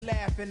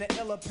in the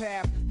iller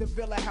path. The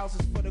villa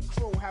houses for the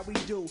crew, how we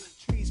do.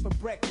 Trees for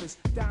breakfast,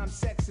 dime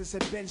sexes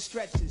and bench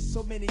stretches.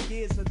 So many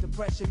years of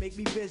depression make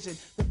me vision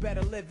the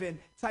better living.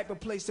 Type of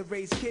place to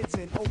raise kids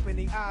in.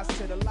 Opening eyes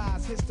to the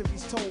lies,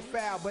 history's told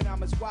foul. But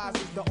I'm as wise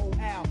as the old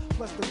owl.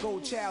 Plus the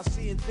gold child,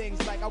 seeing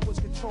things like I was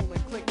controlling.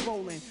 Click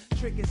rolling,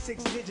 tricking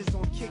 6 digits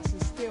on kicks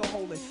and still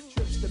holding.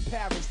 Trips to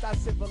Paris, I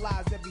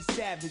civilize every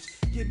savage.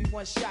 Give me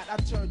one shot, I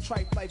turn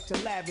tripe life to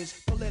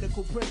lavish.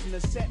 Political prisoner,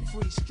 set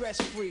free,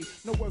 stress free.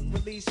 No work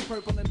release,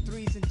 purple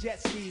M3s and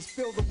jet skis.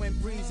 Feel the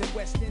wind breeze in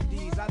West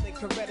Indies. I think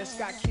Coretta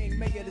Scott King,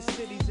 mayor of the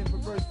cities, and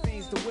reverse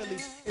fiends to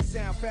Willies. It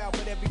sound foul,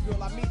 but every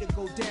girl I meet to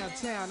go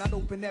downtown. I'd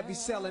open every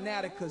cell in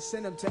Attica,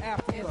 send them to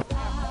Africa.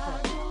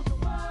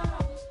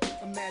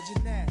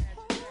 Imagine that.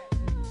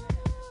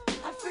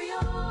 I free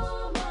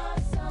all my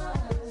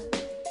sons.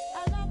 I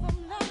love them,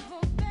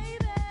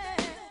 baby.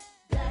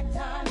 Black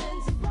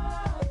diamonds and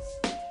pearls.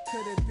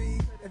 Could it be,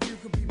 if you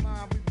could be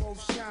mine, we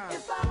both shine.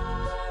 If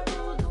I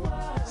ruled the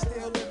world.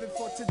 Still living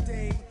for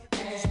today,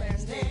 in these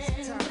last days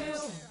and times.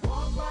 We'll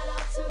walk right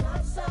up to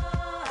the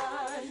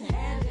sun,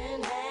 hand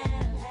in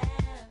hand.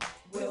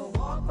 We'll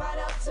walk right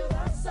up to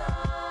the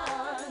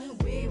sun.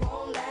 We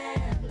won't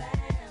land.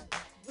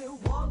 We'll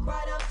walk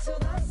right up to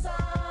the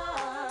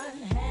sun,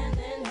 hand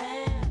in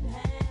hand.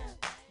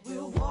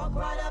 We'll walk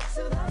right up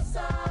to the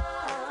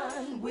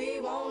sun. We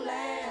won't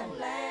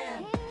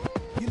land.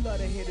 You love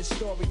to hear the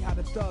story, how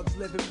the thugs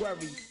live and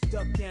worry.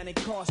 Duck down in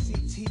car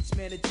seats, heat's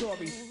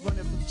mandatory.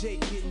 Running from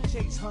Jake, getting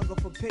chased, hunger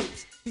for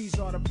papes. These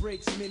are the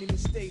breaks, many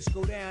mistakes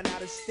go down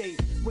out of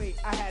state. Wait,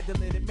 I had to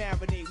let it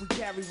marinate. We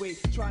carry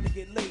weight, trying to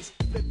get laced.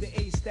 Flip the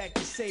A, stack the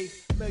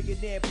safe.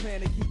 Millionaire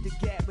plan to keep the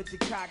gap with the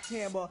cocked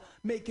hammer.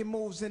 Making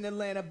moves in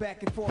Atlanta,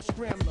 back and forth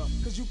scrambler.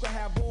 Cause you can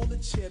have all the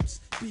chips,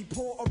 be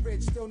poor or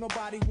rich, still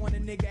nobody want a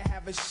nigga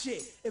have a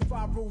shit. If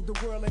I ruled the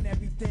world and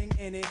everything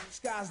in it,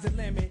 sky's the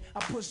limit. I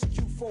push the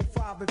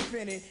Q45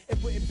 infinite.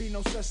 It wouldn't be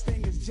no such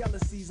thing as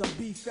jealousies or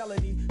beef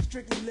felony.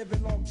 Strictly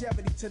living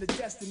longevity to the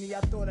destiny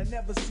I thought I'd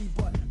never see,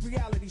 but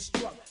reality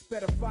struck.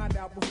 Better find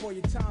out before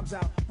your time's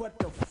out. What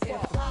the fuck?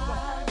 If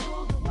I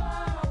ruled the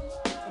world,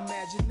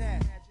 imagine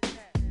that.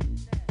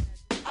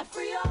 I'd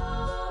free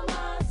all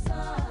my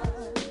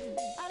sons.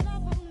 I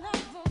love them,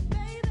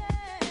 baby.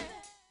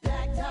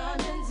 Black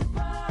diamonds and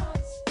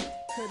pearls.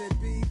 Could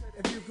it be,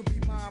 if you could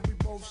be mine, we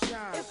both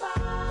shine. If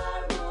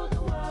I ruled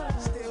the world.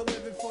 Still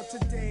living for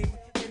today,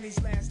 in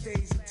these last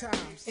days and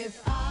times.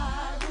 If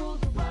I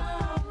ruled the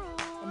world.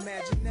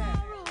 Imagine that.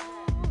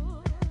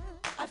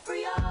 I'd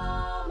free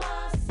all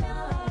my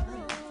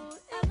sons.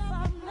 I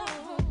love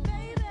them,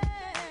 baby.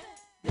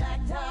 Black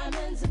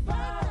diamonds and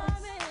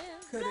pearls.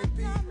 Could it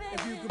be,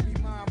 if you could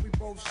be mine, we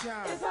both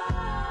shine. If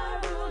I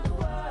ruled the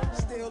world.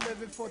 Still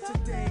living for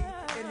today,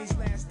 in these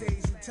last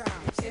days and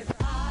times. If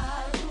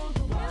I ruled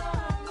the world.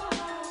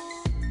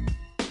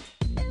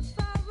 If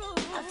I ruled,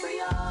 I'd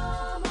free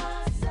all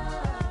my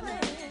sons.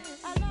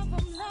 I love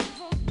them,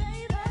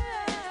 baby.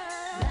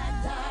 Black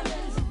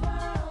diamonds and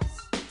pearls.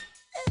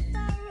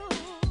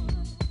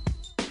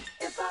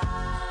 If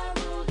I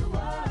ruled the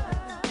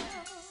world.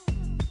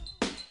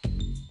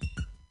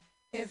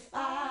 If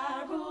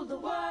I ruled the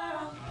world.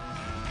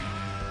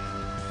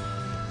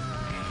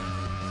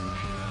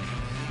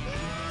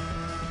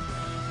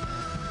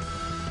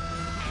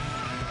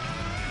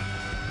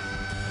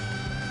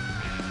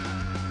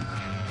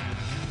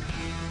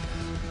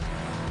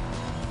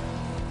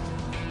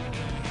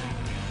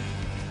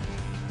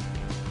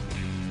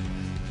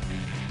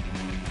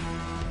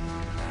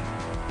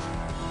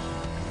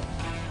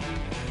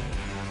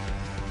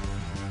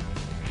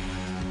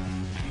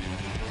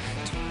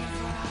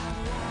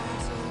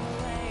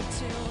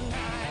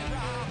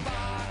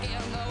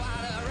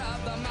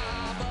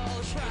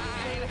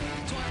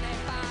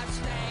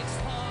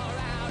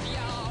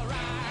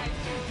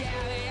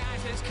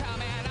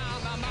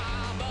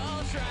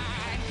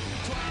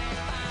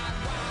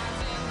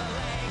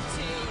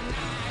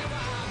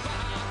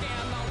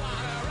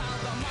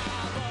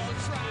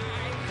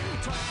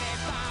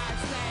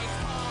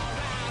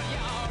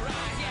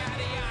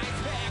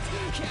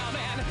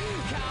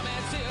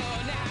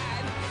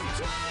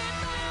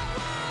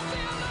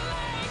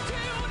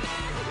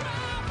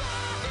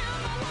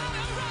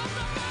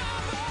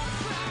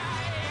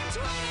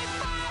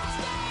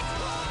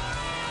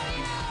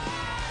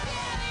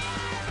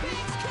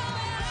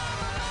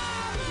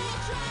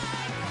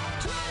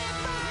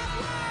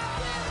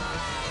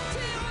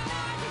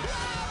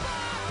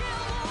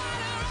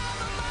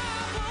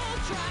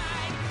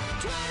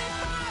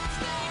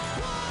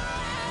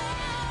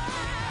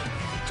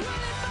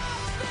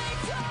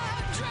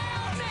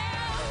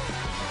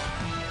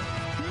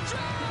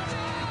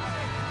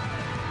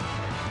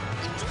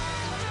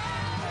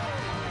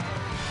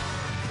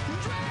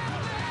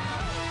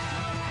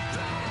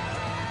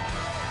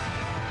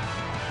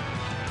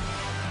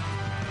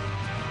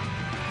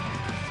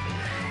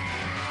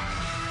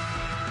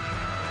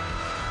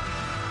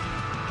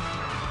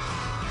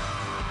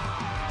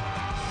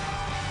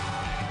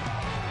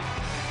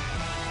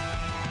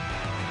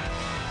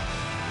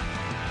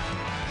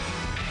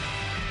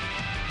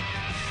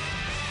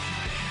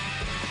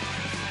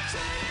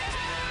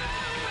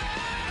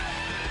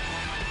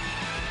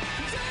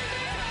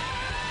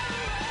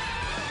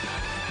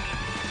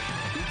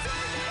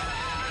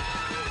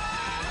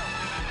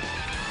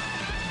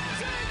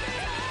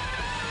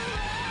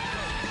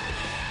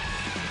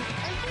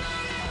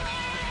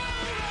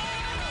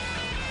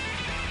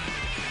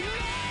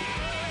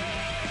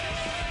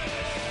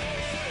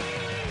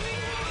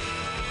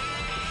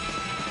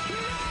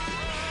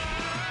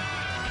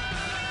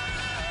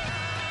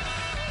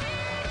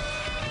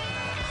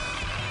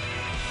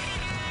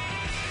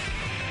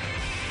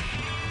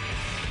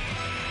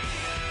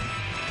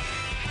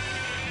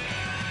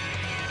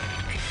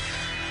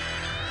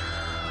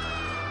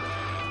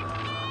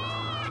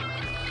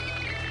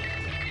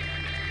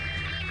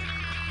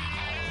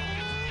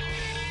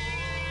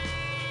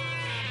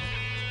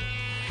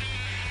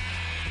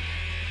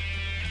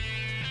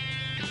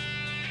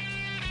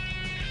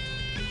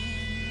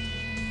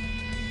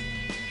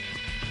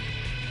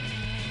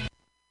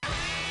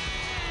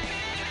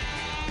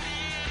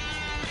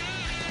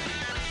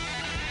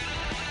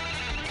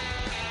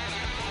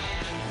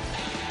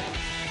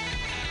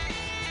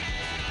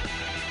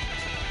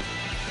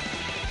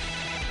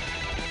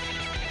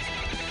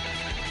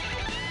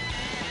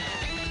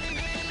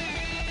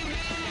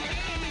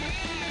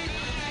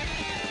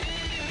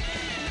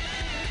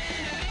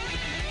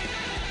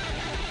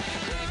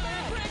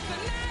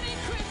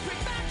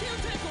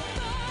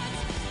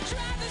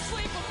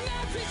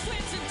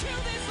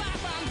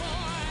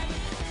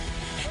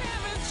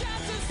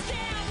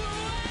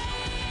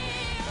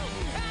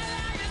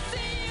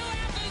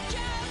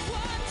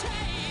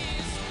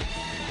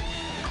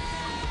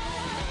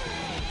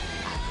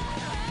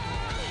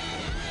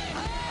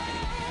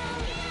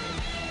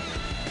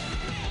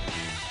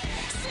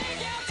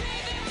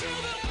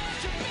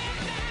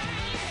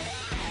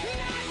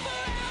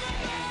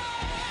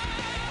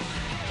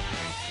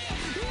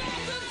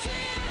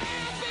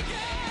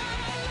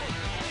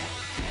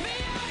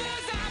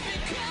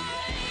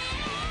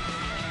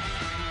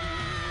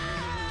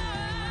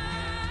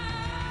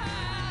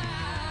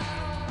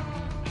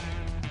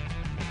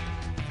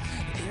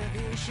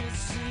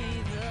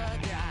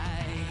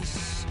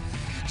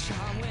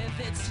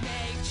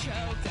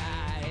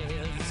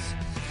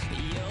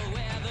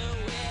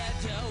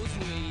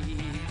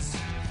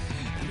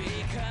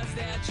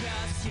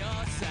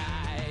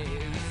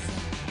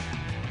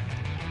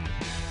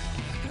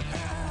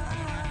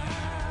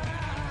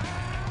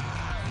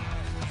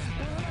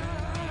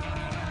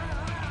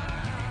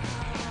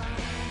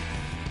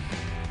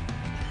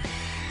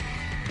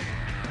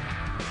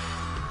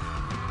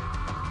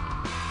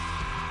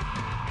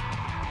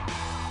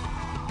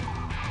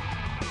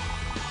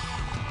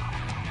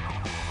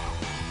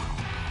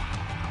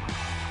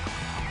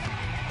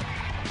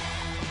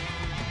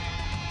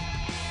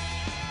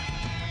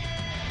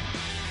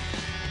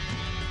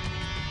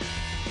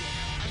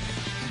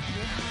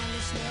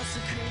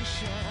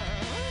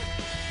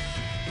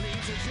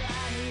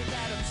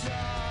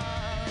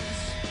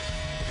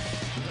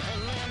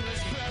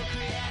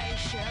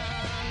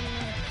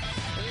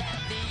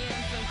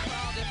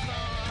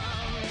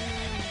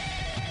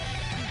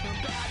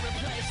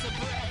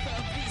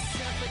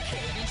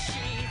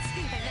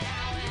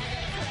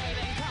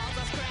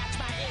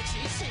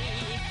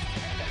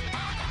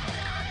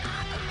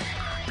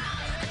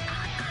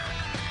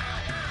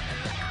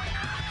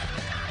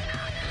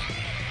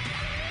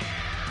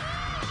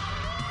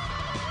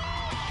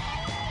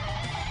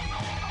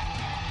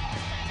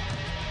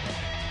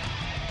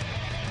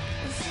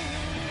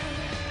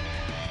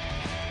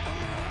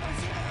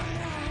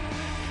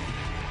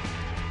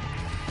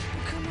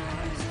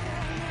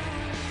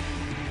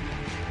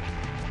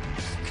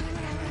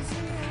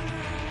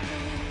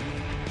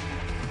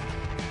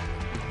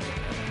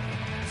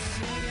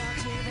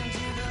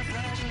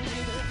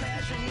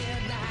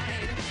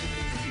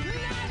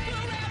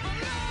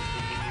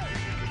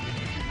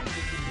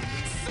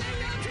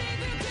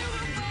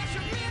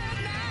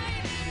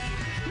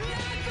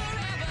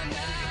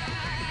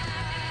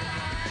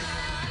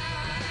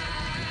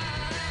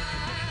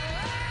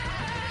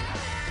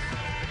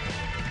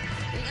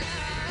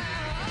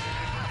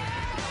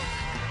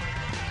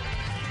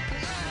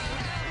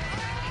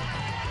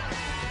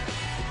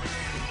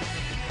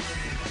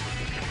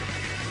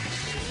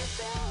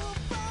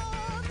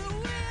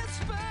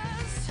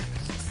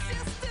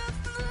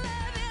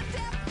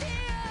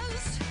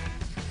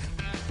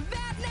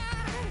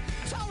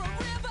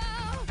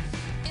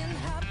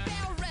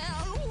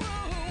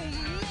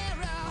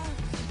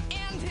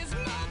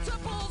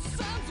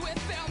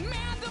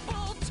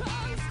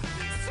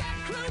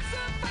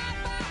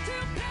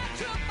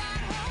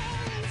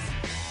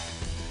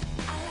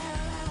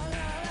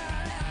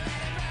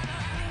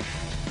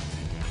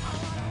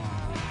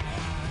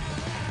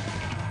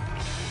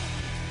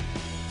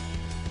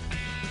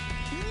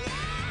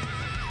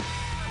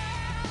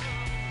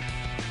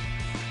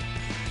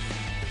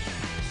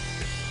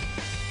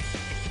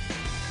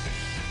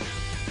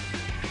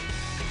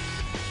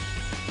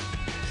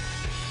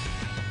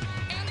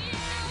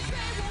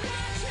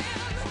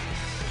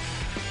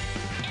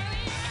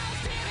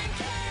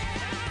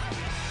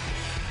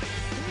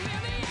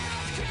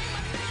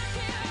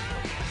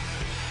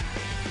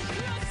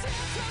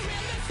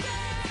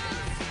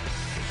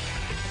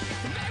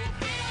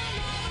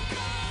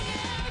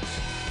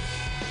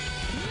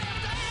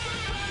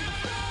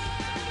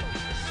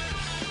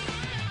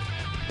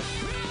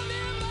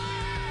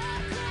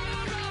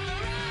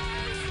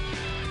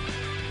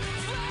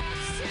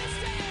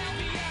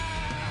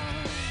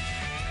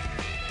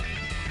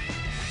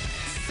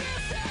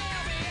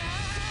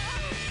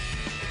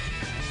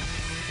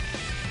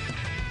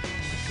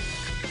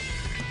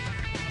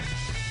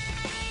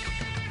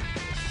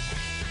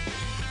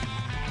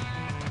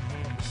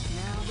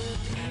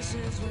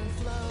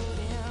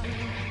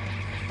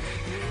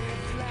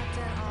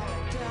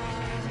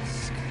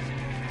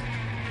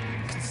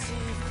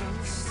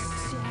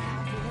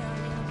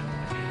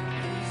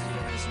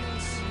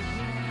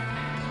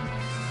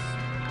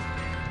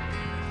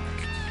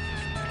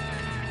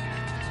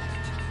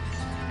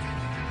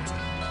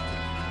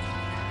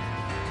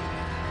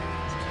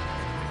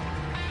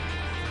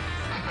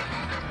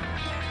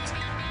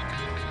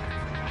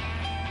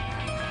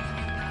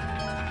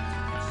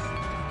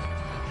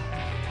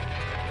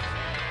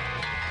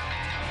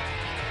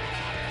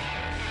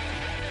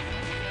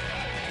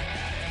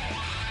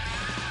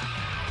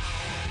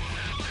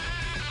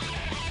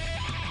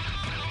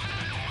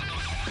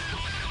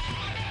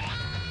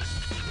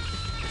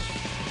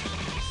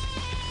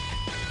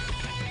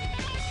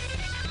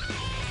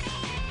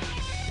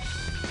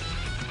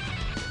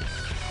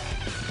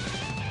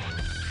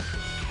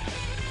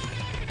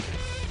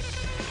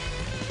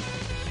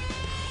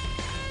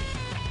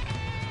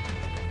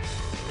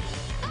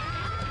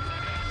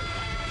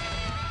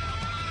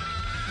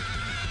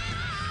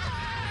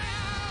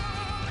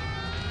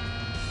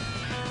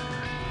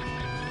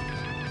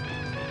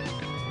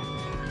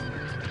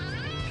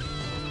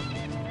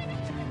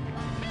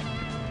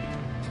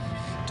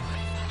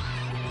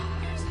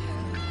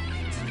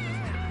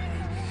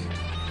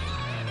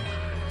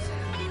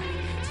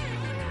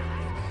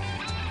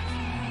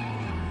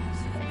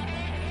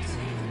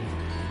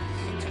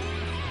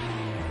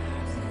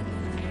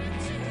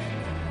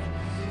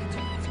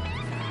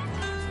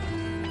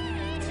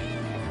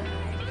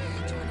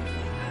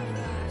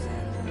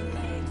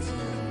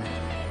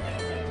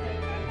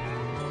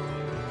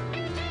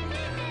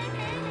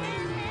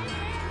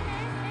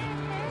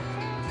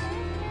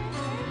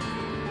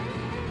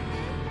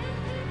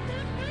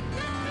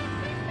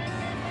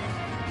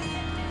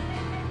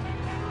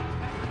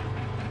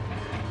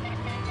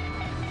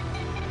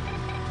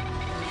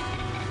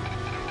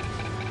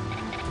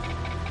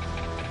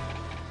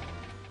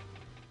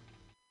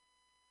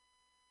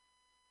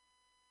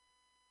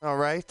 All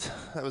right,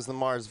 that was the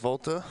Mars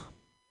Volta.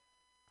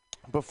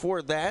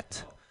 Before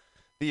that,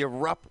 the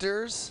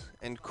Eruptors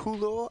and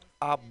Culo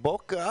a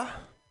Boca,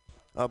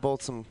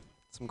 both some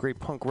great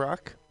punk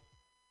rock.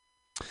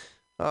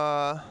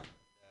 Mars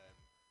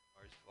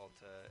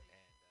Volta,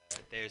 and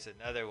there's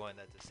another one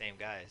that's the same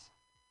guys.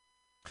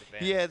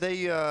 Yeah,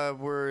 they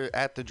were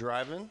at the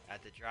drive-in.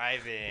 At the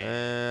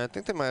drive-in. I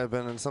think they might have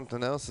been in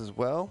something else as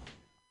well.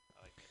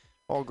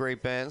 All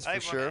great bands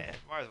for sure.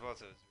 Mars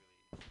Volta was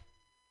really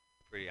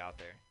pretty out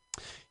there.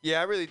 Yeah,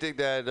 I really dig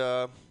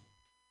that.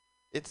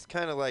 It's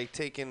kind of like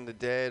taking the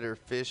Dead or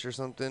Fish or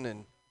something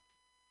and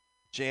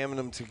jamming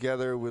them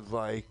together with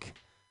like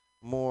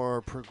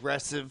more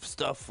progressive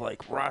stuff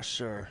like Rush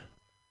or,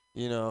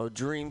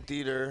 Dream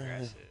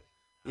Theater.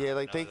 Yeah,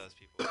 like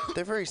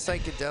they're very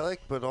psychedelic,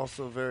 but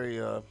also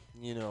very,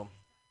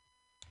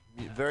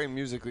 very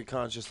musically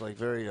conscious, like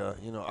very, a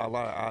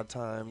lot of Odd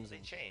Times. They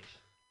changed.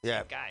 Yeah.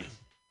 Same guys.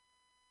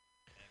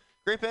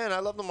 Great band. I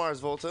love the Mars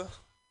Volta.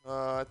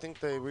 I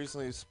think they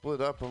recently split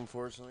up,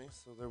 unfortunately,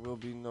 so there will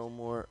be no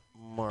more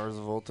Mars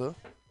Volta.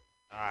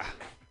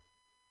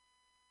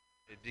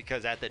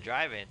 Because At the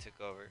Drive-In took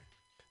over.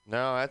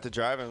 No, At the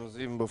Drive-In was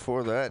even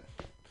before that.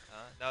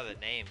 No, the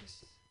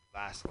names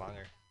last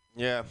longer.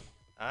 Yeah.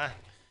 What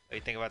do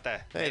you think about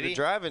that? Hey, Maybe? the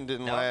Drive-In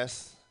didn't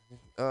last.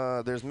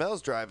 There's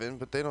Mel's Drive-In,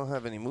 but they don't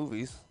have any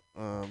movies.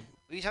 What are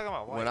you talking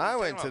about? When I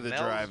went to the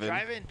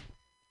Drive-In.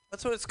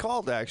 That's what it's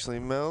called, actually.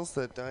 Mel's,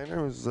 that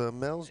diner, was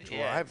Mel's Drive-In.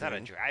 Yeah, it's not a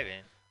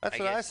drive-in. That's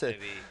what I said.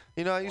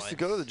 I used to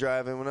go to the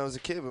drive-in when I was a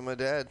kid with my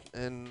dad,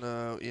 and,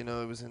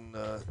 it was in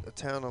a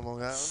town on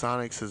Long Island.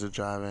 Sonic's is a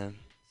drive-in.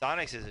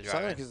 Sonic is a drive-in.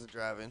 Sonic is a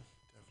drive-in.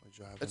 Definitely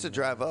drive-in. It's a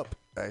drive-up,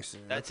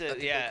 actually. That's I it,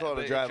 think yeah. They call it a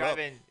but drive-up.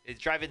 Is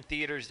drive-in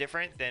theaters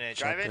different than a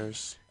drive-in?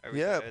 Checkers.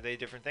 Yeah. Are they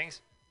different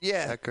things?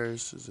 Yeah.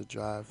 Checkers is a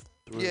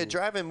drive-through. Yeah,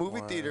 drive-in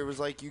movie theater was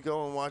like you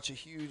go and watch a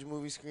huge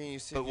movie screen, you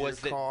sit in your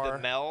car. The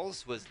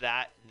Mel's, was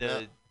that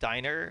the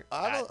diner?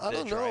 I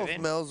don't know if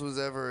Mel's was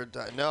ever a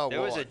diner. No,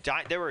 there were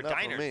not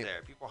for diners me.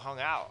 there. People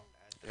hung out.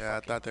 Yeah, I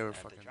thought they were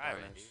fucking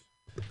drive-in, diners.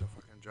 The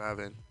fucking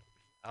drive-in.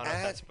 I don't know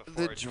if that's before.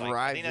 The I think that's when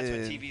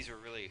drive-in. TVs were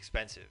really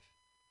expensive,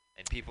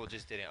 and people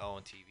just didn't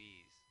own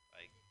TVs.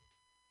 Like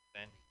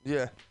then.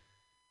 Yeah.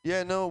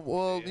 Yeah, no,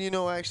 well,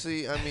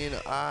 actually, I mean,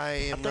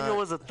 I think it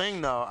was a thing,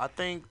 though. I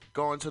think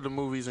going to the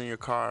movies in your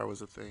car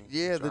was a thing.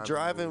 Yeah, the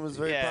drive-in was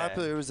very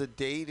popular. It was a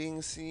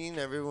dating scene.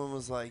 Everyone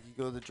was like, you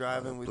go to the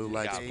drive-in with your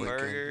lights date.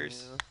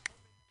 burgers.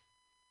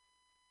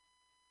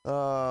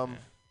 Yeah,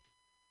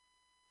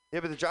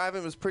 but the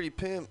drive-in was pretty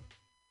pimp.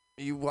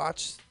 You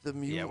watch the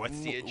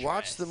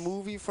watch the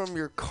movie from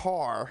your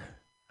car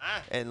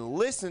and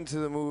listen to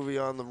the movie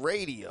on the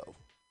radio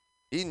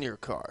in your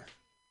car.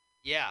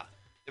 Yeah.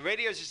 The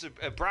radio is just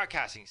a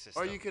broadcasting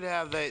system. Or you could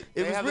have that.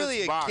 It was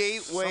really a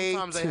gateway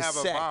Sometimes they to have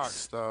sex. a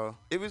box, though.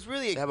 It was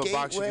really they have a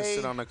box you can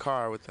sit on the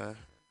car with the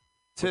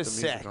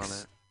sex. music on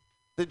it.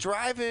 The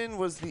drive-in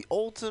was the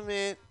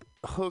ultimate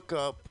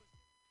hookup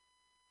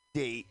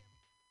date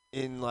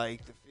in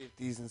like the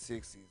 50s and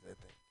 60s, I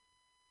think.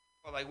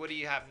 Well, like, what do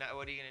you have now?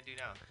 What are you gonna do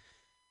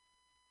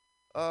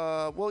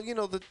now?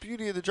 Well, the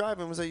beauty of the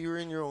drive-in was that you were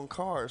in your own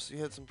car, so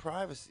you had some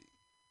privacy.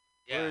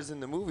 Yeah. Whereas in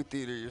the movie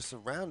theater, you're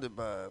surrounded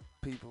by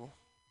people.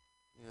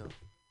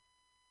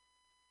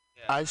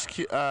 Yeah.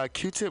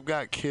 Q-Tip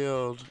got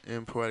killed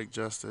in Poetic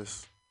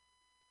Justice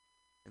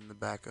in the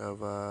back of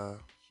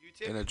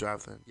Q-Tip? in a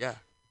drive-in. Yeah.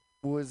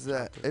 Was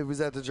that? It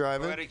was at the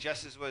drive-in. Poetic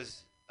Justice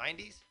was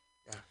 90s.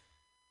 Yeah.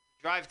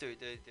 Drive-through.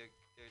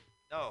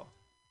 No.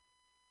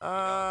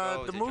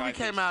 The movie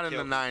came out in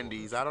the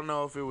 90s. I don't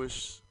know if it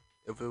was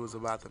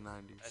about the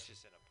 90s. That's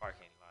just in a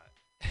parking lot.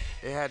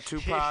 It had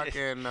Tupac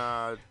and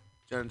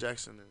Janet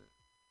Jackson in it.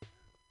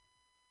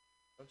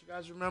 Don't you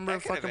guys remember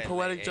fucking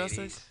Poetic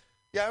Justice?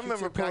 Yeah, I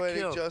remember Q-Tip got Poetic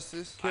killed.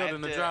 Justice. Killed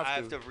in the drive-thru. I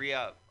have to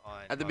re-up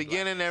on. At the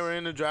beginning, they were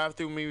in the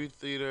drive-thru movie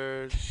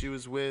theater. She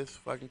was with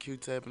fucking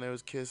Q-Tip, and they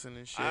was kissing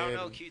and shit. I don't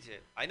know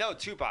Q-Tip. I know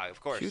Tupac,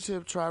 of course.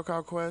 Q-Tip, Tribe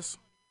Called Quest.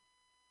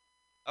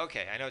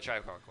 Okay, I know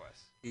Tribe Called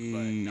Quest.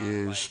 He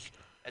is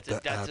the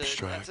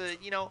abstract. That's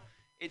a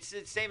it's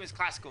the same as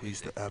classical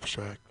music. He's the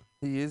abstract.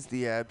 He is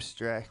the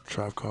abstract.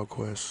 Tribe Called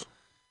Quest.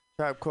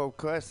 Tribe Called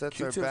Quest. That's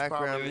Q-Tip's our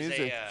background probably-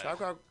 music.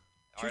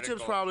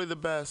 Q-Tip's probably the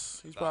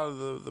best. He's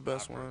probably the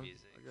best one,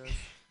 music. I guess.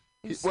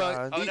 If he's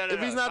not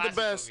the classical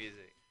best,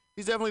 music.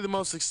 he's definitely the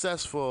most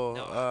successful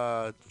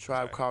No.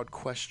 Tribe Called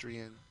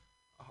Questrian.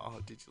 Oh,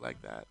 did you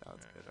like that? That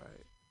was good,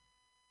 right?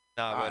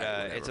 No, but I will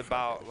never it's forget.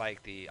 about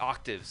like the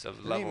octaves of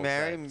Did he levels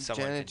marry that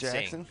someone Janet can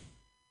Jackson? sing.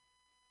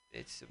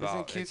 It's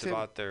about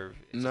Q-Tip? their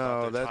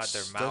No, about their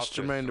that's mouth,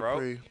 their Jermaine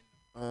throat.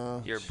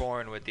 Dupri. You're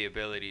born with the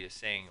ability to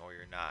sing, or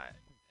you're not, and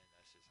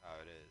that's just how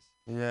it is.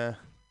 Yeah.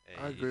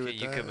 I agree with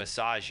You that. can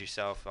massage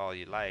yourself all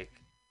you like,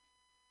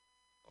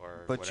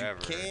 or But whatever.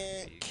 you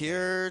can't You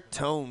cure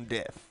tone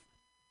deaf.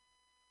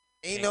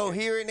 Ain't Can't no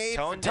cure- hearing aid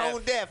for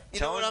tone deaf. You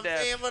know what I'm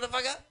saying,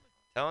 motherfucker?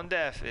 Tone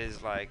deaf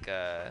is like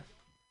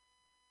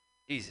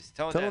Jesus.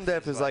 Tone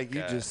Deaf is like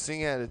you uh, just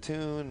sing out of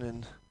tune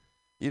and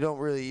you don't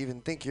really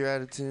even think you're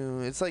out of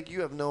tune. It's like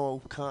you have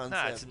no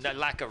concept it's not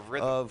lack of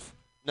rhythm. of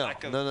No,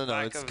 Lack of- no.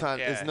 lack It's of- it's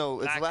yeah,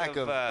 lack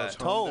of lack of,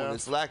 tone. tone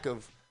It's lack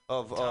of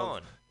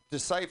Tone.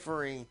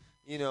 deciphering,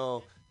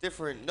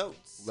 different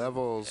notes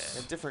Levels.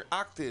 and different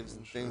octaves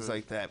and things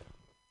like that.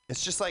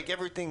 It's just like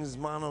everything's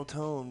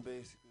monotone,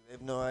 basically. They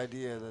have no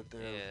idea that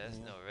they're. Yeah, that's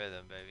no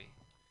rhythm, baby.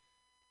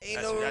 Ain't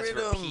That's, no that's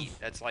rhythm. repeat.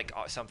 That's like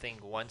something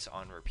once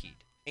on repeat.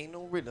 Ain't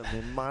no rhythm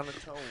in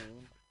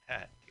monotone.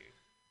 Ha, dude.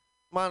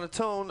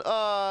 Monotone.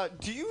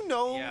 Do you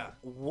know Yeah.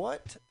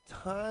 what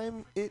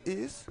time it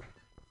is?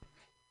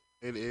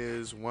 It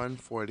is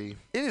 1:40.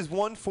 It is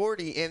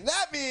 1:40, and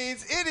that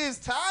means it is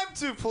time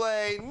to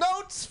play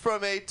Notes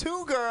from a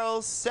Two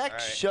Girls Sex All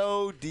right.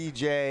 Show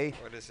DJ.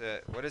 What is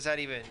it? What is that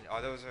even?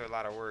 Oh, those are a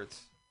lot of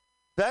words.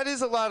 That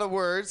is a lot of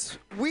words.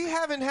 We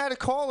haven't had a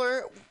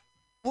caller.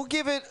 We'll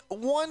give it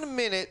 1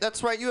 minute.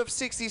 That's right. You have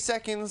 60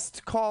 seconds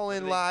to call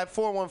in live.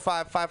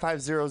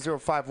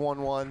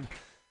 415-550-0511.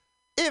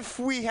 If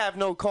we have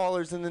no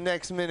callers in the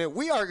next minute,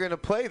 we are going to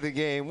play the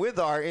game with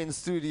our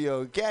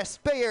in-studio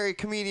guest, Bay Area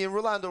comedian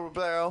Rolando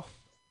Ribeiro.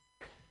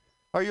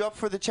 Are you up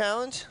for the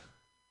challenge?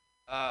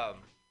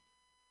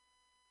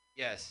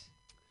 Yes,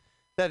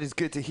 That is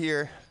good to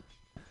hear.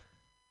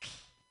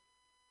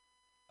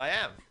 I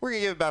am. We're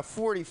going to give about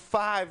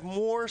 45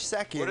 more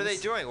seconds. What are they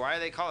doing? Why are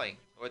they calling?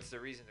 What's the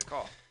reason to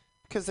call?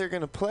 Because they're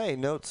going to play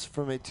Notes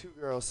from a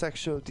Two-Girl Sex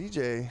Show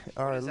DJ,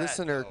 our is that,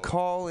 listener though?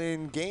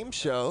 call-in game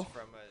show.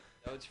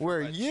 Notes from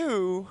Where a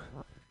you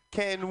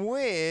can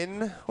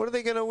win. What are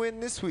they going to win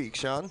this week,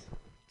 Sean?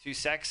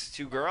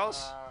 two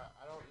girls.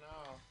 I don't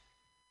know.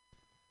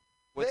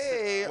 What's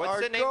They what's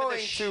are the name of going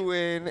the to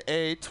win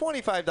a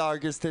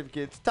 $25 gift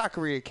certificate to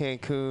Taqueria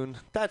Cancun.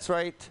 That's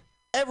right.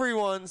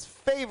 Everyone's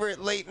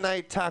favorite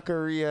late-night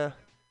taqueria,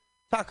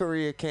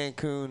 Taqueria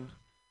Cancun,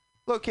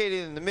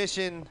 located in the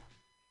Mission,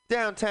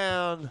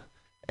 downtown,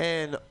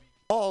 and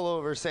all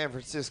over San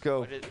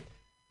Francisco.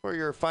 For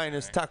your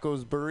finest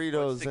tacos,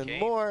 burritos, and game?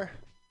 more,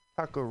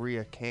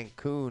 Taqueria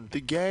Cancun.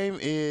 The game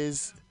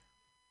is.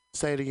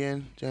 Say it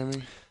again,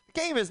 Jamie. The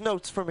game is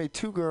Notes from a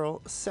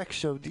Two-Girl Sex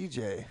Show DJ.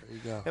 There you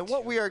go. And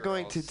what we are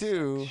going to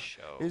do Sex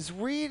show. is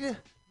read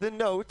the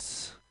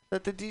notes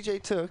that the DJ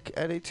took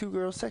at a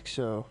two-girl sex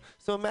show.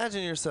 So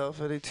imagine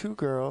yourself at a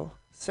two-girl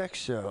sex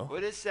show,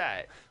 What is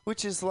that?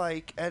 which is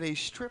like at a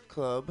strip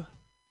club.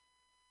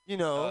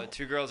 Oh,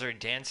 two girls are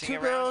dancing Two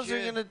around girls you?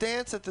 are gonna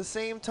dance at the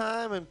same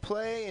time and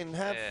play and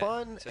have Yeah,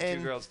 fun. So and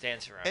two girls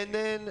dance around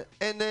and you.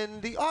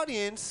 then the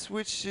audience,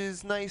 which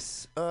is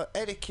nice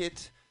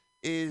etiquette,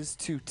 is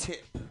to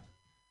tip.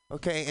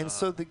 Okay, and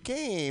so the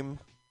game,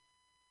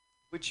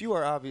 which you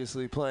are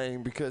obviously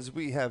playing because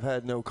we have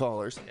had no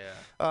callers.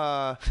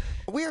 Yeah.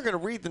 We are gonna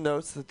read the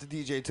notes that the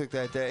DJ took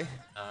that day,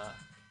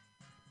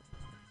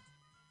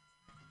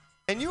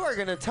 and you are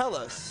gonna tell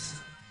us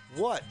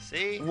what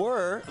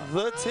were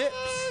the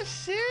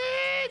tips.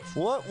 Shit.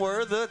 What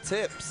were the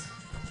tips?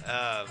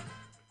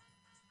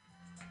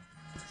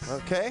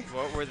 Okay.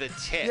 What were the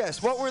tips?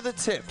 Yes, what were the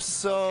tips?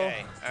 So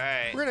Okay, all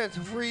right. we're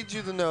gonna read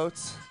you the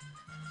notes,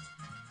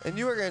 and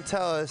you are gonna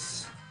tell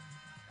us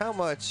how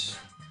much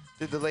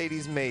did the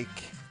ladies make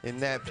in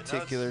that The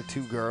particular notes?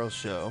 two-girl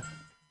show.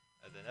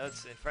 Are the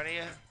notes in front of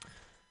you?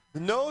 The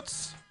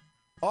notes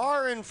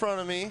are in front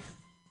of me.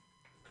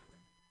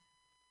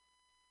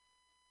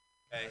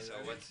 Okay, so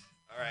what's...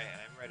 All right,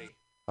 I'm ready.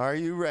 Are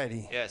you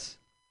ready? Yes.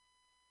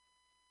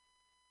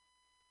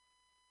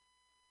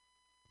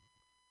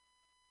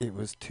 It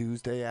was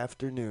Tuesday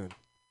afternoon,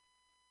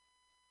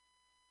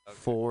 Okay.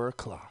 4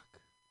 o'clock.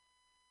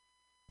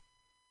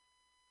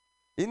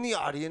 In the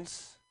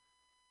audience,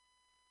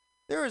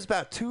 there was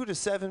about 2 to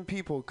 7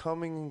 people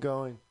coming and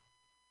going.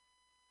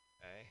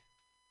 Okay.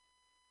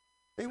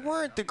 They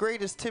weren't the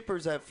greatest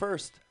tippers at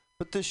first,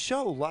 but the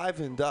show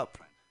livened up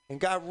and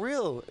got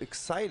real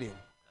exciting.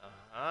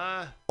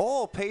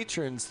 All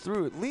patrons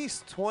threw at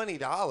least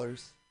 $20.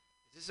 Is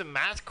this a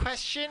math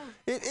question?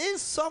 It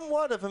is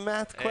somewhat of a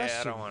math question.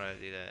 Yeah, I don't want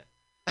to do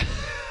that.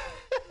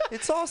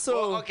 It's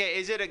also Well, okay,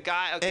 is it a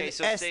guy? Okay, an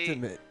so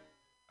estimate.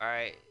 All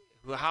right,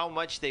 how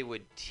much they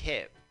would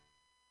tip?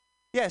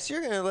 Yes,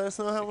 you're gonna let us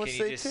know how So much can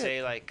you they just tip.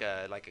 say like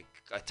a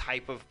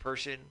type of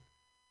person,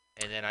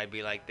 and then I'd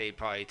be like they'd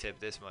probably tip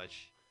this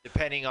much,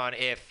 depending on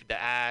if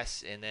the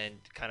ass, and then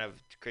kind of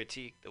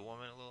critique the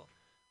woman a little.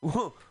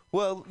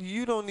 Well,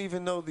 you don't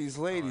even know these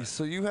ladies,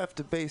 so you have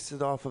to base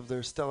it off of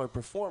their stellar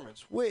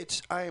performance,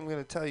 which I am going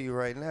to tell you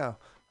right now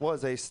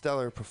was a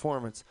stellar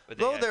performance. But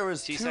they Though had there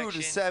was 2 to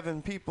C-section?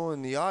 7 people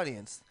in the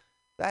audience,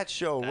 that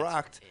show That's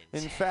rocked.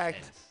 In fact,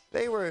 intense.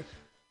 they were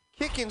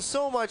kicking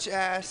so much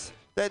ass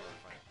that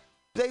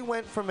they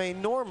went from a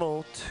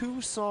normal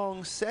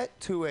 2-song set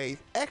to a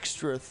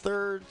extra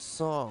 3rd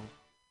song.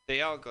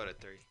 They all go to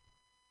 3.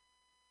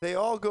 They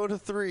all go to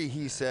 3,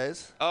 he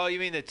says. Oh, you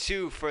mean the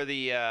 2 for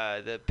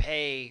the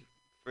pay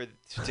for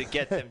to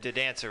get them to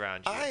dance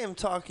around you? I am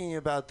talking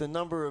about the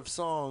number of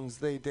songs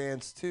they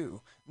dance to.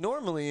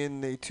 Normally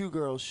in a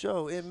 2-girl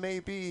show, it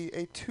may be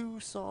a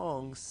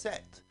 2-song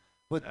set.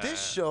 But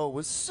this show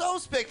was so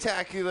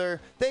spectacular,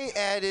 they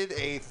added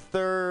a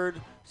 3rd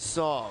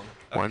song.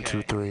 1,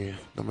 2, 3.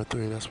 Number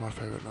 3. That's my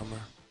favorite number.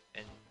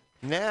 And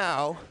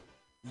Now,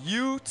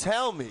 you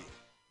tell me,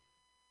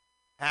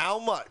 how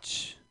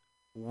much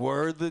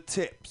were the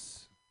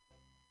tips?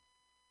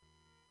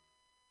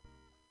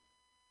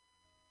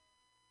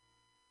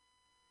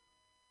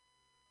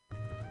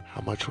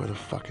 How much were the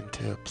fucking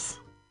tips?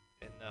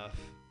 Enough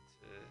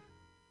to.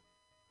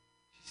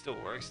 She still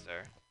works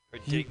there. Her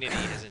dignity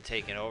isn't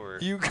taken over.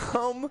 You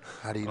come.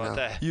 How do you How about know?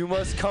 that? You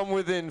must come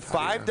within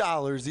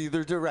 $5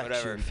 either direction.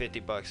 Whatever,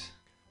 $50.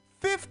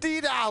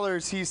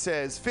 $50, he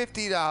says.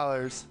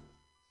 $50. So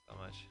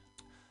much.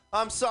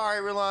 I'm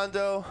sorry,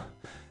 Rolando.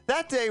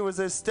 That day was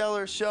a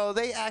stellar show.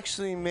 They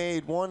actually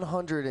made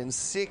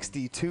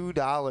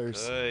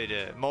 $162.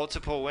 Good.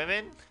 Multiple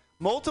women?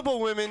 Multiple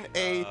women,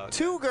 a Okay.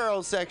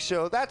 two-girl sex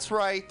show. That's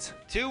right.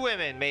 2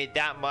 women made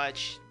that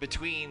much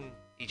between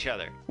each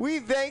other. We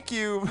thank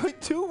you.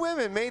 2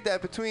 women made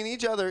that between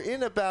each other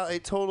in about a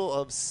total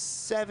of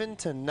 7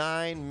 to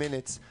 9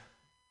 minutes.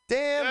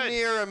 Damn Good.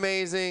 near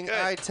amazing. Good.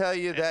 I tell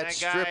you, And that guy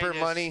stripper just-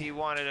 money. He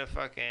wanted to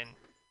fucking.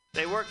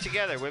 They work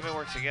together. Women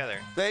work together.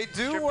 They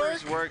do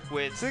Strippers work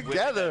with women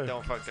together. that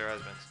don't fuck their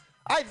husbands.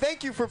 I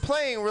thank you for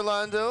playing,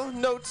 Rolando.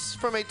 Notes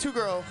from a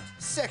two-girl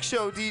sex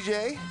show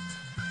DJ.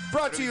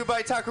 Brought to you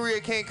by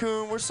Taqueria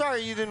Cancun. We're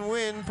sorry you didn't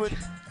win, but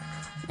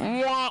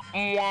Was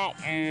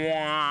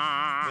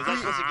I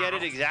supposed to get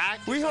it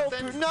exact? or we hope.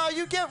 something? No,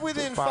 you get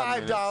within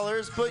 $5.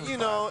 $5, but you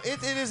know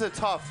it is a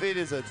tough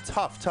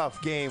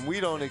game. We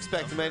don't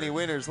expect many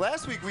winners.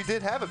 Last week we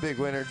did have a big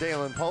winner,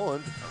 Dalen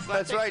Poland. glad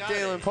That's they right, got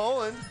Dalen it.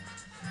 Poland,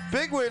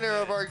 big winner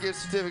of our gift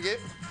certificate.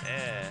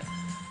 Yeah.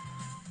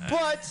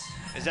 But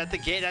Is that the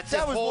game? That's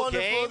that the was whole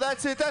wonderful. game?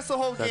 That's it. That's the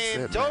whole That's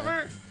game. it, It's man.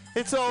 over?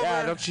 It's over.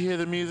 Yeah, don't you hear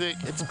the music?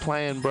 It's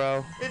playing,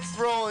 bro. It's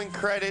rolling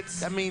credits.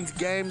 That means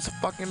game's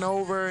fucking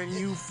over and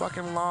you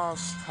fucking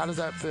lost. How does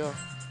that feel?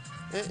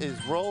 It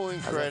is rolling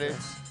How's that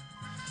credits.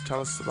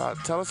 Tell us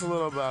a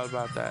little about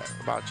that,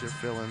 about your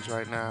feelings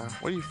right now.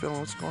 What are you feeling?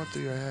 What's going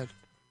through your head?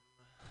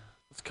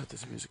 Let's cut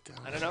this music down.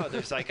 I don't know.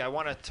 There's like I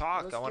want to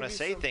talk. Let's I want to give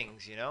you say some-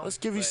 things, you know. Let's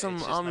give you But some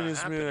it's just not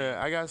ominous happening. music.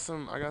 I got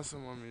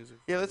some more music.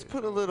 Yeah, let's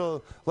put a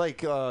little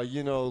like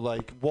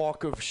like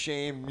walk of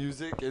shame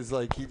music. Is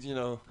like he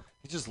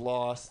just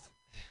lost.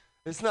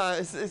 It's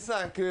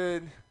not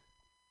good. He's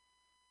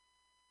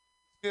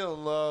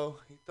feeling low.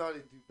 He thought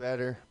he'd do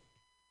better.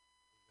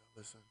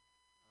 Listen.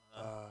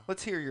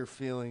 Let's hear your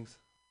feelings.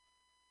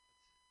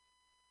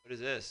 What is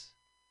this?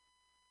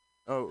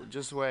 Oh,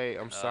 just wait.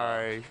 I'm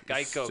sorry.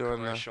 It's Geico doing the-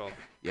 commercial.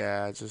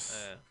 Yeah, it's just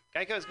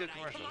Geico's good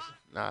commercials.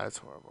 nah, it's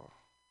horrible.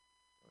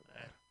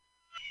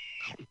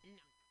 Yeah,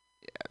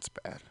 it's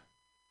bad.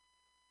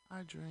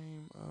 I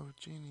dream of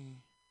Jeannie.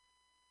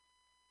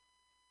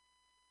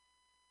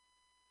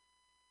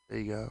 There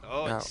you go.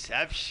 Oh, now,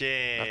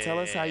 Inception. now tell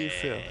us how you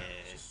feel.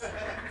 Just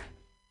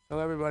tell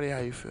everybody how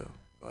you feel.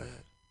 Go ahead.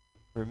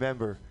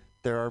 Remember,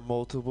 there are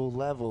multiple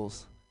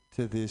levels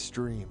to this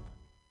dream.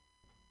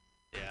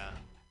 Yeah.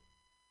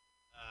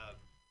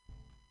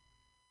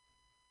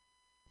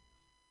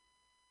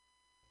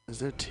 Is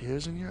there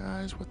tears in your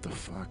eyes? What the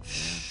fuck,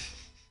 man?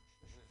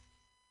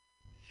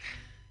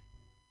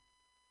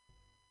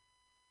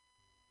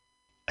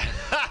 This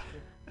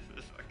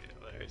is fucking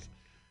hilarious.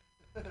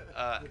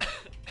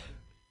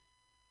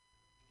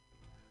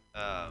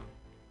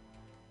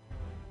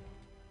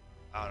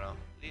 I don't know.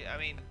 I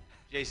mean,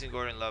 Jason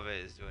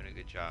Gordon-Levitt is doing a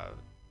good job,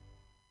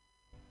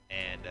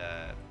 and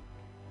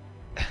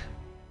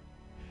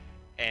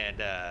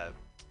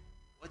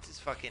what's his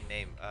fucking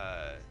name?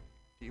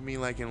 You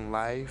mean like in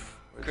life?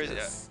 Or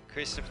just-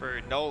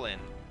 Christopher Nolan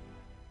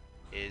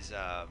is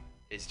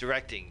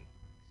directing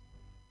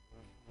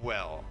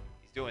well.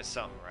 He's doing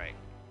something right,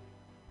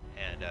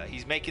 and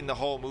he's making the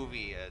whole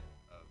movie a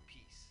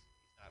piece.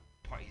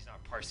 He's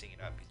not parsing it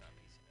up. He's not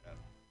piecing it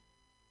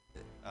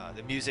up.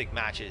 The music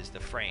matches the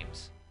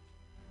frames,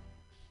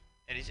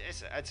 and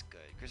that's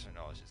good. Christopher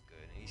Nolan's just good,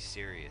 and he's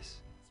serious.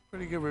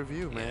 Pretty good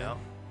review, You man. know,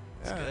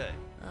 it's Yeah. good.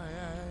 Oh,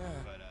 yeah.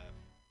 But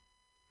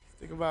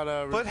Think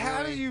about But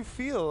how do reviewing- you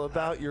feel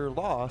about your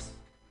loss?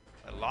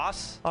 a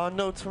loss. On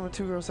Notes from a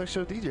Two-Girl Sex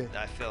Show DJ.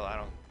 I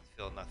don't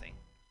feel nothing.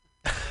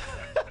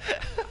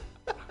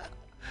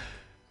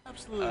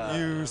 Absolutely.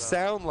 You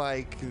sound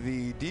like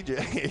the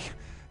DJ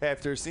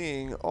after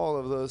seeing all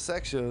of those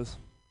sex shows.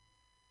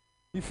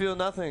 You feel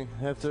nothing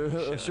after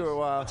a short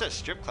while. I went to a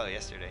strip club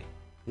yesterday.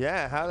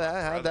 Yeah, how'd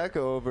brother. that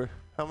go over?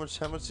 How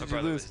much My did you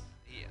brother lose? was-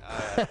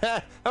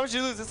 How much did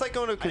you lose? It's like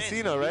going to a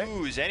casino, I right?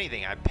 didn't lose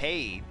anything. I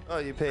paid Oh,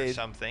 you for paid.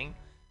 something.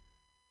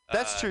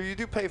 That's true. You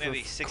do pay for maybe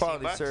 16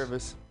 quality bucks?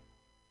 service.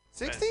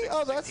 60? $16,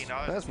 Oh, that's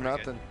that's pretty good.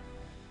 nothing.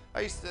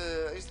 I used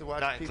to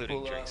watch Not people.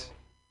 including drinks.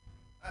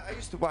 I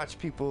used to watch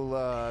people,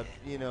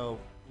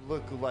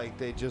 look like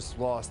they just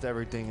lost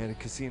everything at a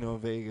casino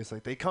in Vegas.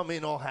 Like they come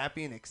in all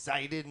happy and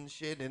excited and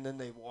shit, and then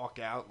they walk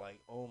out like,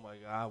 "Oh my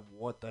god,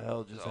 what the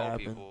hell just Old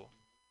happened?" people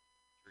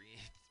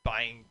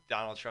buying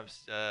Donald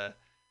Trump's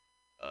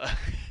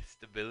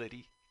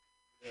stability.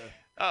 Yeah.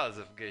 That was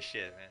some good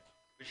shit, man.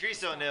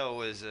 Patrice O'Neal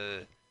was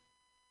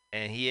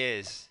And he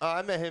is.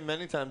 I met him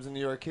many times in New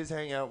York. His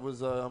hangout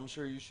was. I'm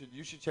sure you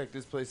should check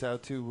this place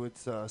out too.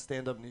 It's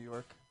Stand Up New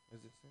York.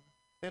 Is it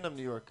Stand Up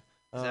New York?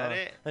 Is that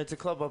it? It's a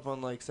club up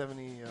on like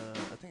 70.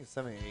 I think it's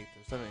 78th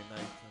or 79th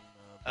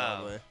on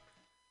Broadway.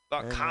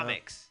 About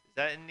comics. Is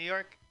that in New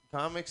York?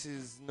 Comics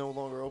is no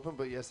longer open,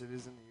 but yes, it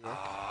is in New York.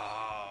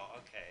 Oh,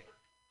 okay.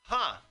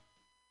 Huh.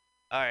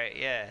 All right.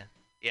 Yeah.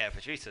 Yeah.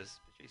 Patrice's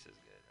good, man.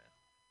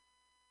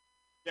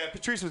 Yeah,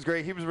 Patrice was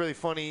great. He was really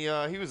funny.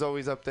 He was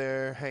always up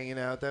there hanging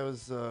out. That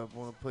was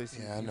one of the places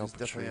he was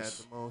definitely at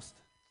the most.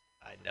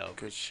 I know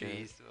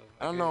Patrice.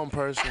 I don't know him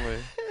personally.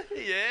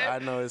 Yeah. I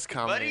know his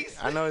comedy. Buddies?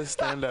 I know his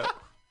stand-up.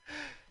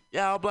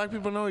 Yeah, all black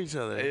people know each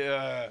other.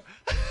 Yeah.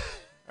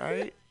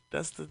 Right?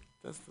 That's the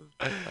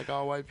like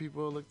all white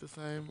people look the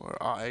same,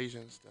 or all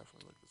Asians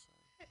definitely look the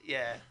same.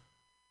 Yeah.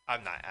 I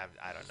don't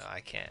know. I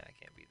can't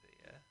be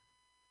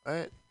the.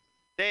 Right?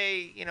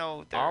 They,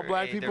 all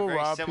black people, they're very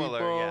raw similar,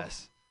 people,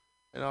 yes.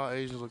 and all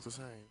Asians look the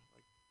same.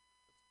 Like,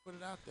 put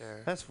it out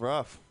there. That's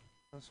rough.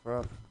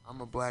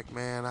 I'm a black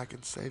man. I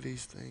can say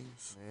these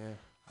things. Yeah.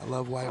 I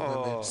love white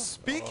women.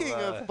 Speaking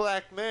of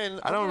black men,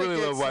 I don't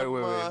really love white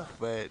women,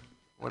 but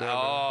whatever.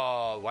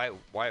 Oh,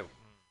 white.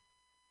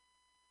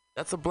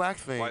 That's a black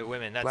thing. White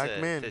women. That's black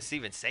men. To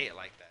even say it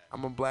like that.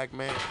 I'm a black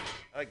man.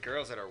 I like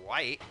girls that are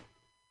white.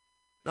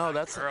 No,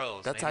 that's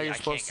girls. That's how Maybe you're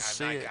supposed to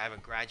see it. I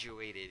haven't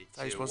graduated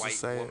how you're to supposed to white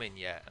say woman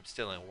yet. I'm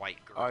still in white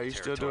girl. Are you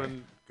territory. still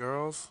doing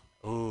girls?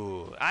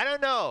 Ooh, I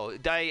don't know.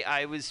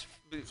 I was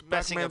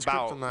messing man's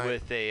about kryptonite.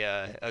 with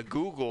a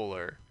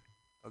Googler.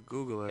 A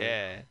Googler.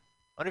 Yeah. I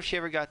wonder if she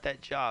ever got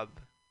that job.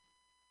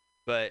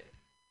 But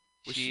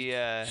she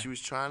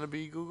was trying to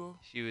be Google?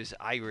 She was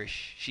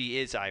Irish. She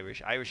is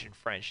Irish and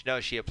French. No,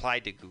 she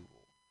applied to Google.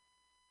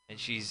 And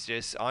she's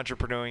just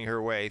entrepreneuring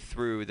her way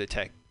through the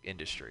tech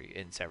industry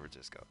in San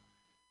Francisco.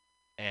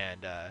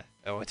 And I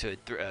went to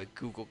a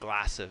Google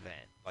Glass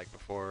event, like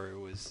before it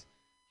was,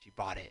 she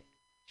bought it.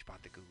 She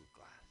bought the Google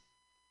Glass.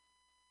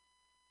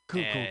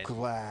 Google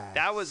Glass.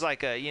 That was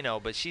like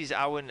but she's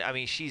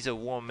a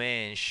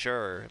woman,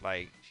 sure.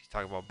 Like, she's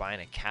talking about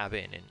buying a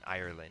cabin in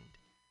Ireland.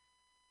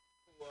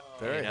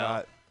 Very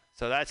hot.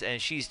 So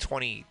and she's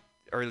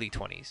early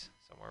 20s,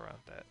 somewhere around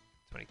that,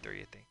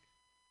 23, I think.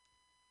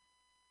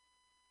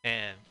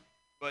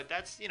 But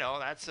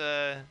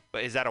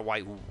but is that a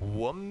white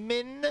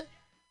woman?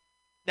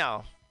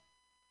 No.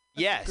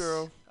 Yes. A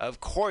girl.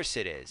 Of course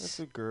it is. That's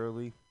a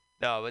girly.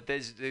 No, but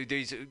there's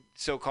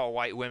so-called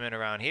white women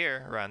around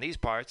here, around these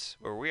parts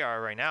where we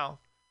are right now.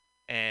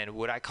 And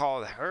would I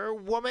call her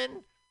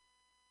woman?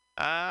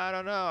 I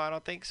don't know. I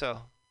don't think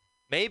so.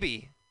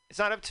 Maybe. It's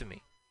not up to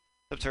me.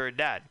 It's up to her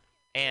dad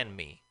and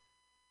me.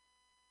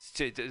 It's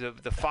to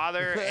the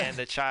father and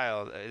the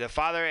child. The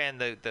father and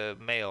the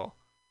male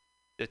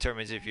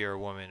determines if you're a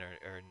woman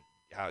or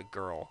a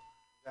girl.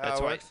 That's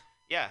why.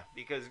 Yeah,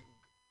 because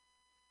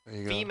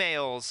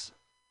females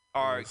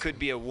could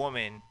be a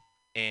woman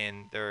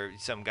in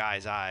some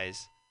guy's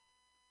eyes,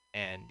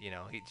 and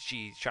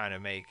she's trying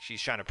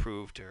to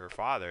prove to her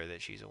father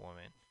that she's a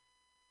woman.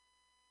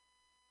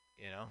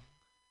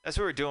 That's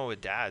what we're doing with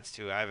dads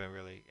too. I haven't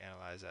really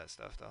analyzed that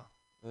stuff though.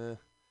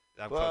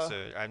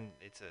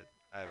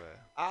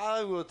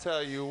 I will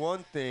tell you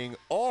one thing.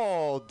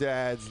 All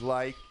dads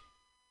like.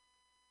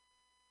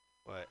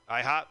 What?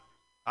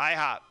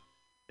 IHOP.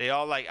 They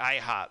all like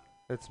IHOP.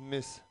 That's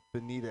Miss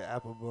Benita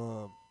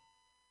Applebaum.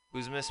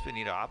 Who's Miss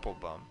Benita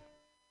Applebaum?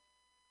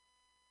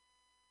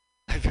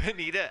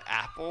 Benita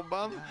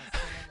Applebaum? Can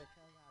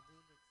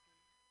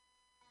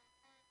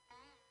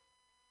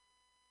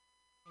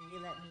you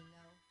let me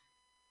know?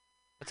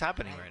 What's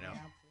happening right now?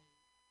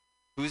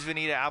 Who's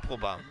Benita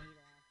Applebaum?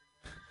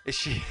 Is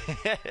she?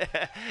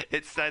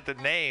 It's not the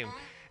name.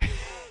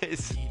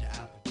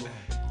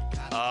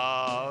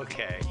 Oh,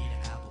 okay.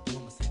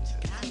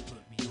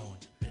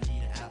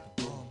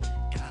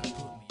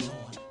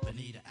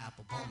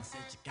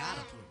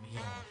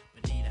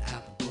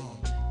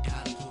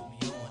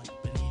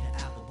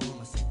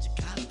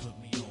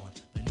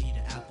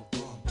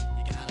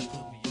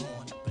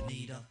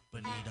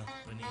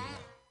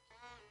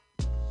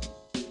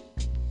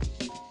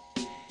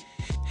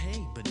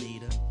 Hey,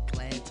 Benita,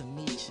 glad to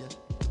meet you.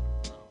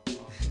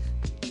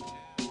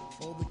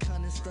 For the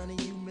cunning stunning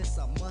you miss,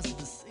 I must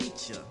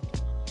beseech you.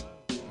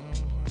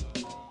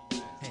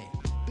 Hey,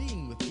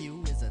 being with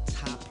you is a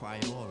top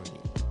priority.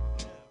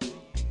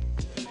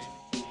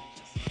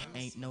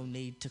 Ain't no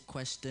need to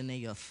question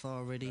the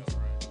authority.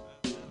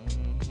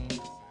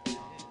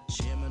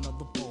 Chairman of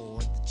the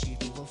board, the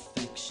chief of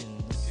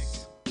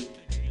affections.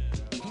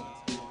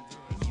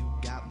 You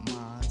got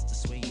minds to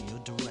sway in your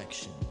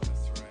direction.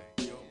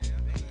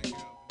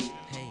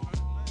 Hey,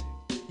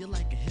 you're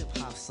like a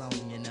hip-hop song,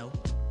 you know.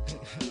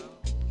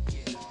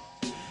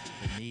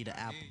 Benita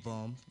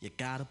Applebaum, you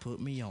gotta put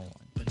me on.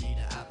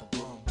 Benita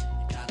Applebaum, you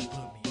gotta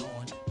put me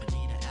on.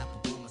 Benita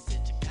Applebaum, I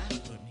said you gotta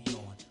put me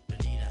on.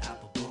 Benita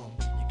Applebaum,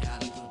 you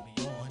gotta put me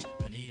on.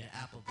 Benita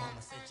Applebaum, I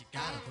said you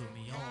gotta put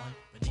me on.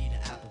 Benita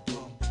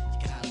Applebaum, you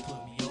gotta put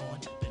me on.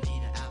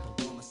 Benita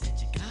Applebaum, I said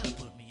you gotta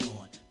put me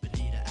on.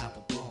 Benita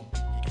Applebaum,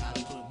 you gotta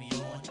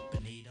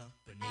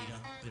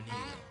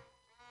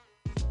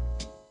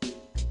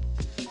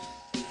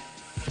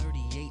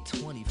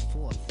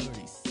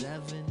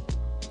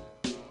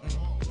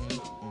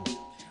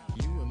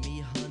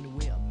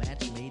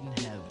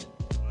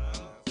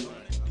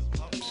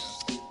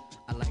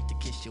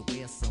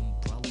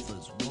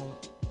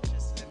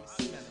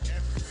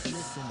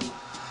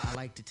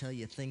tell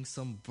you things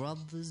some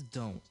brothers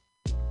don't.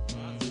 If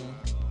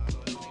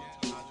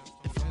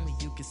only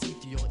you could see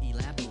through your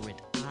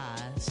elaborate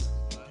eyes.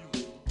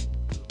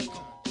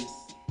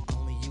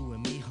 Only you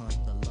and me, hun,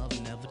 the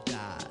love never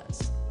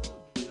dies.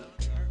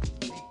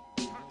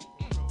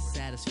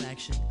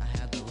 Satisfaction, I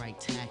have the right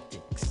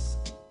tactics.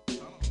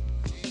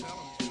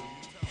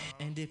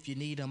 And if you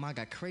need them, I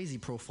got crazy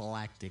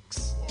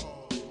prophylactics.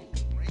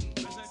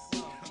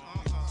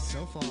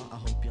 So far, I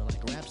hope you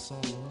like rap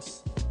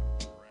songs.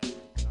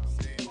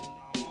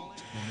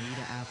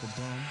 Bonita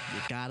Applebum,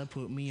 you gotta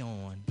put me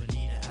on.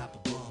 Bonita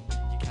Applebum,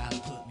 you gotta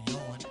put me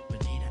on.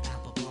 Bonita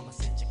Applebum, I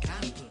said you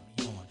gotta put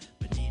me on.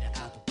 Bonita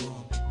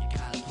Applebum, you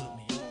gotta put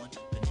me on.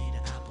 Bonita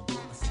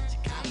Applebum, I said you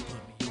gotta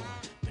put me on.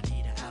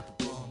 Bonita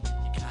Applebum,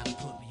 you gotta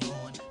put me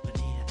on.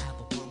 Bonita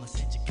Applebum, I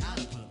said you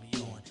gotta put me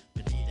on.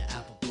 Bonita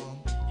Applebum,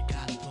 you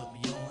gotta put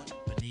me on.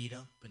 Bonita,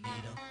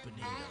 Bonita,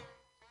 Bonita.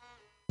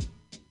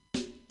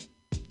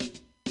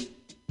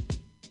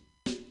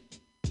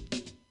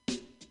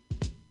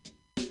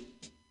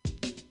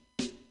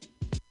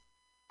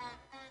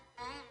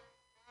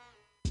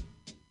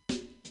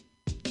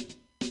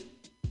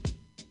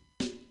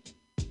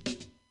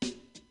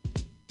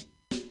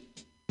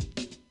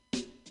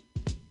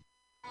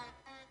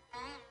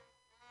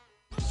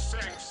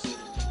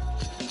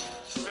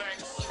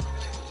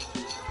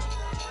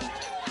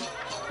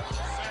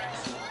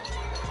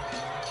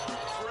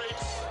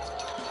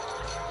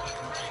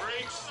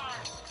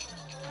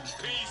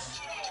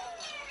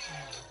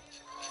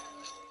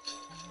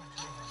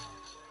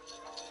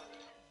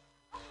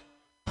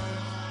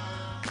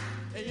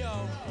 Hey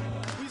yo,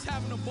 we's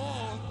having a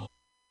ball.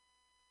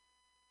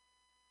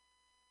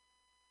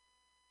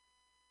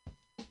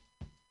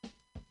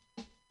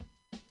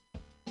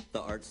 The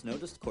Arts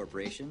Noticed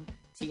Corporation,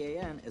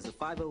 TAN, is a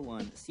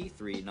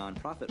 501c3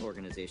 nonprofit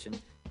organization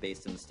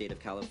based in the state of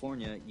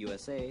California,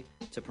 USA,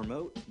 to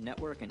promote,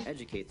 network, and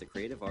educate the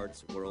creative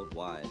arts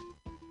worldwide.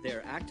 They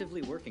are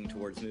actively working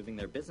towards moving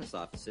their business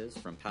offices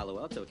from Palo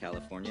Alto,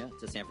 California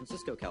to San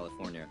Francisco,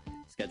 California,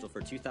 scheduled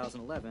for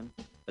 2011,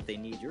 but they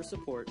need your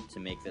support to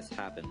make this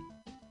happen.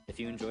 If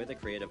you enjoy the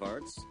creative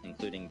arts,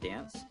 including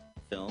dance,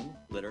 film,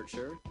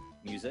 literature,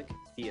 music,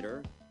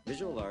 theater,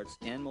 visual arts,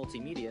 and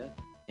multimedia,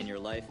 in your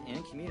life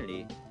and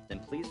community, then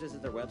please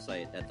visit their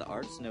website at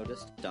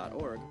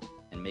theartsnoticed.org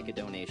and make a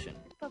donation.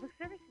 This public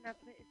service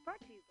announcement is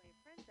brought to you by your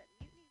friends at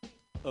Mutiny Radio.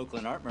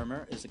 Oakland Art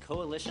Murmur is a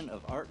coalition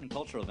of art and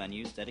cultural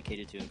venues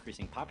dedicated to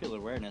increasing popular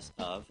awareness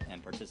of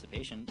and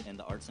participation in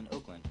the arts in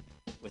Oakland,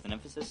 with an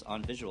emphasis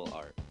on visual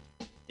art.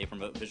 They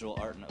promote visual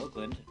art in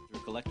Oakland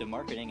through collective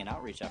marketing and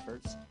outreach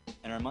efforts,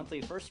 and our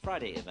monthly First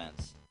Friday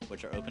events,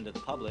 which are open to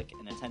the public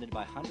and attended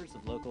by hundreds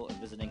of local and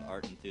visiting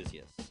art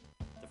enthusiasts.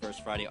 The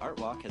First Friday Art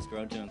Walk has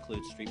grown to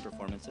include street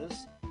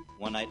performances,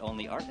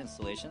 one-night-only art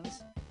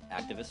installations,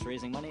 activists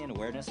raising money and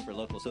awareness for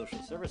local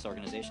social service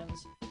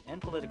organizations,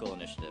 and political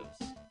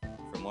initiatives.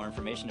 For more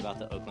information about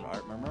the Oakland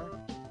Art Murmur,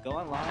 go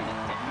online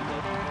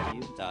at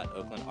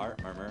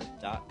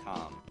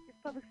www.oaklandartmurmur.com. This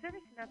public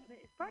service announcement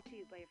is brought to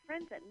you by your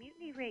friends at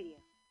Mutiny Radio.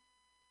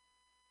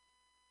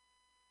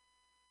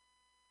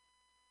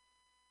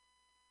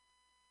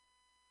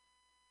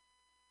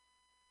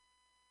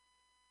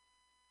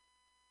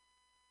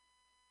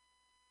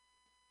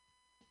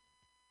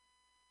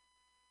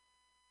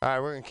 All right,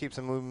 we're going to keep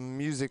some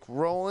music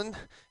rolling.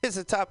 It's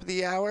the top of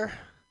the hour.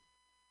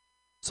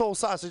 Soul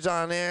Sausage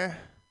on air.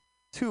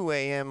 2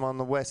 a.m. on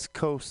the West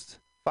Coast.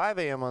 5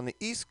 a.m. on the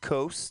East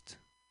Coast.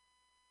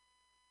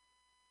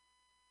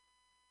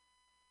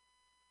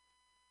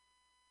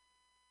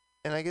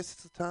 And I guess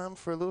it's time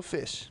for a little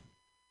fish.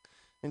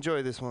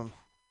 Enjoy this one.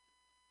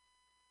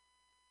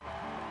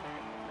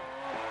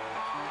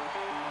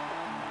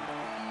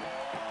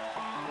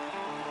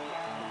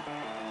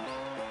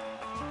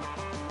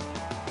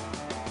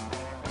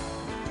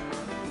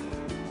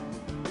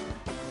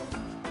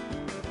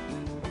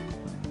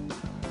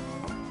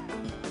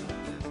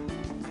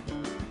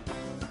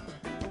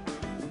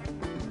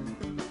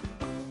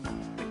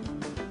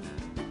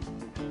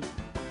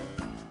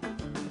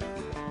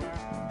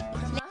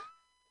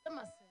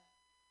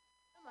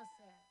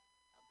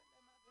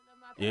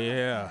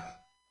 Yeah.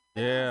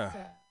 Yeah.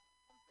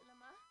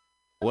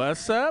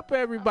 What's up,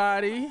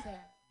 everybody?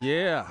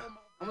 Yeah.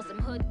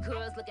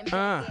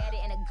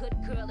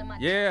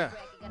 Yeah.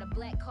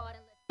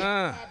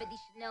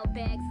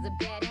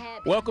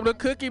 Welcome to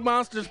Cookie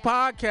Monsters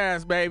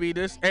Podcast, baby.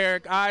 This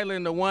Eric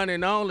Island, the one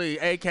and only,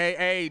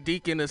 a.k.a.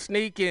 Deacon the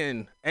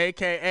Sneakin',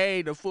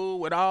 a.k.a. the fool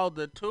with all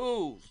the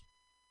tools.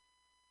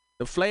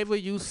 The flavor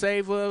you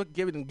savor,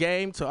 giving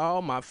game to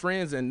all my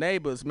friends and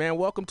neighbors. Man,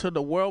 welcome to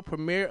the world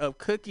premiere of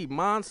Cookie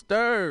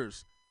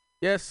Monsters.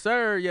 Yes,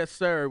 sir. Yes,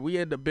 sir. We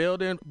in the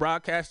building,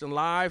 broadcasting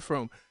live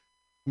from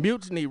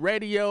Mutiny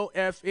Radio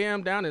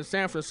FM down in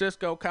San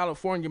Francisco,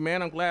 California.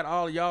 Man, I'm glad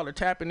all of y'all are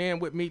tapping in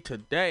with me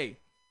today.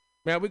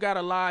 Man, we got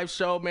a live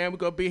show, man. We're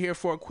going to be here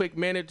for a quick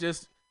minute,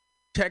 just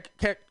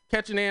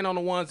catching in on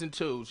the ones and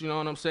twos, you know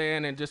what I'm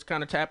saying, and just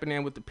kind of tapping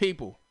in with the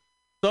people.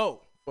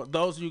 So, for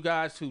those of you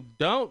guys who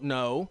don't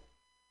know,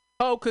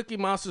 Cookie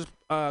Monsters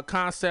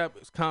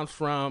concept comes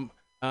from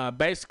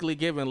basically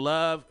giving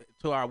love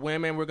to our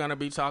women. We're going to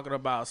be talking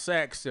about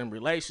sex and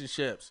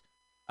relationships.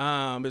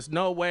 There's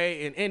no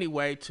way in any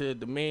way to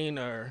demean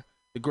or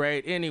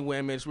degrade any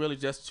women. It's really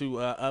just to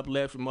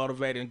uplift and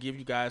motivate and give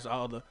you guys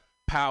all the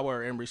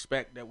power and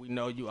respect that we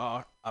know you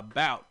are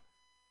about.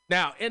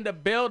 Now, in the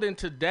building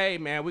today,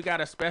 man, we got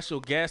a special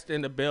guest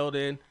in the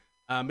building,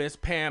 Miss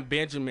Pam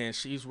Benjamin.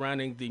 She's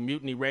running the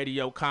Mutiny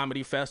Radio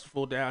Comedy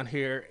Festival down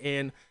here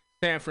in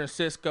San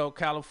Francisco,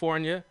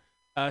 California.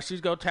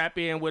 She's going to tap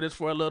in with us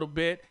for a little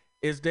bit.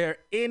 Is there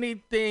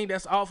anything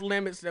that's off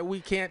limits that we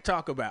can't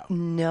talk about?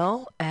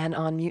 No, and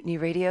on Mutiny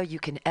Radio, you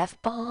can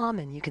F-bomb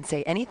and you can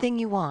say anything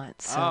you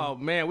want. So. Oh,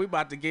 man, we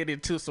about to get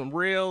into some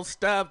real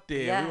stuff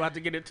there. Yeah. We about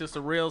to get into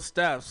some real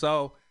stuff.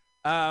 So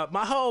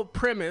my whole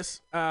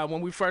premise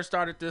when we first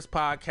started this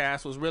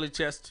podcast was really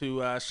just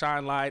to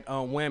shine light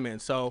on women.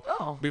 So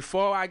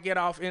before I get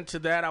off into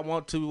that, I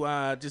want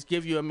to just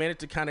give you a minute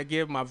to kind of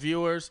give my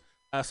viewers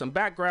some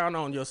background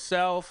on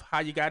yourself, how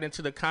you got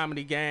into the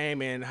comedy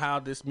game, and how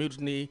this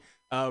Mutiny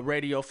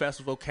Radio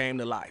Festival came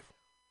to life.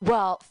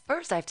 Well,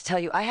 first I have to tell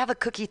you, I have a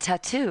cookie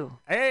tattoo.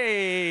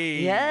 Hey!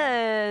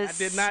 Yes!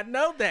 I did not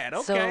know that.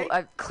 Okay.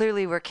 So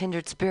clearly we're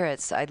kindred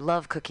spirits. I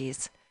love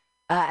cookies.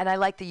 And I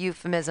like the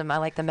euphemism. I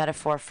like the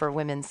metaphor for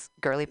women's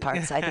girly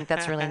parts. I think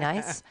that's really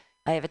nice.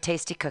 I have a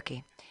tasty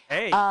cookie.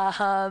 Hey.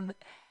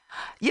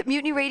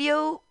 Mutiny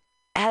Radio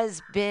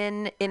has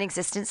been in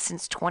existence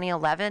since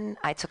 2011.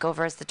 I took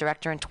over as the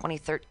director in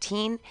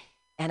 2013,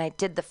 and I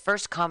did the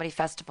first comedy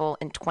festival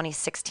in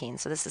 2016.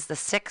 So this is the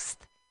 6th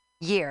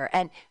year.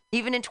 And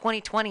even in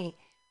 2020,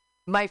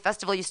 my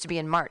festival used to be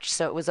in March.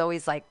 So it was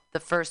always like the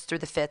 1st through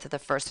the 5th or the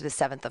 1st through the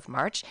 7th of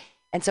March.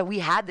 And so we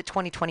had the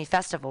 2020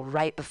 festival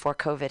right before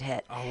COVID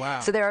hit. Oh, wow.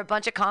 So there were a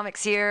bunch of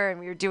comics here, and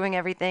we were doing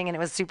everything, and it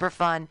was super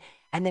fun.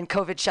 And then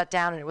COVID shut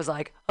down, and it was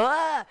like,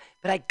 but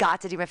I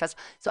got to do my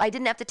festival. So I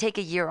didn't have to take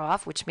a year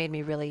off, which made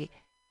me really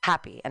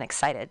happy and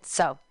excited.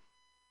 So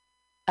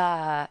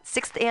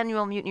 6th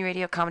annual Mutiny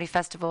Radio Comedy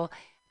Festival.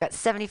 Got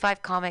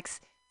 75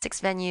 comics,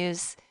 6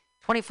 venues,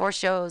 24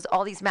 shows,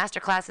 all these master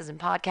classes and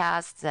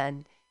podcasts.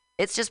 And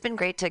it's just been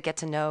great to get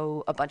to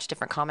know a bunch of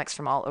different comics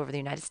from all over the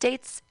United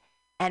States,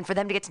 and for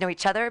them to get to know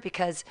each other,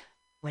 because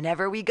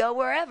whenever we go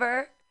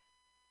wherever,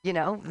 you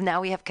know,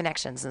 now we have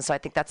connections. And so I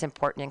think that's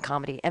important in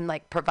comedy, and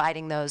like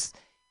providing those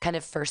kind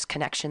of first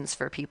connections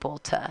for people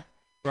to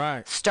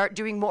start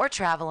doing more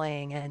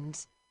traveling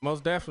and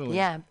most definitely.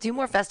 Yeah, do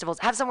more festivals,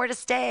 have somewhere to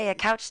stay, a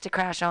couch to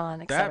crash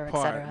on, et cetera, that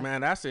part, et cetera.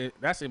 man, that's it.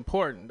 That's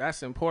important.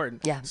 That's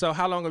important. Yeah. So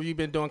how long have you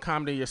been doing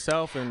comedy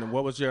yourself, and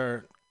what was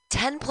your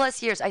 10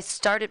 plus years. I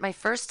started, my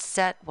first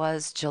set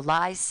was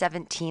July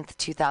 17th,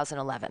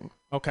 2011.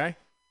 Okay.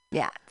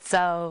 Yeah.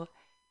 So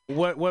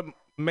what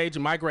made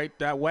you migrate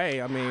that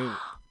way? I mean,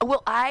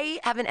 well,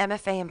 I have an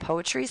MFA in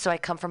poetry, so I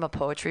come from a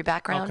poetry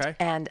background. Okay.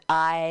 And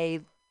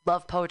I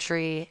love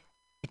poetry.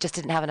 I just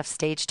didn't have enough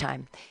stage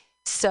time.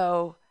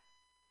 So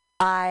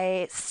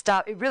I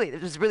stopped. It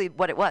was really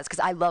what it was, because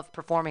I love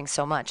performing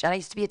so much. And I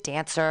used to be a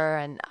dancer,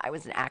 and I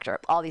was an actor,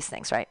 all these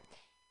things, right?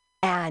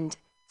 And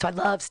so I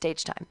love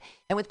stage time.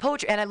 And with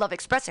poetry, and I love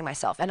expressing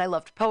myself. And I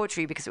loved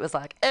poetry because it was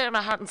like,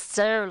 my heart and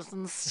soul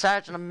and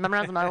such, and I'm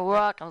memorizing my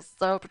work. I'm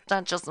so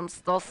pretentious. I'm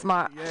so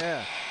smart.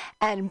 Yeah.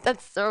 And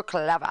that's so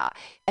clever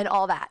and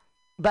all that.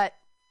 But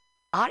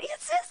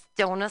audiences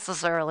don't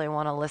necessarily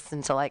want to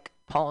listen to like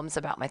poems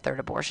about my third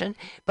abortion.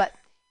 But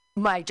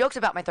my jokes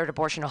about my third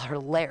abortion are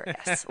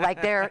hilarious.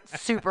 Like, they're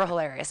super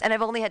hilarious. And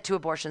I've only had 2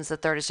 abortions. The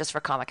third is just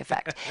for comic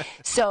effect.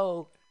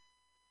 So,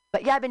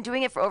 but yeah, I've been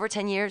doing it for over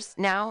 10 years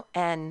now.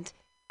 And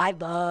I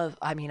love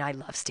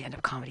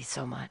stand-up comedy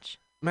so much.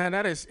 Man,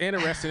 that is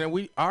interesting. And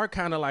we are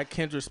kind of like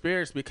kindred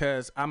spirits,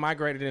 because I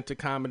migrated into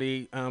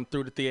comedy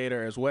through the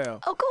theater as well.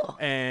 Oh, cool.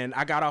 And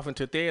I got off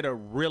into theater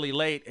really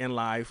late in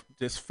life,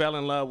 just fell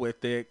in love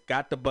with it,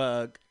 got the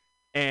bug,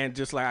 and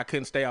just like I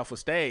couldn't stay off of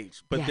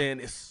stage. But then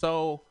it's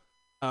so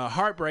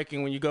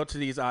heartbreaking when you go to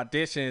these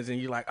auditions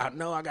and you're like, I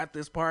know I got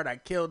this part, I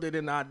killed it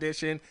in the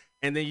audition,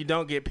 and then you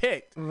don't get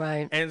picked.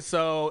 Right. And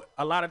so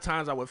a lot of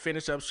times I would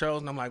finish up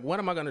shows and I'm like, what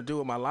am I going to do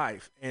with my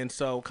life? And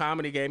so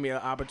comedy gave me an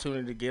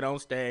opportunity to get on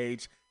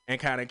stage and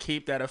kind of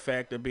keep that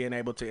effect of being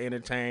able to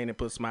entertain and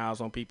put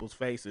smiles on people's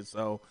faces.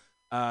 So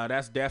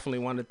that's definitely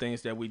one of the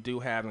things that we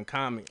do have in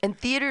common. And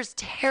theater's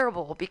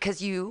terrible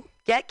because you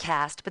get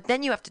cast, but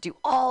then you have to do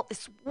all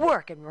this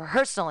work and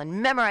rehearsal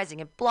and memorizing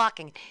and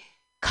blocking,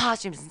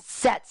 costumes and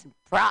sets and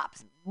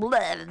props. Blah,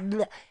 blah,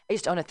 blah. I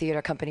used to own a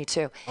theater company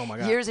too. Oh my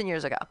God. Years and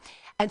years ago.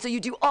 And so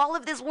you do all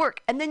of this work,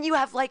 and then you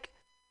have like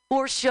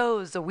 4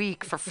 shows a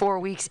week for 4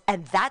 weeks,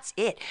 and that's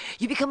it.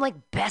 You become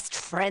like best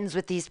friends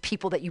with these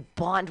people that you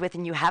bond with,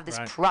 and you have this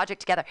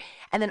project together.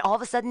 And then all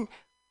of a sudden,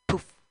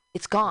 poof,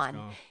 it's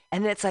gone.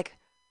 And then it's like,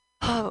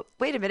 oh,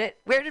 wait a minute.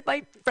 Where did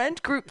my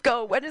friend group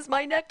go? When is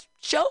my next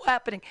show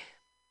happening?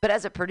 But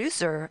as a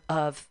producer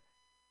of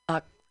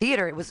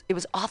theater, it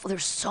was awful.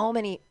 There's so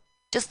many,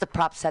 just the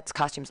prop sets,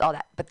 costumes, all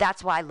that. But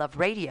that's why I love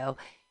radio,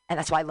 and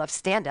that's why I love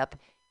stand-up,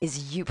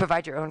 is you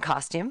provide your own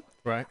costume.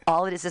 Right.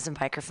 All it is a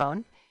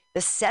microphone.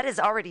 The set is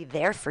already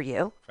there for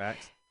you.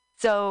 Facts.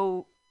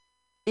 So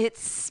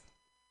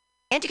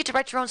and you get to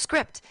write your own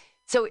script.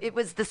 So it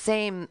was the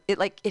same. It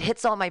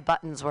hits all my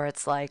buttons where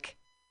it's like,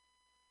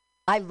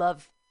 I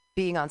love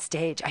being on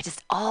stage.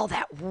 All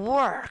that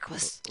work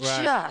was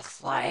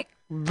just like.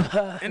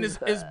 And it's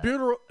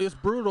brutal. It's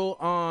brutal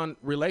on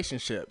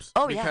relationships.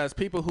 Oh, because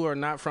people who are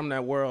not from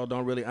that world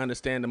don't really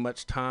understand the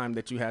much time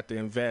that you have to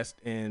invest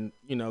in,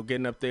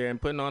 getting up there and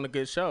putting on a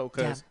good show.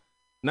 Because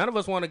none of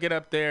us want to get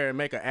up there and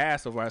make an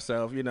ass of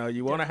ourselves.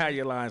 You want to have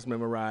your lines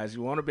memorized.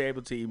 You want to be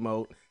able to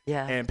emote.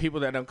 Yeah. And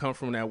people that don't come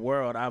from that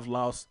world, I've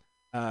lost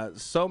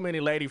so many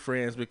lady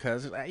friends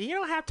because it's like, you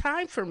don't have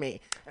time for me.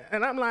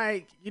 And I'm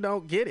like, you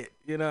don't get it.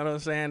 You know what I'm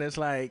saying? It's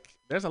like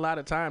there's a lot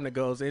of time that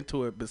goes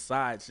into it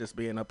besides just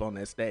being up on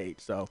that stage.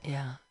 So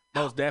yeah,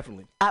 most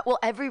definitely. Well,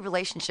 every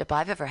relationship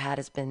I've ever had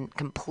has been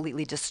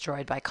completely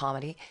destroyed by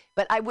comedy,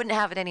 but I wouldn't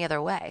have it any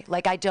other way.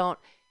 Like I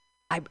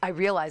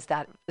realized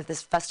that at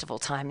this festival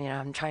time,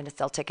 I'm trying to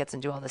sell tickets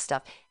and do all this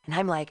stuff. And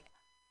I'm like,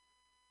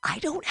 I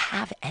don't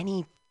have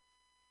any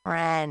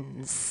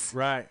friends.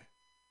 Right.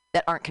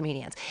 That aren't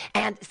comedians.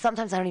 And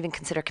sometimes I don't even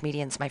consider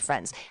comedians my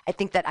friends. I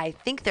think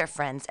they're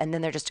friends and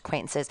then they're just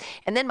acquaintances.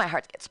 And then my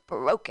heart gets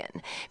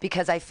broken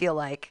because I feel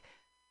like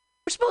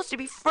we're supposed to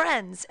be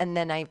friends. And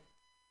then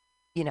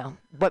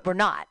but we're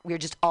not. We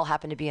just all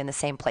happen to be in the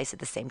same place at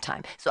the same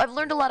time. So I've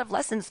learned a lot of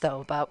lessons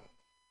though about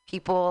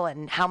people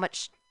and how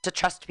much to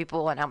trust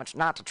people and how much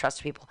not to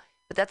trust people.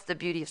 But that's the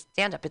beauty of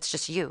stand-up. It's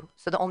just you.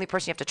 So the only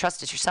person you have to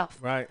trust is yourself.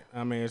 Right.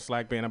 I mean, it's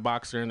like being a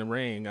boxer in the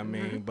ring. I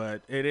mean,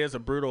 but it is a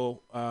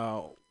brutal,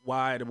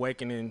 wide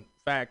awakening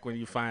fact when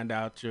you find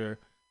out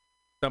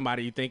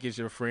somebody you think is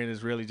your friend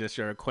is really just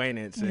your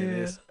acquaintance. And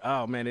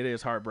it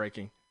is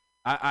heartbreaking.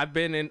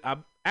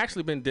 I've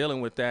actually been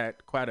dealing with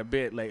that quite a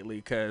bit lately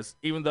because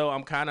even though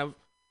I'm kind of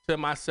to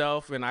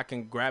myself and I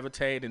can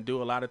gravitate and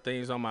do a lot of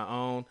things on my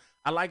own,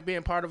 I like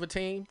being part of a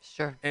team.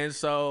 Sure. And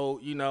so,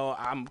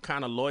 I'm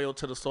kind of loyal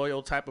to the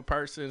soil type of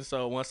person.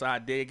 So once I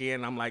dig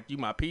in, I'm like, you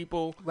my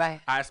people.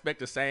 Right. I expect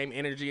the same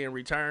energy in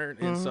return.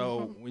 And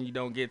so when you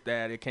don't get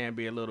that, it can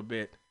be a little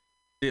bit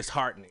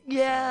disheartening.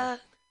 Yeah.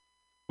 So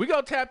we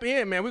gonna tap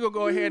in, man. We gonna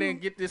go ahead and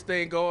get this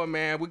thing going,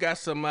 man. We got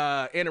some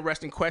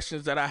interesting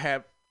questions that I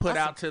have put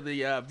out to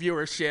the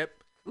viewership,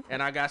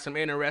 and I got some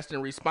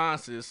interesting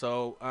responses.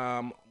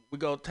 So we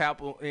go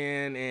tap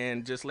in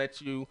and just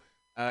let you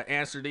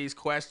answer these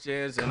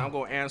questions, and I'm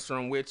gonna answer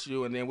them with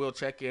you, and then we'll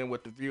check in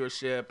with the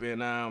viewership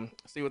and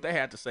see what they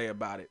had to say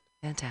about it.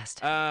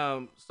 Fantastic.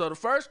 So the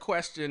first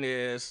question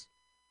is,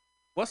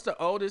 what's the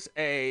oldest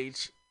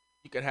age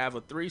you could have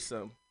a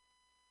threesome,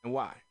 and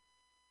why?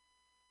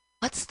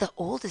 What's the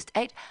oldest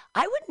age?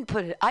 I wouldn't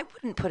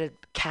put a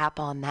cap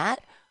on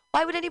that.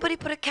 Why would anybody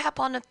put a cap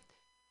on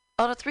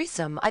a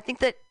threesome? I think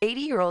that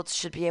 80-year-olds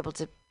should be able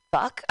to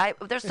fuck.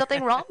 There's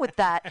nothing wrong with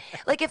that.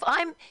 Like if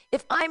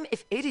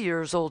 80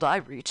 years old I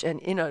reach and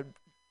in a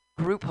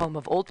group home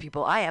of old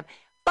people I am,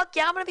 fuck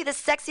yeah, I'm gonna be the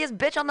sexiest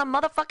bitch on the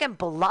motherfucking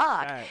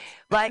block. Right.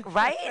 Like,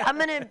 right? I'm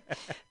gonna,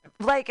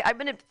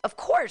 of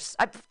course,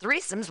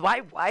 threesomes.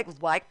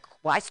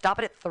 Why stop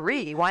it at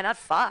 3? Why not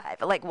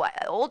 5? Like, why,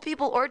 old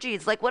people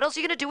orgies. Like, what else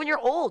are you gonna do when you're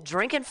old?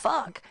 Drink and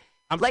fuck.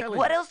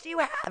 What else do you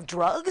have?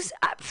 Drugs?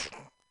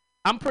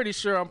 I'm pretty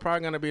sure I'm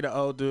probably gonna be the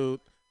old dude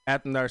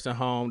at the nursing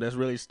home that's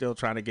really still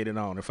trying to get it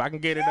on. If I can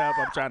get it up,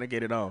 I'm trying to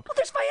get it on. Well,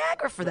 there's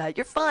Viagra for that.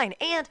 You're fine.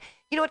 And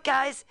you know what,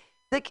 guys?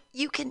 Like,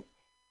 you can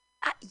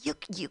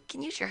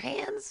use your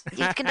hands.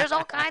 There's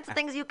all kinds of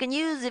things you can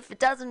use if it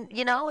doesn't,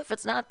 if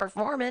it's not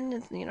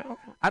performing,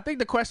 I think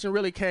the question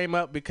really came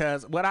up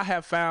because what I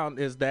have found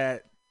is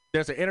that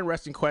there's an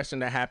interesting question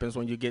that happens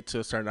when you get to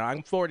a certain,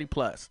 I'm 40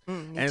 plus.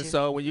 And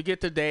so when you get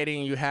to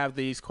dating, you have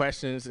these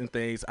questions and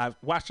things. I've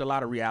watched a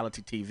lot of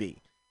reality TV.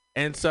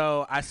 And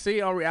so I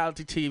see on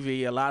reality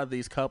TV a lot of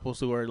these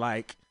couples who are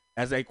like,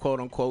 as they quote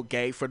unquote,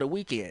 gay for the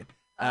weekend.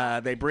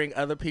 They bring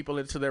other people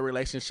into their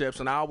relationships,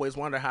 and I always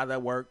wonder how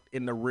that worked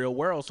in the real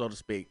world, so to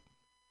speak.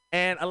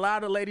 And a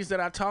lot of ladies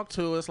that I talk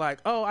to is like,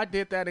 oh, I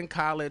did that in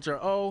college, or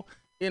oh,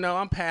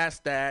 I'm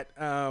past that.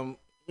 I'm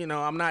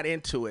not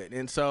into it.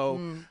 And so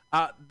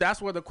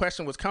that's where the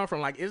question was coming from.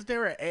 Like, is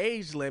there an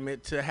age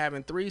limit to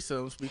having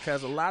threesomes?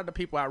 Because a lot of the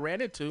people I ran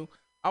into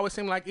always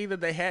seemed like either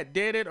they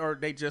did it or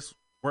they just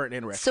weren't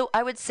interested. So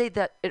I would say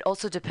that it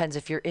also depends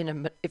if you're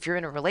in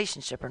a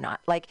relationship or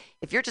not. Like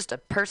if you're just a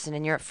person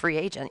and you're a free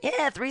agent,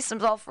 yeah,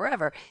 threesomes all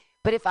forever.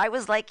 But if I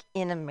was like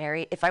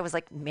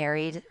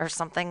married or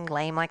something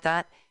lame like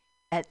that,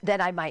 then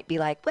I might be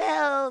like,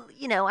 well,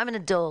 I'm an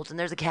adult and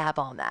there's a cap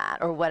on that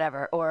or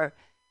whatever.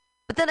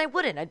 But then I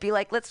wouldn't. I'd be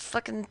like, let's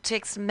fucking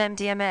take some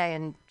MDMA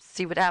and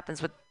see what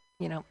happens with,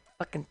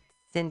 fucking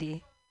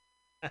Cindy.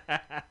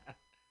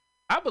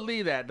 I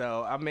believe that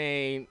though. I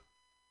mean,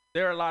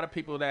 there are a lot of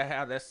people that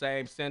have that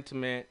same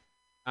sentiment.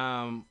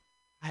 I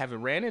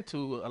haven't ran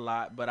into a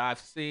lot, but I've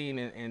seen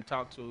and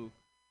talked to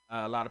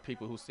a lot of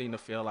people who seem to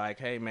feel like,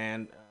 hey,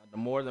 man, the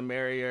more the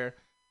merrier.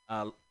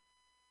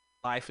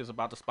 Life is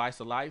about the spice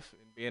of life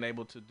and being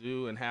able to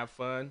do and have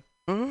fun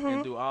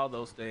and do all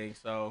those things.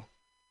 So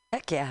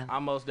Heck yeah.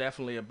 I'm most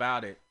definitely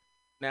about it.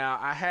 Now,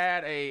 I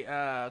had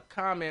a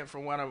comment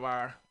from one of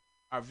our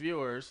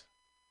viewers,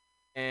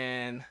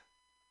 and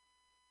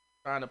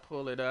trying to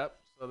pull it up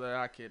so that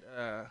I could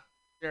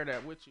share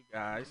that with you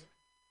guys.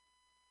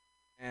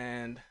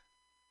 And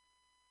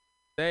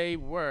they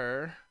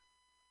were,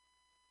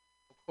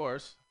 of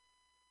course,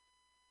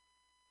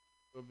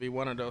 it would be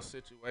one of those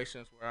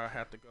situations where I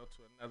have to go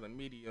to another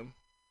medium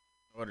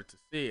in order to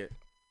see it.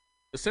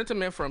 The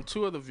sentiment from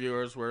two of the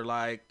viewers were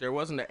like, there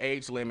wasn't an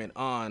age limit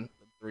on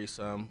the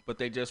threesome, but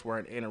they just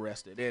weren't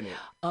interested in it.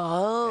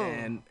 Oh.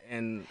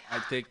 And I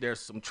think there's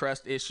some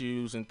trust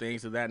issues and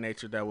things of that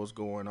nature that was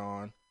going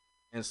on.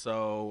 And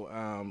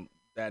so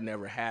that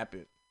never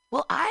happened.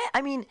 Well,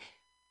 I mean,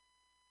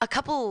 I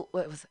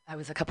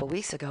was a couple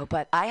weeks ago,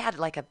 but I had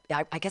like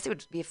I guess it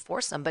would be a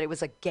foursome, but it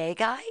was a gay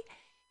guy.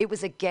 It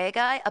was a gay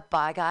guy, a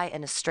bi guy,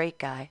 and a straight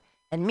guy,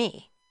 and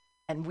me.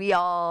 And we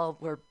all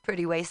were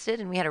pretty wasted,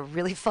 and we had a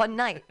really fun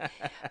night.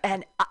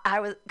 And I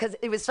was, because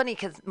it was funny,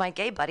 because my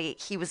gay buddy,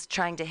 he was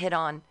trying to hit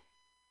on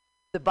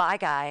the bi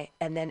guy,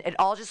 and then it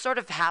all just sort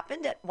of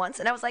happened at once.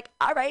 And I was like,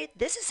 all right,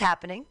 this is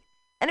happening.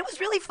 And it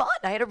was really fun.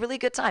 I had a really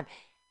good time.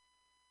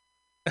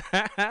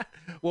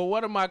 Well,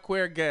 one of my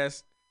queer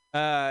guests,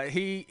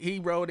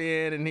 he wrote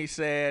in and he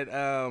said,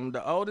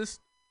 the oldest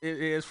it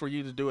is for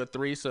you to do a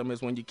threesome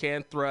is when you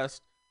can't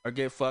thrust or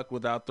get fucked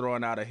without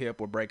throwing out a hip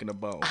or breaking a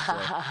bone. So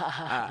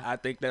I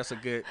think that's a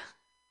good.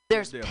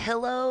 There's deal.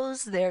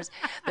 Pillows. There's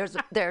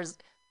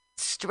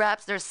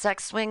straps. There's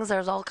sex swings.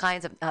 There's all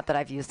kinds of. Not that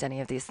I've used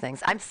any of these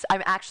things. I'm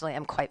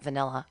quite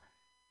vanilla.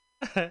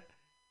 So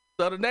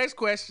the next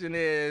question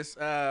is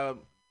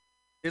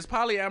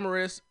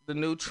polyamorous the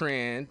new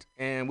trend,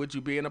 and would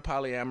you be in a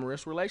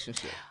polyamorous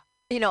relationship?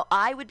 You know,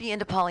 I would be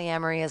into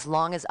polyamory as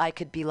long as I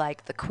could be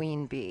like the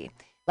queen bee.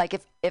 Like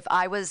if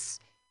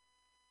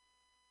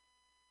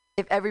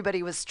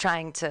everybody was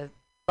trying to,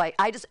 like,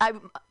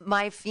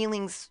 my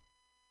feelings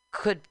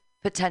could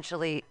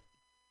potentially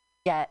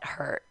get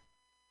hurt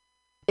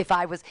if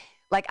I was,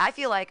 like, I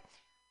feel like,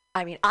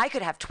 I mean, I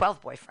could have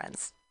 12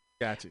 boyfriends.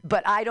 Gotcha.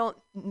 But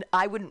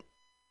I wouldn't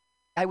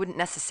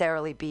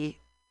necessarily be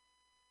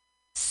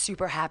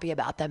super happy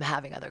about them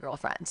having other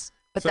girlfriends.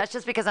 But that's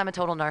just because I'm a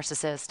total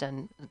narcissist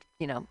and,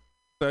 you know.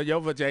 So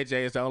your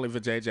vajayjay is the only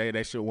vajayjay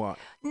they should want.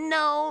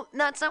 No,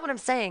 that's not what I'm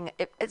saying.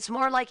 It's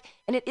more like,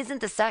 and it isn't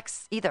the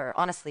sex either,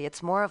 honestly.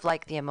 It's more of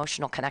like the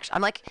emotional connection.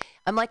 I'm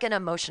like an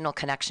emotional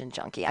connection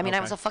junkie. I mean, I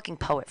was a fucking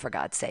poet, for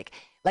God's sake.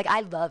 Like, I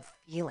love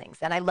feelings,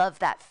 and I love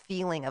that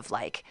feeling of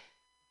like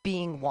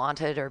being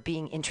wanted or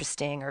being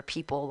interesting or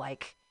people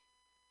like,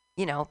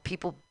 you know,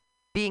 people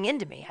being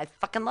into me. I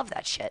fucking love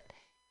that shit.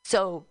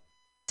 So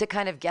to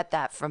kind of get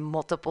that from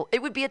multiple,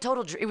 it would be a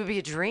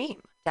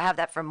dream to have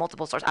that from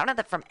multiple sources. I don't have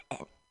that from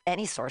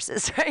any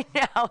sources right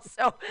now.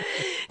 So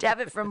to have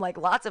it from like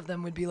lots of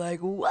them would be like,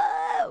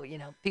 whoa, you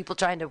know, people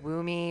trying to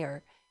woo me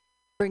or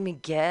bring me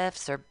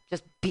gifts or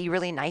just be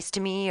really nice to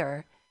me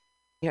or,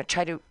 you know,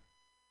 try to,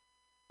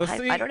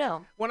 I don't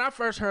know. When I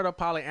first heard of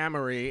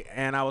polyamory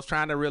and I was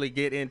trying to really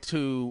get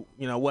into,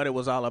 you know, what it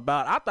was all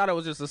about, I thought it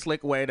was just a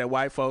slick way that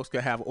white folks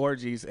could have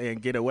orgies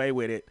and get away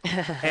with it.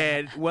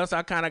 And once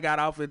I kind of got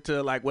off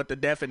into like what the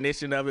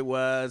definition of it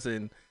was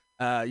and,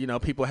 you know,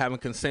 people having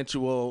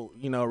consensual,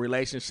 you know,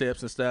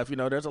 relationships and stuff, you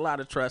know, there's a lot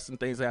of trust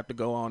and things that have to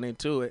go on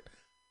into it.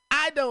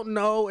 I don't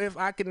know if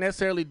I can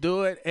necessarily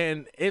do it,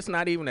 and it's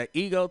not even an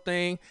ego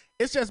thing.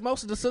 It's just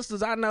most of the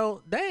sisters I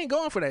know, they ain't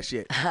going for that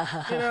shit.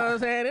 You know what I'm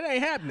saying? It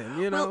ain't happening.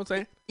 You know what I'm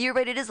saying? You're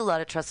right. It is a lot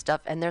of trust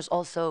stuff, and there's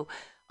also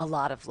a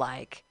lot of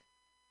like,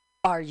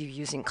 are you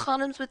using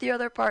condoms with your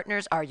other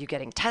partners? Are you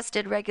getting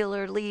tested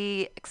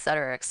regularly, et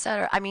cetera, et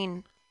cetera? I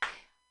mean,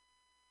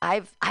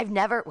 I've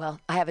never. Well,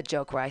 I have a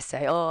joke where I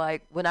say,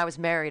 when I was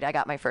married, I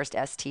got my first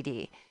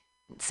STD,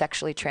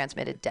 sexually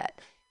transmitted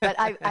debt. But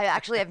I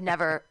actually have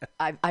never,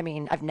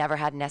 I've never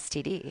had an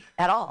STD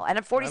at all. And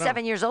I'm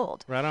 47 years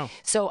old. Right on.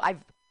 So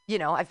I've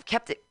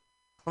kept it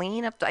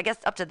clean up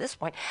to this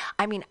point.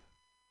 I mean,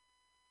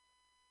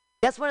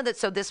 that's one of the,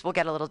 so this will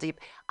get a little deep.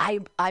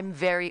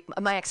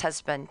 my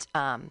ex-husband,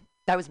 I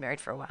was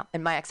married for a while,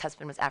 and my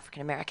ex-husband was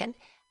African-American,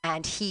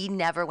 and he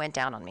never went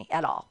down on me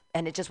at all.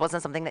 And it just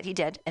wasn't something that he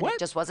did. And What? It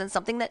just wasn't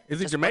something that. Is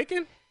he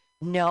Jamaican?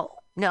 No.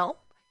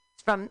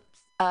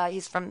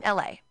 He's from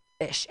LA.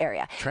 Ish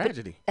area.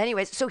 Tragedy. But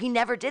anyways, so he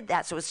never did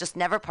that. So it's just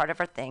never part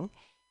of our thing.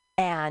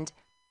 And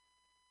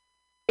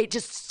it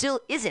just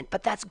still isn't.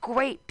 But that's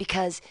great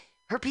because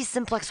herpes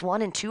simplex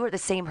 1 and 2 are the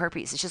same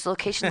herpes. It's just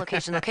location,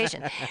 location,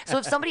 location. So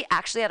if somebody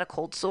actually had a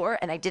cold sore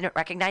and I didn't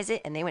recognize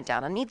it and they went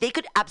down on me, they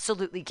could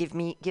absolutely give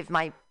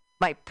my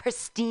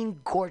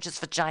pristine, gorgeous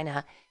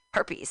vagina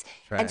herpes.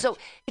 And so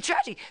it's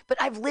tragic. But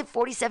I've lived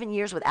 47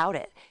 years without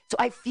it. So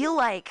I feel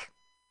like,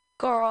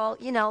 girl,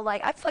 you know,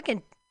 like I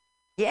fucking...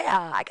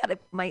 Yeah, I got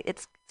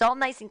it's all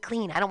nice and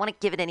clean. I don't want to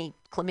give it any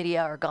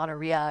chlamydia or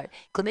gonorrhea.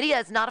 Chlamydia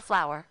is not a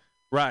flower.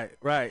 Right.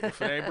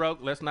 If it ain't broke,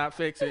 let's not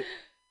fix it.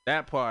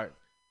 That part.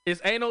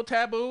 Is anal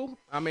taboo?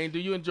 I mean, do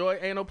you enjoy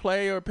anal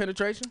play or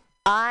penetration?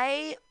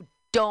 I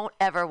don't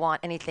ever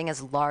want anything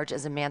as large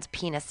as a man's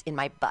penis in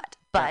my butt.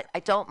 but I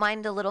don't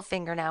mind a little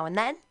finger now and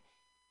then,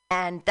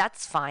 and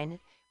that's fine.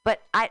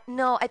 But I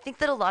think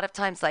that a lot of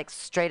times, like,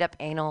 straight up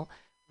anal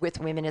with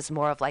women is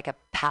more of like a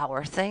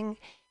power thing.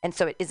 And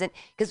so it isn't,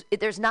 because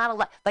there's not a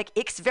lot, like,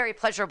 it's very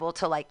pleasurable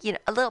to, like, you know,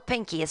 a little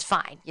pinky is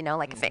fine, you know,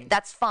 like,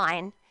 that's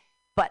fine.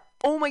 But,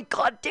 oh my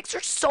God, dicks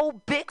are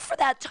so big for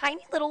that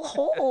tiny little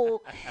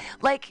hole.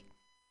 Like,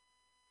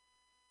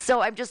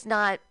 so I'm just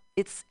not,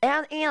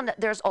 and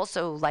there's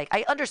also, like,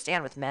 I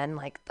understand with men,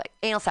 like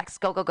anal sex,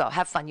 go,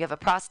 have fun. You have a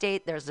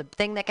prostate, there's a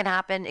thing that can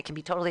happen. It can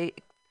be totally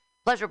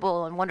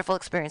pleasurable and wonderful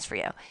experience for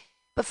you.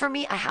 But for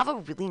me, I have a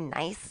really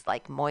nice,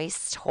 like,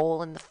 moist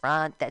hole in the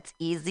front that's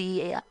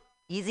easy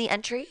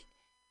entry.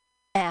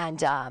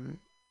 And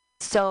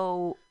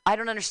so I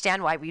don't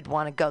understand why we'd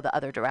want to go the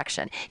other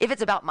direction if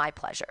it's about my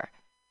pleasure.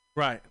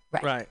 Right.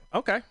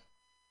 Okay.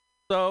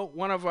 So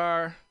one of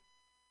our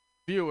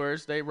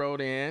viewers, they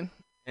wrote in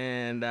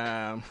and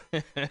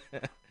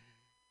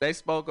they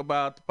spoke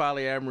about the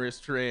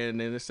polyamorous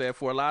trend, and it said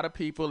for a lot of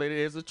people it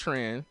is a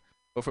trend,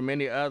 but for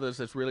many others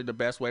it's really the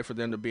best way for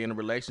them to be in a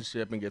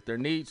relationship and get their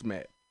needs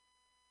met.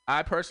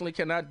 I personally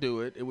cannot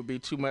do it. It would be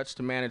too much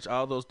to manage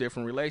all those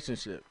different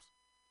relationships.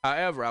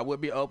 However, I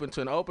would be open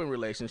to an open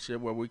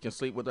relationship where we can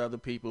sleep with other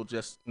people,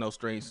 just no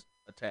strings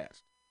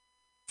attached.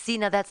 See,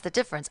 now that's the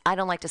difference. I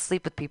don't like to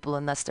sleep with people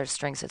unless there's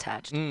strings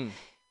attached.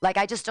 Like,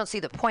 I just don't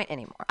see the point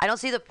anymore. I don't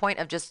see the point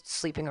of just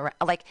sleeping around.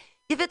 Like,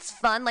 if it's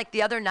fun, like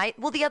the other night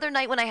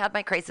when I had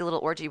my crazy little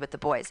orgy with the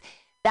boys,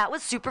 that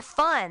was super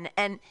fun.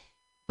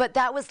 But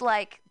that was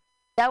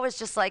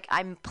just like,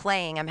 I'm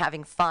playing, I'm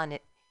having fun.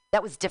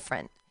 That was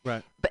different.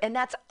 Right. And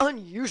that's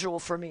unusual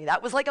for me.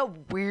 That was like a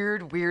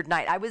weird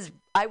night. I was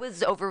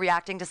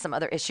overreacting to some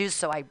other issues.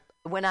 So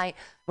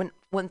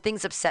when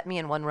things upset me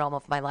in one realm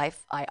of my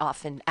life, I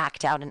often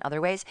act out in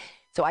other ways.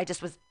 So I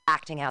just was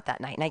acting out that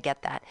night, and I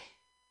get that.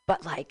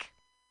 But, like,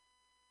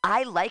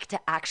 I like to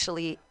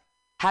actually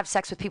have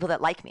sex with people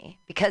that like me,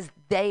 because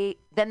they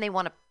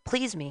want to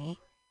please me,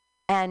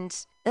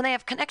 and then I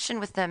have connection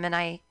with them, and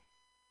I'd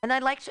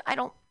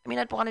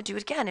want to do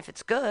it again if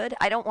it's good.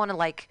 I don't want to,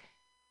 like.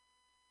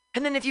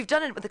 And then if you've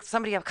done it with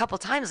somebody a couple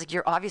of times, like,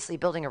 you're obviously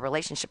building a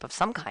relationship of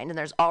some kind, and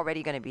there's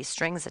already going to be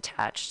strings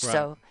attached. Right.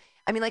 So,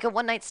 I mean, like, a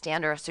one-night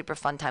stand or a super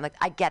fun time, like,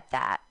 I get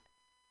that.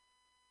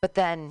 But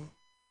then,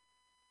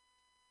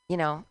 you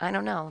know, I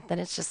don't know. Then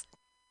it's just,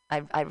 I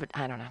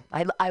don't know.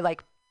 I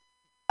like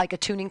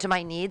attuning to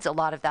my needs. A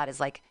lot of that is,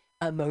 like,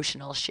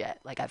 emotional shit.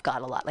 Like, I've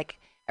got a lot. Like,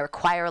 I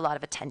require a lot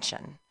of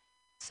attention.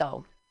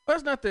 So.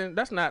 That's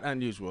not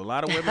unusual. A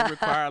lot of women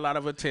require a lot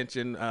of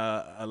attention.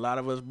 A lot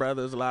of us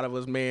brothers, a lot of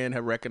us men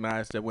have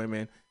recognized that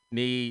women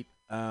need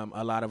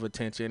a lot of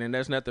attention, and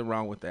there's nothing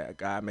wrong with that.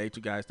 God made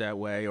you guys that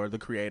way, or the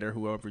creator,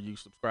 whoever you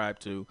subscribe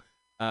to,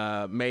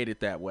 made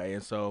it that way.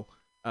 And so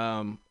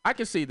I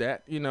can see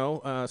that, you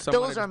know.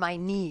 Those are my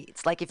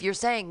needs. Like, if you're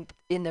saying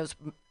in those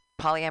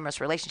polyamorous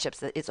relationships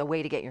that it's a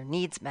way to get your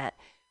needs met,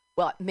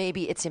 well,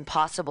 maybe it's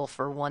impossible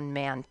for one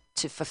man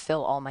to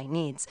fulfill all my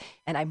needs,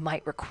 and I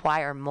might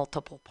require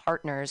multiple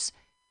partners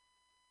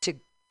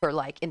for,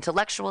 like,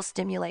 intellectual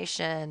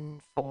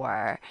stimulation,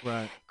 for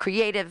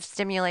creative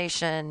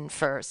stimulation,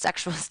 for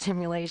sexual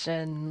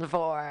stimulation,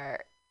 for,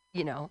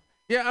 you know,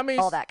 yeah, I mean,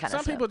 all that kind of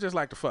stuff. Some people just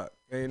like to fuck,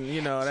 and,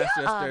 you know, that's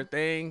just their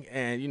thing,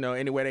 and, you know,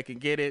 any way they can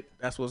get it,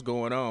 that's what's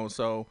going on.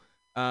 So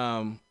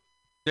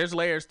there's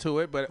layers to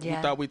it, but we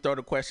thought we'd throw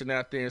the question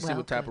out there and see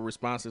what type of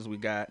responses we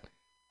got.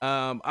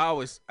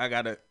 I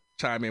gotta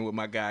chime in with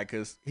my guy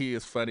because he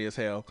is funny as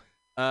hell.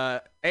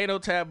 Ain't no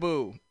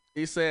taboo.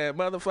 He said,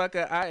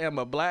 motherfucker, I am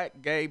a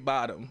black gay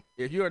bottom.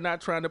 If you are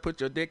not trying to put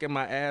your dick in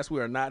my ass,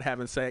 we are not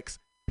having sex,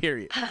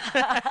 period. So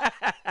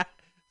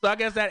I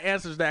guess that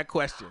answers that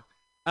question.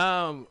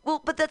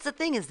 Well, but that's the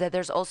thing, is that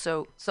there's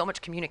also so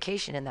much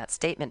communication in that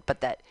statement,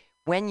 but that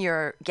when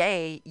you're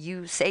gay,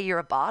 you say you're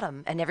a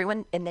bottom, and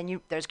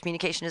then there's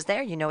communication is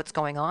there. You know what's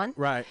going on.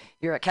 Right.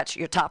 You're a catch,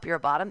 you're top, you're a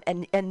bottom,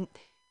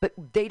 but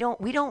I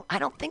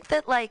don't think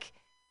that, like,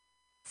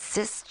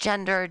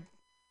 cisgendered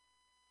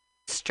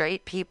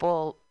straight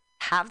people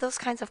have those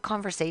kinds of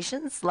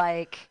conversations.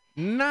 Like,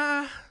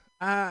 nah,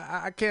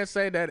 I can't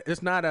say that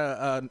it's not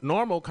a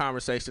normal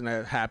conversation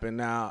that happened.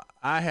 Now,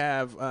 I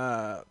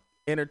have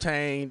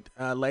entertained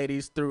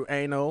ladies through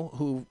anal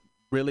who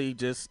really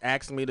just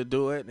asked me to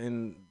do it,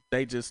 and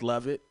they just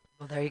love it.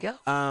 Well, there you go.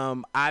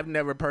 I've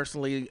never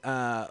personally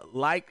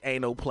liked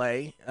anal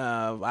play.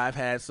 I've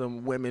had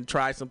some women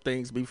try some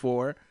things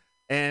before,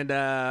 and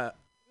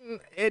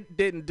it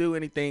didn't do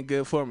anything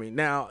good for me.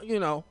 Now,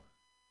 you know,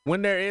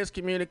 when there is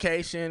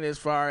communication as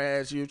far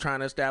as you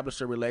trying to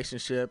establish a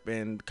relationship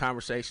and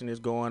conversation is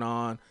going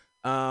on,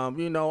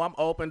 you know, I'm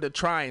open to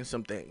trying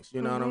some things.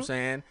 You know what I'm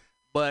saying?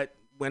 But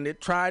when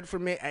it tried for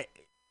me, it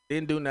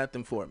didn't do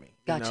nothing for me.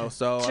 Gotcha. You know?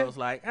 So Sure. I was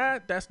like,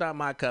 that's not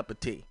my cup of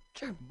tea.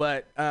 Sure.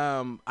 But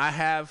I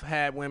have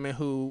had women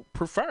who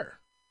prefer.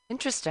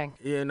 Interesting.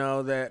 You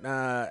know,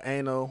 that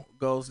anal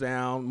goes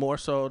down more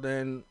so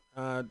than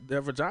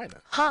their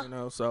vagina. Huh. You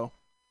know, so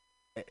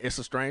it's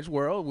a strange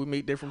world. We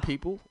meet different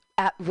people.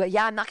 Well,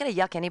 yeah, I'm not going to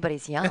yuck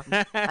anybody's yum.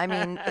 I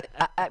mean,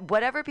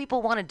 whatever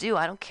people want to do,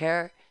 I don't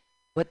care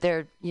what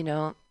they're, you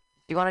know, if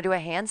you want to do a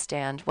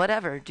handstand,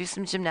 whatever, do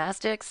some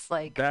gymnastics,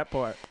 like that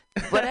part.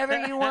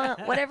 whatever you want,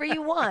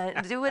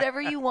 do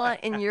whatever you want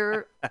in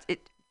your,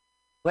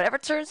 whatever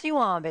turns you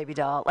on, baby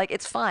doll. Like,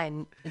 it's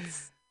fine.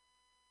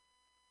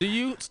 Do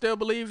you still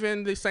believe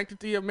in the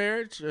sanctity of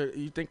marriage? Or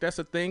you think that's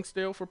a thing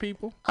still for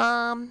people?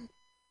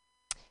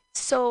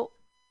 So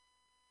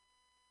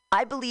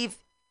I believe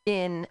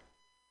in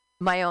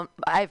my own.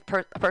 I have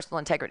personal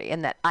integrity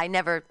in that I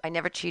never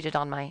cheated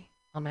on my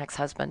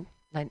ex-husband.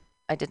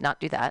 I did not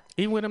do that.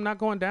 Even with him not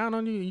going down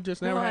on you, you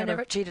just never. No, I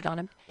never cheated on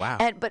him. Wow.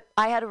 But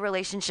I had a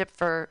relationship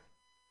for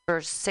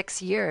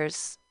 6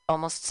 years,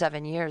 almost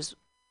 7 years,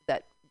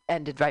 that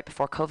ended right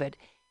before COVID,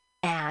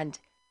 and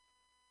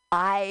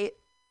I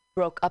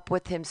broke up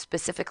with him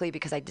specifically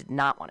because I did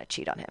not want to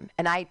cheat on him.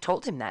 And I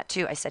told him that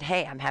too. I said,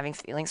 hey, I'm having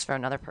feelings for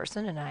another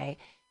person and I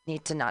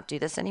need to not do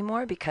this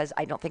anymore because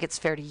I don't think it's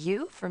fair to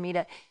you for me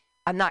to,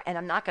 I'm not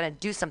going to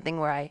do something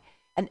where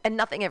and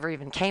nothing ever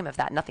even came of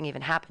that. Nothing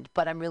even happened.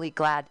 But I'm really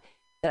glad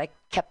that I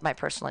kept my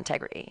personal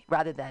integrity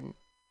rather than,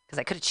 because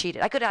I could have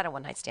cheated. I could have had a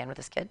one night stand with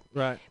this kid.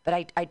 Right.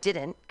 But I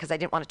didn't because I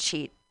didn't want to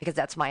cheat because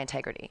that's my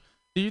integrity.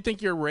 Do you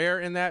think you're rare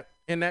in that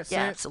sense?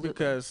 Yeah, absolutely.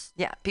 Because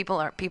people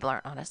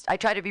aren't honest. I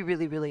try to be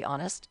really, really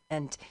honest,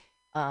 and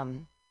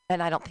I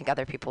don't think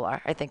other people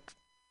are. I think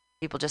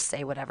people just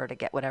say whatever to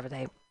get whatever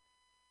they.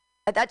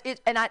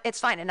 It's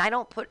fine, and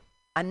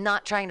I'm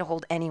not trying to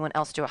hold anyone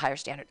else to a higher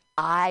standard.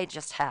 I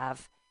just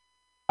have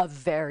a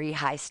very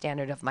high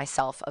standard of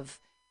myself, of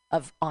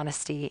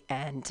honesty,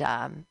 and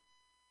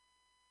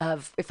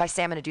of if I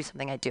say I'm going to do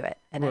something, I do it,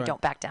 and I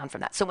don't back down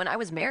from that. So when I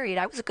was married,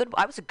 I was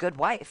a good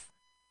wife.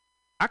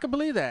 I can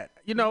believe that.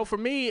 You know, for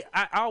me,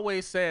 I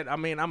always said, I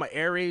mean, I'm an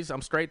Aries.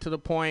 I'm straight to the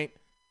point.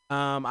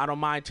 I don't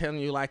mind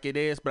telling you like it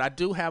is, but I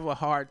do have a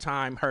hard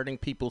time hurting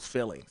people's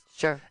feelings.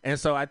 Sure. And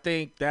so I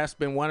think that's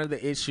been one of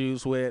the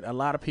issues with a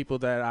lot of people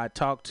that I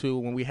talk to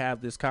when we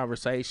have this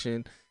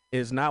conversation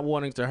is not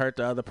wanting to hurt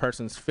the other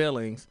person's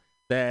feelings,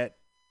 that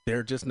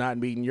they're just not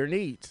meeting your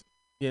needs,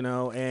 you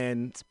know,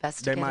 and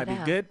they might be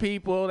good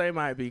people. They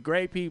might be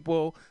great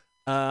people.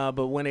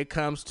 But when it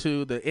comes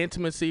to the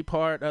intimacy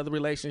part of the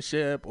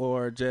relationship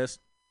or just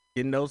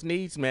getting those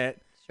needs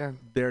met, sure,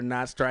 they're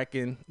not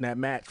striking that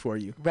match for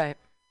you. Right.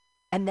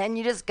 And then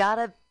you just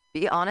gotta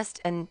be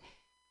honest and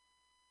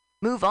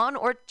move on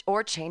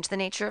or change the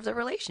nature of the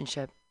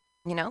relationship.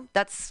 You know,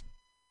 that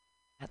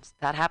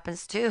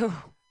happens too.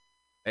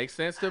 Makes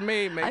sense to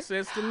me.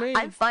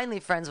 I'm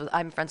friends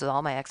with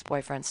all my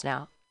ex-boyfriends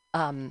now.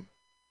 I'm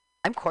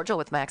cordial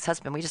with my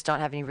ex-husband. We just don't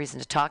have any reason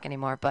to talk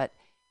anymore, but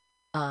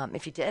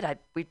if you did,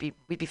 we'd be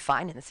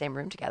fine in the same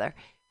room together.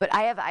 But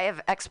I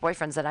have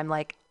ex-boyfriends that I'm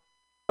like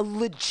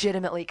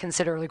legitimately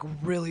consider like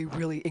really,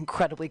 really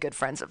incredibly good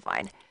friends of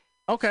mine.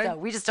 Okay. So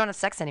we just don't have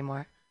sex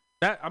anymore.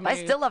 I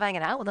still love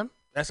hanging out with them.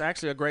 That's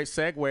actually a great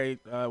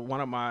segue.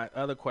 One of my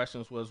other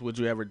questions was, would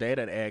you ever date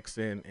an ex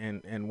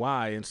and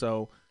why? And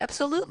so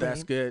absolutely,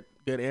 that's good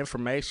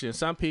information.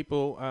 Some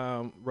people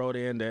wrote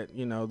in that,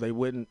 you know, they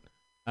wouldn't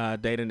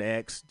date an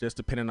ex just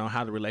depending on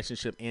how the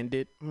relationship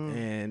ended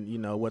and, you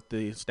know, what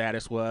the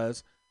status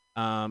was.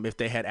 If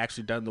they had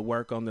actually done the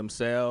work on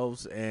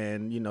themselves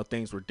and, you know,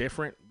 things were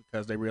different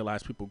because they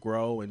realized people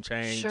grow and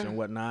change and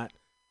whatnot.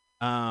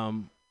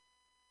 I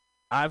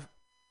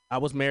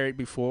was married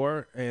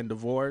before and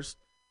divorced.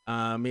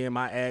 Me and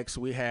my ex,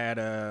 we had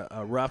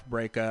a rough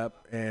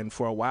breakup, and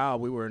for a while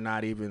we were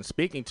not even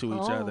speaking to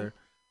each other.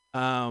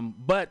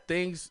 But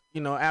things,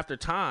 you know, after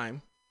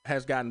time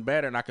has gotten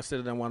better, and I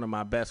consider them one of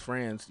my best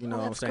friends. You know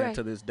what I'm saying? Great.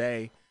 To this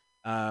day,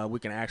 we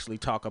can actually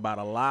talk about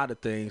a lot of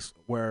things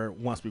where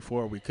once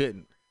before we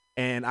couldn't.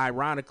 And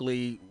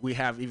ironically, we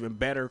have even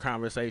better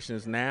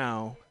conversations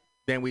now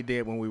than we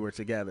did when we were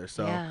together.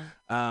 So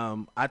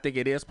I think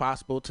it is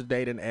possible to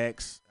date an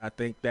ex. I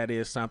think that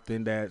is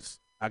something that's,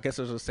 I guess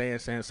there's a saying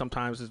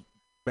sometimes it's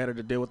better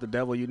to deal with the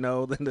devil you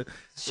know than the.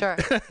 Sure.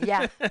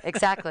 Yeah,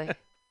 exactly.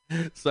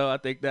 So I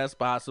think that's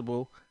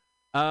possible.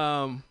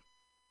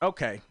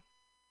 Okay.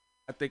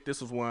 I think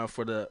this was one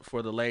for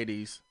the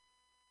ladies.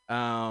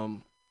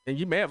 And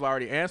you may have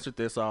already answered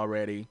this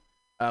already.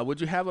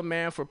 Would you have a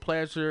man for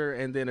pleasure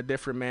and then a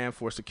different man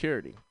for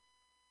security?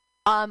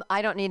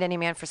 I don't need any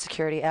man for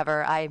security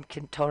ever. I'm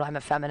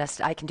a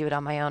feminist. I can do it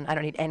on my own. I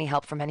don't need any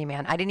help from any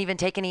man. I didn't even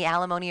take any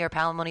alimony or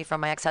palimony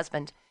from my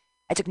ex-husband.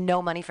 I took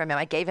no money from him.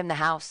 I gave him the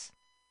house.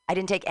 I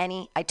didn't take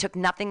any. I took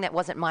nothing that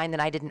wasn't mine that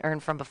I didn't earn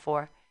from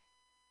before.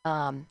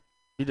 I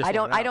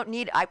don't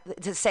need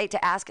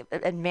to ask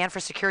a man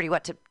for security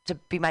to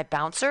be my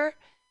bouncer.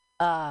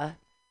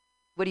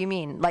 What do you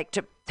mean? Like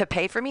to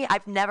pay for me?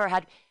 I've never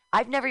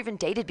even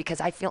dated because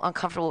I feel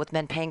uncomfortable with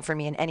men paying for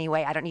me in any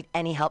way. I don't need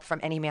any help from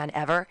any man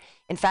ever.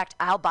 In fact,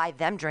 I'll buy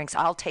them drinks.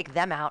 I'll take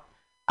them out.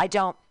 I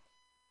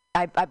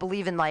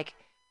believe in like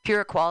pure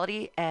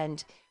equality,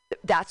 and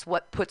that's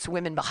what puts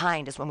women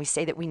behind is when we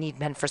say that we need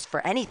men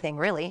for anything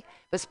really,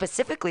 but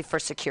specifically for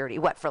security.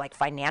 What, for like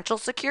financial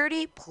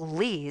security?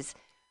 Please.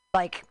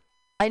 Like,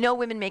 I know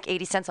women make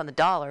 80 cents on the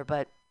dollar,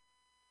 but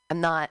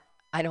I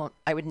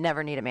would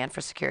never need a man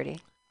for security.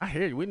 I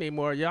hear you. We need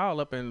more of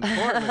y'all up in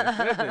Portland.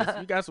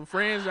 Goodness, you got some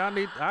friends.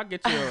 I'll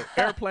get you an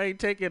airplane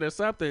ticket or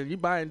something. You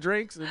buying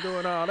drinks and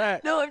doing all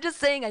that. No, I'm just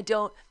saying it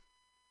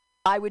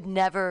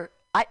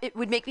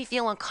would make me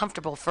feel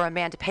uncomfortable for a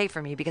man to pay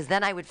for me because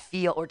then I would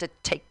feel, or to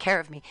take care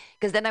of me,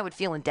 because then I would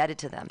feel indebted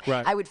to them.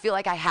 Right. I would feel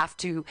like I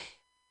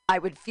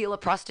would feel a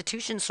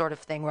prostitution sort of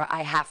thing where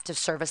I have to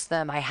service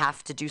them. I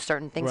have to do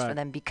certain things for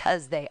them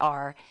because they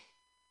are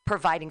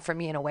providing for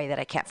me in a way that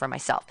I can't for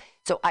myself.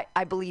 So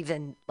I believe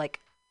in like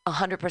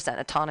 100%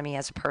 autonomy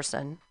as a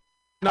person.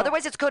 No.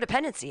 Otherwise, it's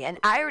codependency. And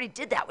I already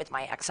did that with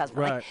my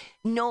ex-husband. Right. Like,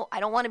 no, I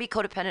don't want to be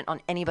codependent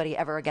on anybody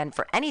ever again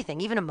for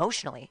anything, even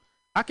emotionally.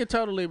 I can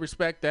totally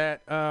respect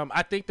that.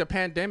 I think the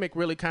pandemic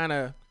really kind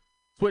of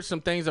switched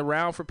some things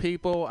around for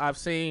people. I've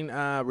seen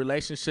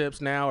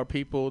relationships now or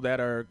people that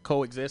are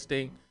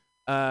coexisting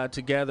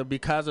together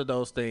because of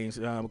those things,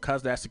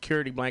 because that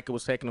security blanket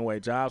was taken away,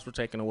 jobs were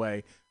taken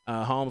away,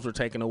 homes were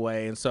taken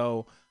away. And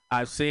so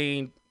I've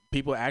seen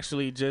people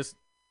actually just,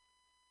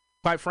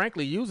 quite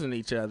frankly, using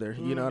each other.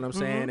 You know what I'm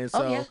saying? And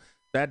so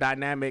that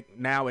dynamic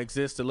now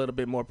exists a little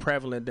bit more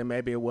prevalent than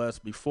maybe it was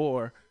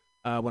before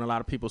when a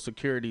lot of people's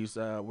securities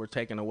were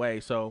taken away.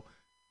 So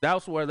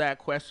that's where that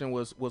question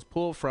was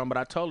pulled from. But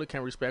I totally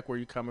can respect where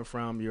you're coming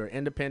from. You're an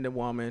independent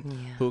woman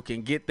who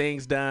can get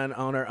things done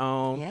on her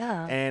own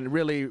and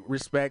really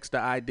respects the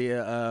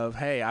idea of,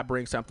 hey, I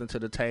bring something to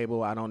the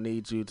table. I don't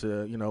need you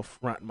to,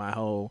 front my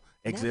whole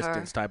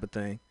existence type of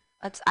thing.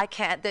 I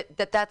can't.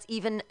 That's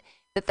even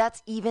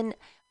an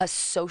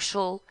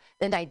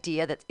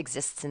idea that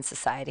exists in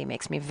society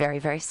makes me very,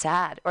 very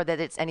sad, or that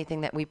it's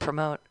anything that we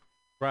promote.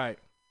 Right.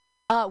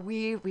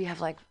 We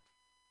have like.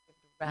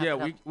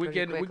 We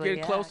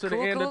getting close to the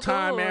end of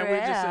time, man. Yeah. We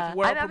just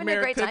world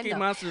premiere Cookie time,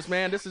 Monsters,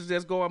 man. This is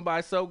just going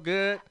by so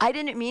good. I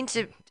didn't mean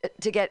to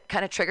get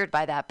kind of triggered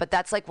by that, but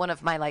that's like one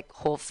of my like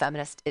whole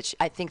feminist.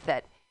 I think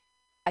that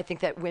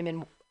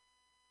women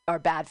are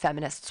bad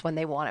feminists when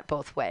they want it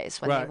both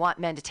ways. When they want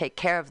men to take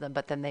care of them,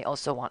 but then they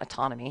also want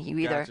autonomy.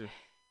 You get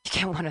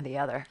one or the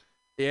other.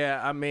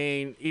 Yeah, I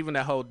mean, even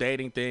the whole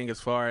dating thing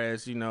as far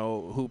as,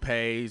 who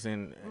pays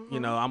and,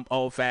 I'm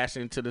old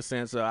fashioned to the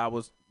sense of I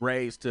was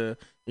raised to,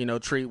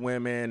 treat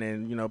women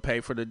and, pay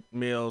for the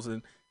meals.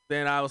 And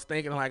then I was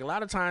thinking like a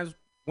lot of times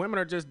women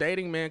are just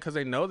dating men because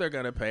they know they're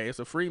going to pay. It's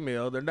a free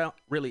meal. They're not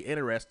really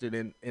interested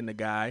in the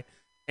guy.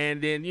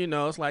 And then,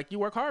 it's like you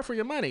work hard for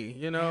your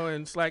money, and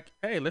it's like,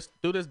 hey, let's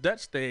do this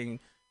Dutch thing.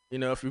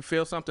 If you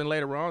feel something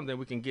later on, then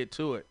we can get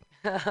to it.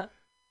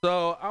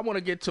 So I want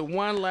to get to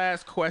one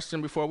last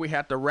question before we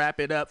have to wrap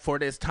it up for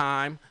this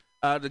time.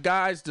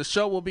 The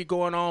show will be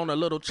going on a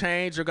little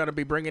change. They're going to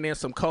be bringing in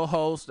some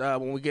co-hosts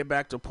when we get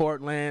back to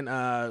Portland.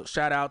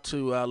 Shout out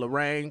to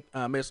Lorraine,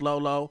 Miss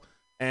Lolo,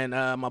 and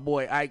my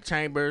boy Ike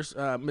Chambers,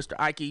 Mr.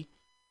 Ikey.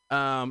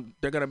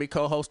 They're going to be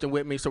co-hosting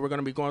with me, so we're going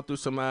to be going through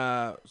some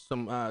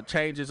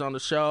changes on the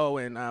show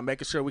and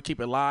making sure we keep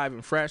it live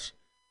and fresh.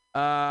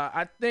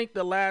 I think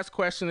the last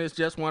question is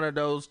just one of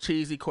those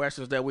cheesy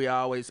questions that we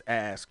always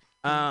ask.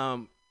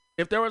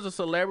 If there was a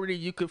celebrity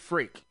you could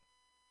freak,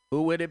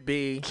 who would it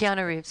be?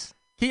 Keanu Reeves.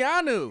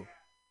 Keanu.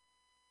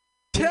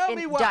 Tell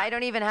me why. I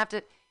don't even have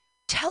to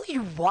tell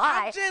you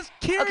why. I'm just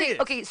curious.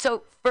 Okay.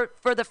 So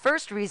for the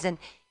first reason,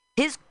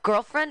 his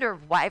girlfriend or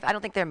wife, I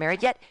don't think they're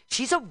married yet.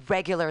 She's a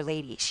regular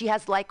lady. She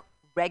has like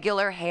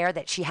regular hair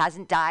that she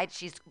hasn't dyed.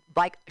 She's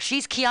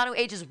Keanu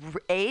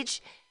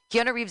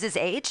Reeves'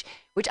 age,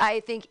 which I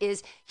think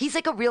he's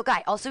like a real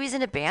guy. Also, he's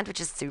in a band,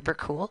 which is super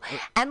cool.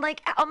 And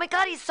like, oh my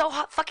God, he's so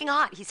fucking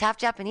hot. He's half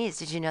Japanese.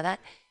 Did you know that?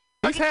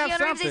 He's half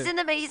Keanu Reeves, he's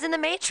in the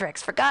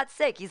Matrix, for God's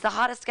sake. He's the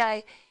hottest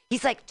guy.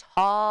 He's like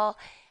tall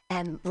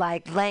and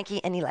like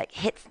lanky and he like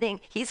hits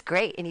things. He's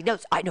great. And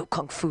I know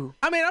Kung Fu.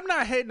 I mean, I'm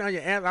not hating on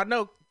your answer. I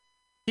know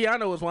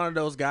Keanu is one of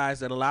those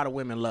guys that a lot of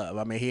women love.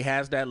 I mean, he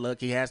has that look.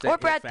 He has that Or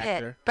Brad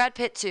factor. Pitt. Brad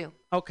Pitt, too.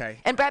 Okay.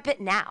 And Brad Pitt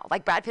now.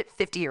 Like Brad Pitt,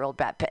 50-year-old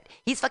Brad Pitt.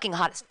 He's fucking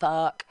hot as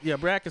fuck. Yeah,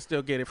 Brad can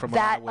still get it from a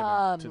lot of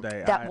women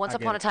today. That Once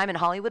Upon a Time in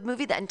Hollywood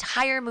movie, the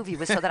entire movie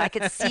was so that I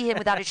could see him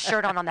without his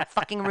shirt on that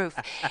fucking roof.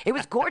 It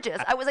was gorgeous.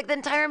 I was like, the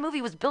entire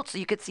movie was built so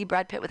you could see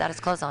Brad Pitt without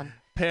his clothes on.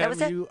 Pam, that was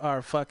it. You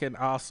are fucking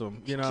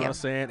awesome. You know what I'm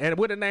saying? And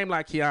with a name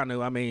like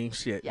Keanu, I mean,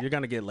 shit, you're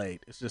going to get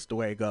laid. It's just the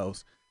way it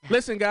goes.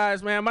 Listen,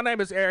 guys, man, my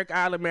name is Eric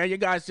Island, man. You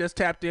guys just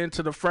tapped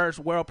into the first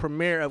world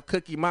premiere of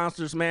Cookie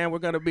Monsters, man. We're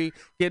going to be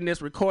getting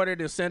this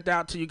recorded and sent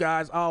out to you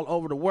guys all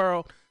over the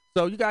world.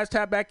 So you guys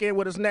tap back in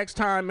with us next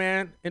time,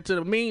 man. Into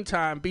the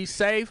meantime, be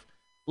safe,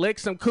 lick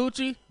some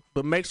coochie,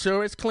 but make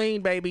sure it's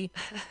clean, baby.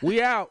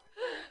 We out.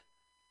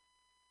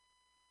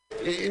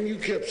 And you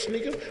kept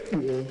sneaking?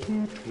 Well,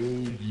 who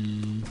told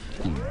you?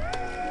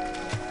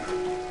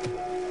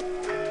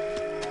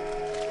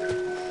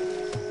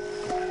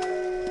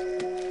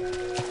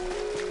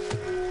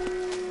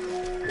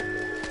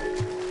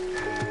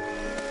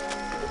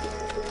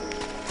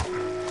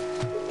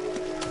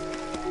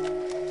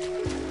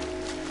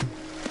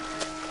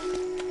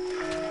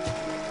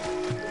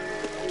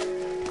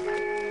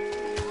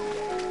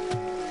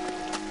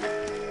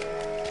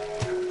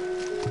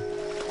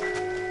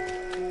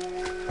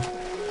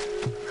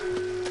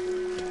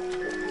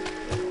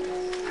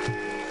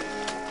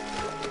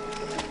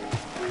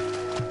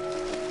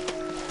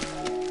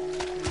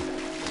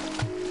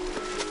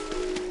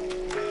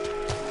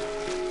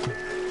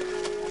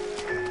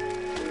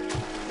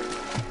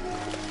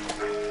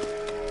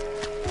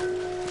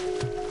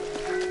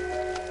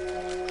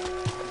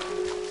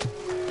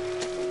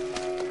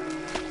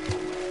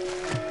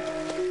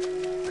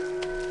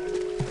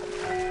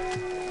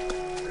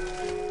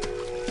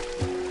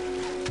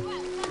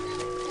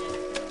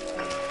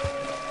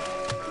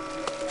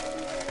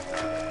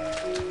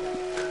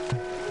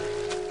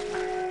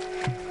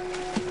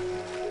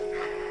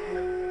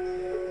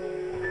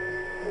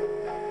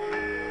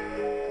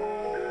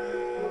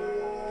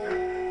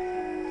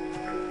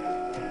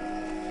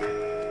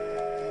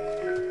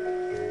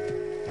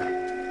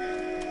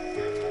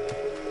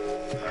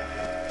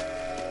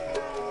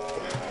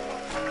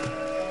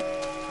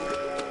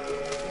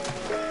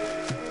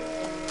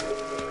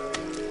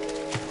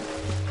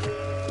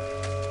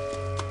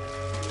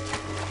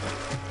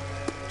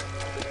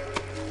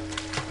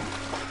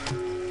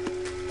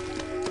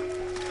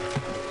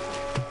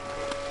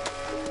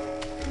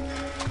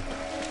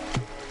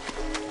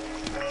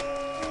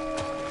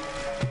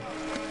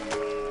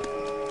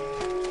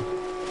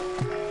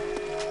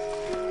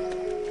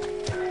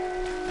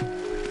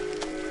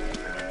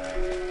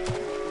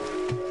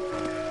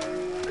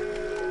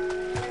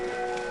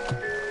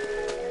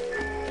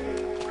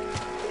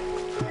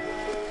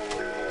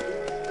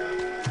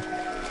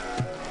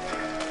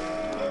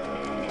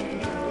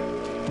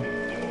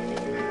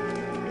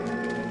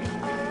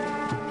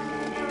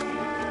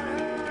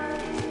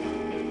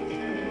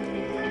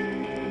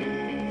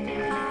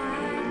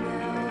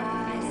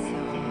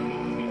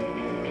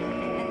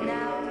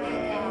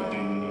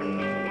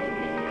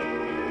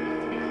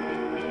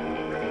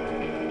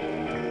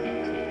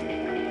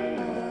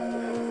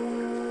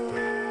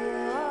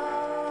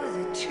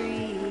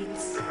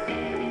 treats.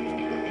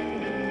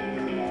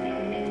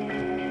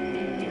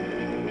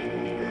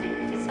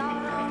 Saw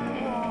it on the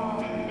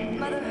wall.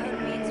 Motherhood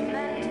means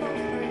mental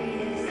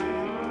freeze.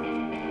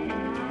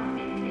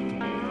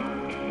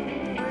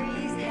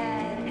 Freeze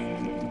heads.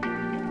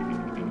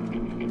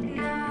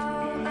 No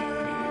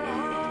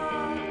aloha.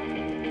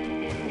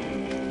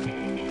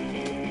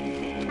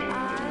 I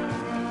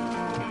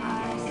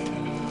saw,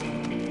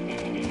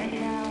 and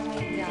now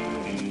we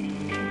die.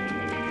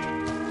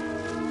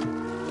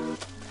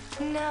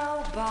 No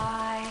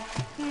bye,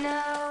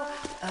 no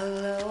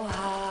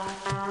aloha.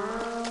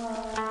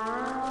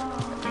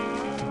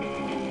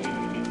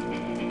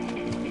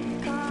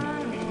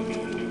 Gone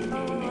with a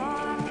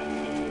rock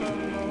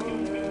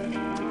promoter.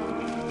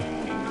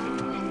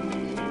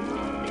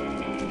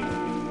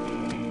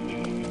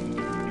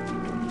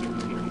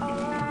 A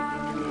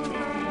rock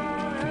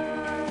promoter.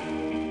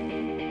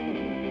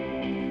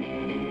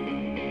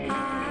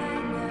 I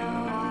know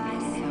I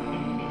saw,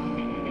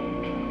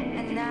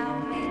 and now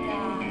may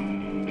die.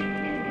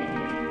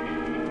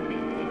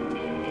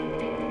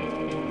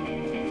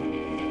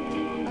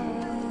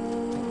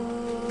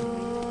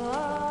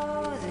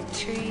 Oh, the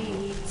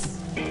treats.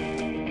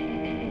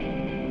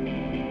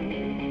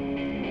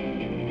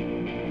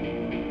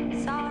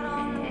 Saw it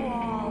on the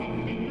wall.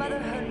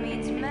 Motherhood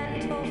means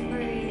mental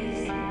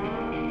freeze.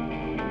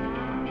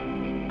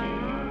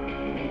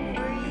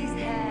 Freeze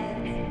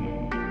heads.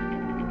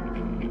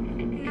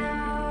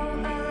 No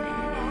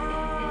aloha.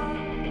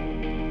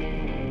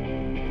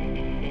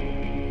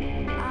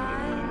 I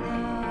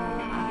know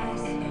I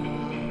saw,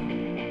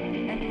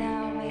 and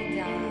now may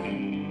die.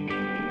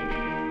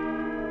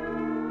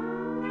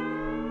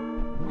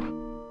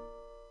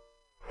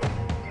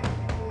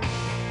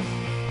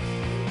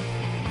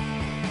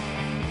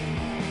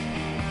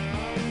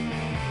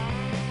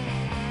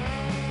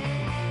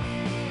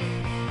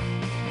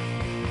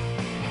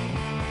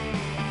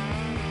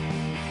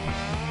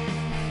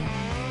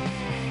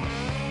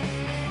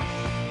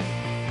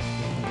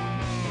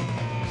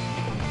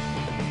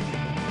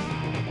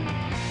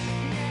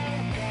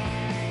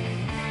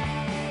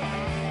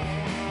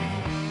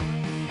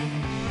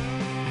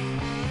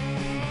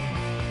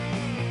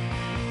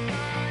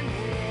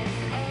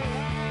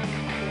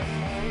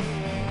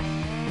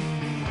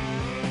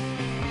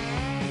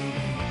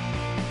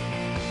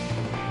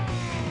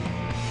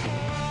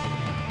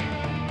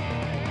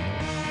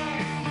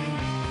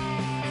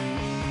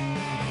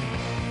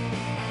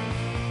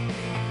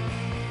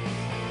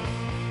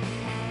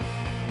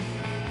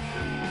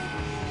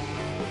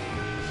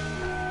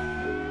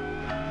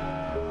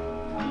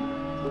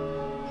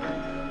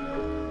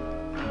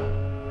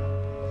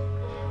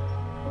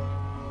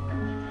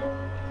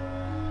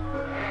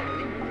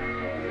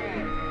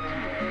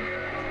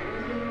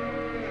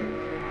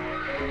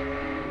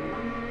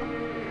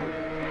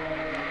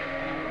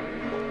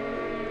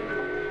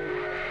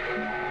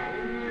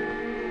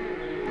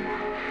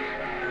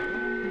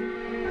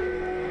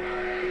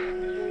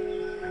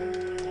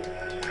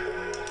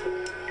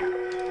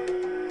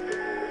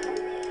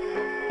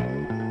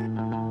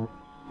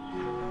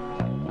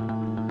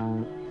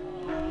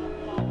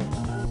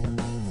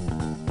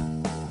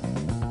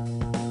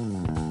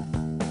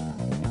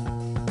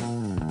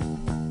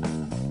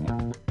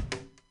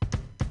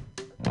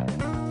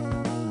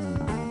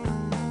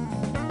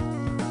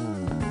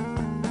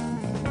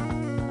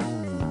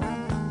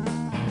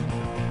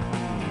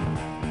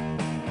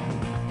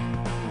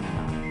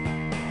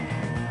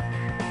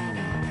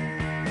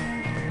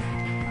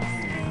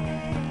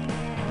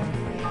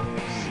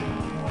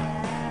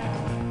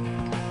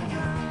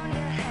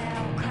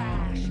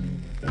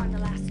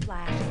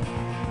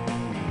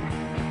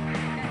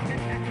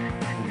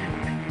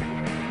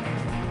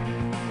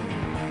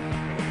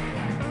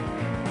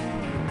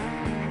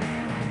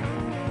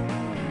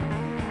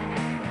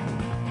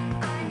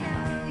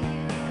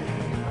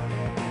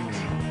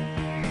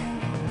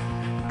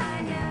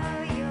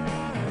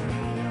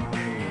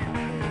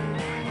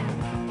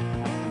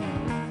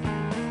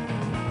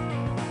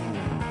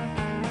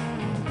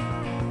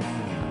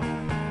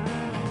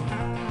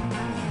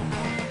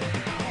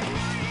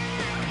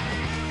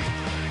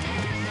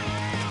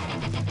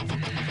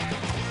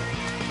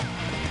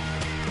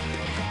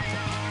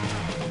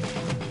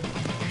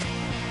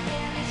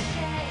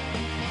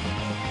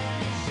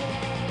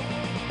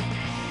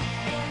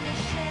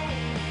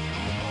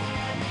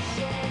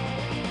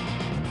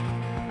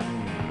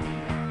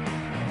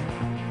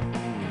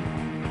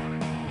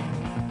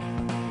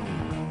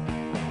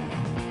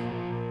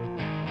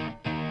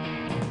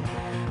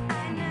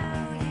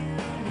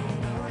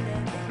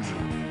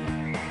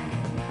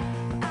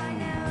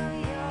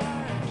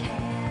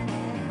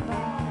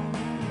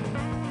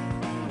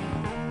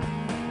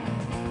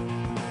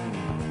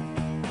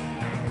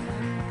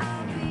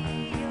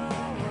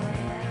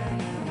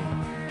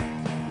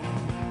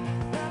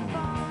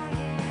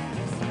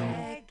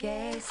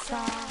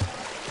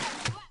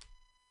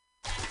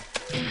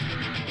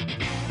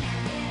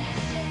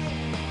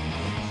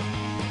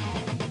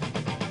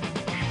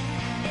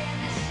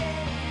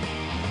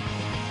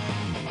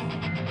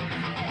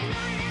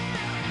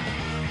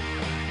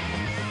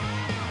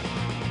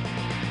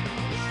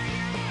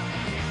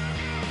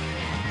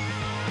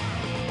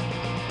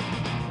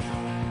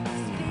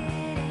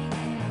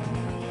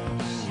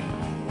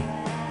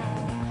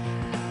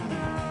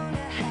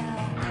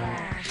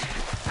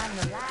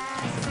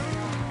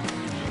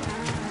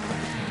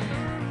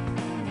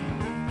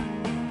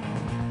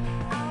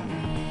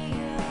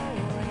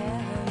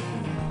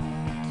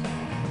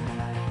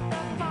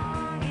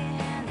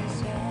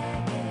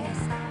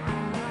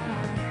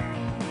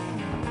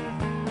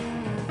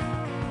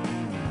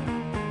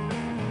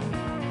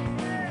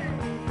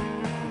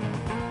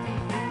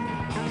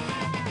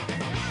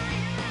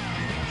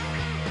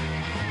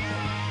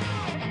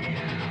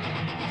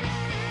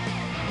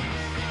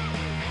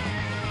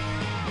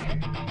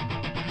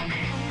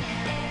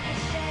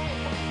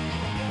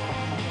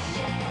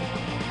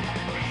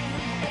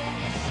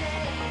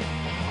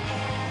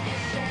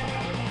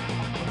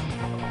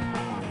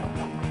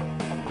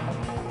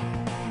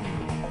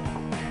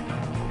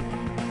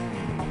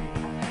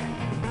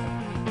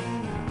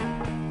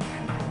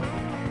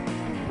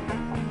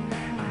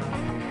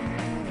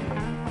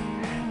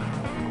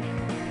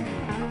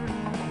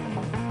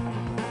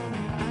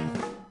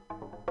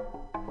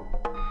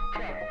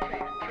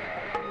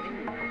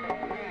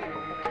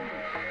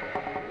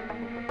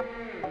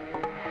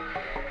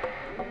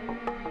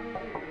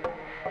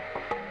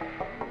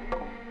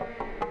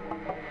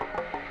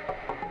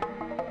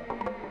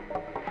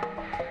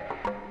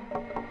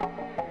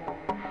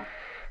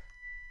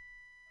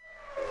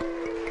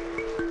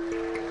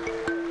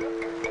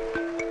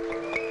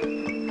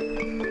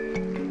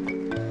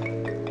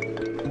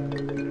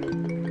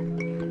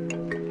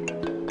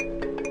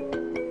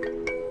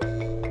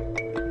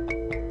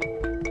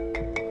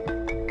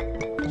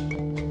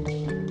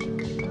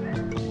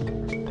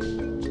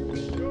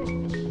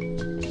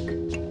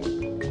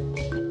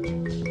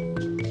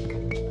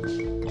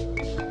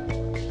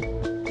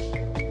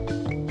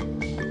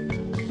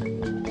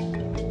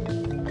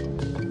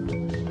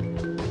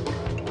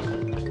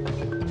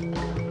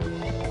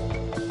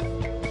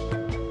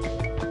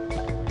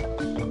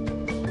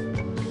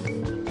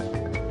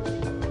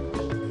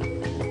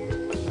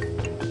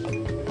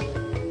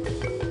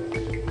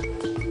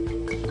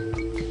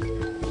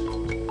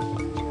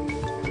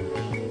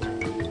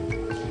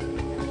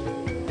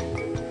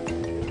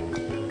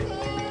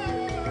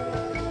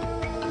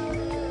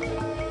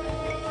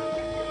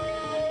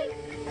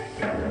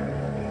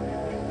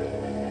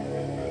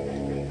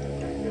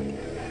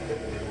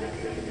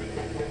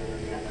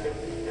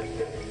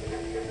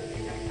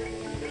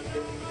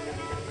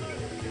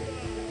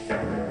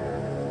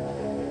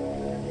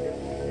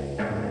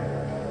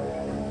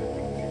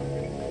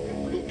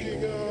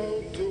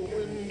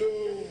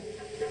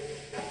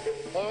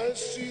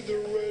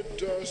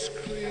 dust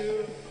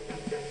clear.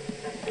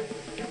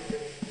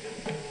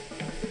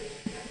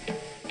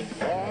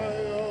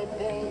 High up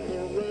on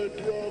the red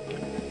rock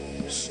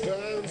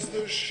stands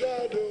the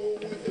shadow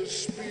with the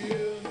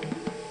spear.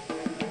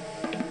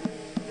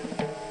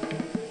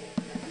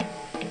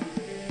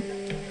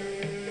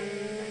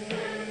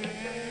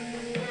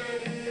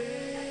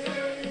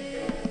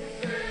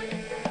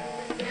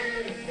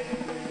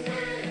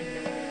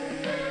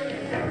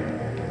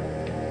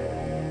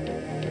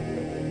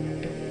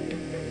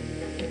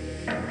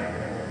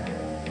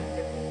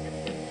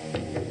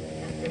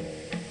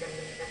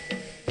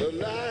 The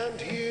land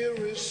here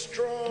is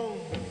strong,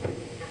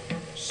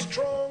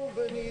 strong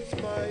beneath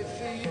my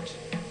feet.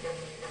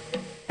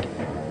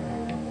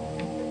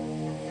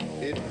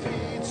 It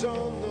feeds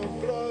on the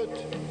blood,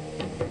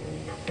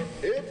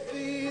 it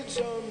feeds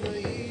on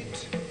the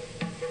heat.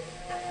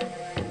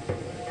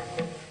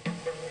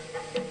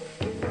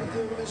 The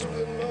rhythm is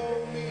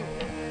below me,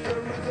 the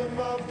rhythm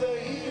of the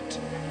heat.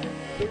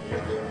 The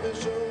rhythm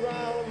is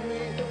around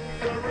me,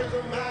 the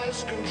rhythm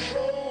has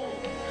control.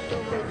 The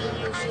rhythm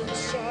is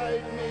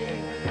inside me.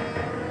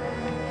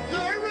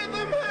 The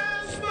rhythm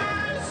has my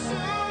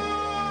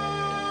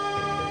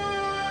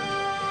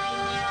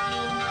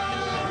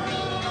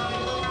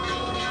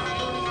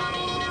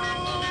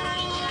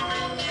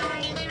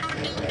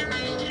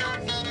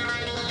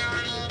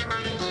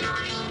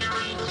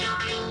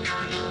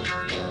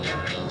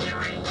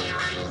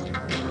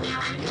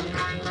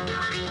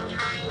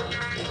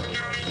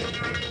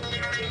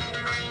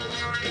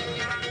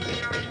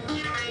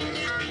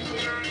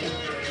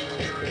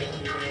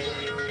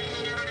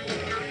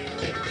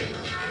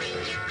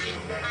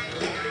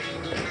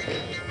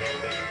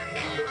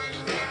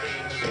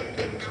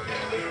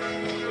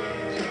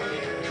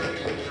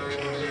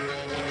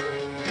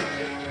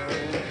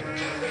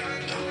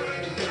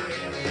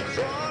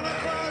Drawn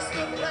across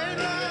the plain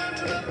land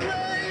to the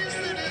place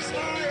that is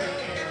higher.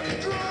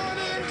 Drawn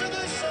into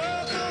the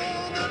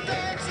circle that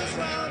dances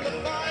round the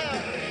fire.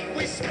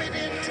 We spit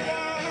into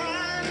our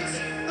hands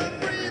and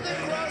breathe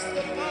across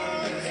the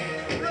ponds,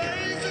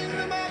 raising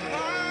them up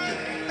high,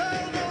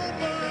 held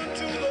open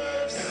to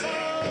the sun.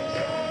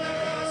 Drawn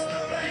across the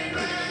plain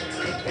land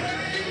to the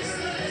place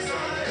that is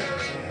higher.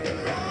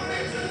 Drawn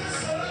into the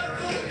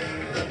circle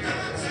that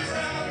dances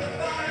round the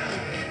fire.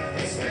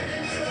 We spit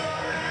into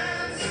our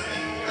hands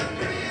and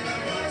breathe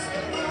across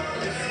the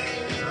ponds,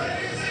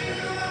 raising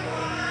them up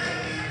high,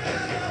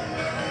 held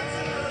open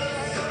to the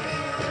sun.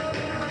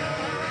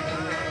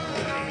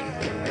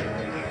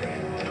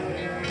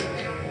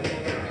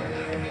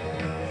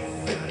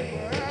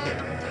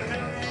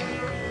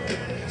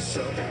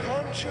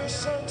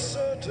 Self-conscious,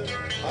 uncertain,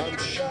 I'm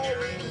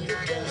showering the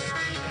dust.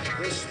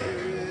 The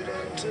spirit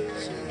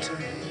enters into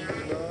me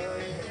and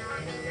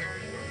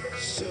I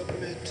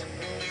submit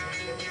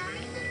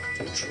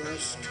to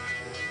trust.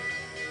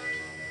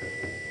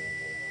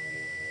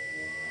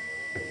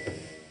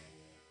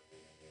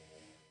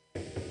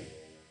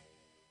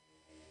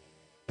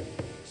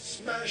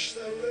 Smash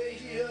the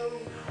radio.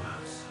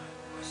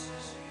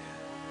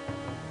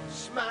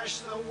 Smash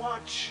the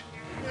watch.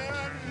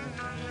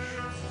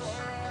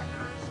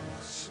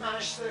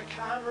 Smash the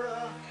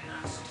camera.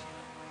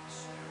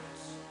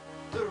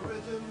 The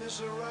rhythm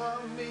is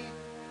around me.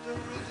 The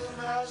rhythm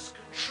has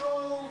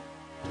control.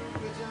 The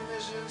rhythm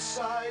is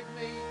inside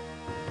me.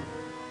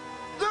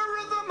 The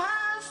rhythm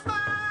has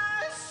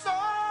my soul.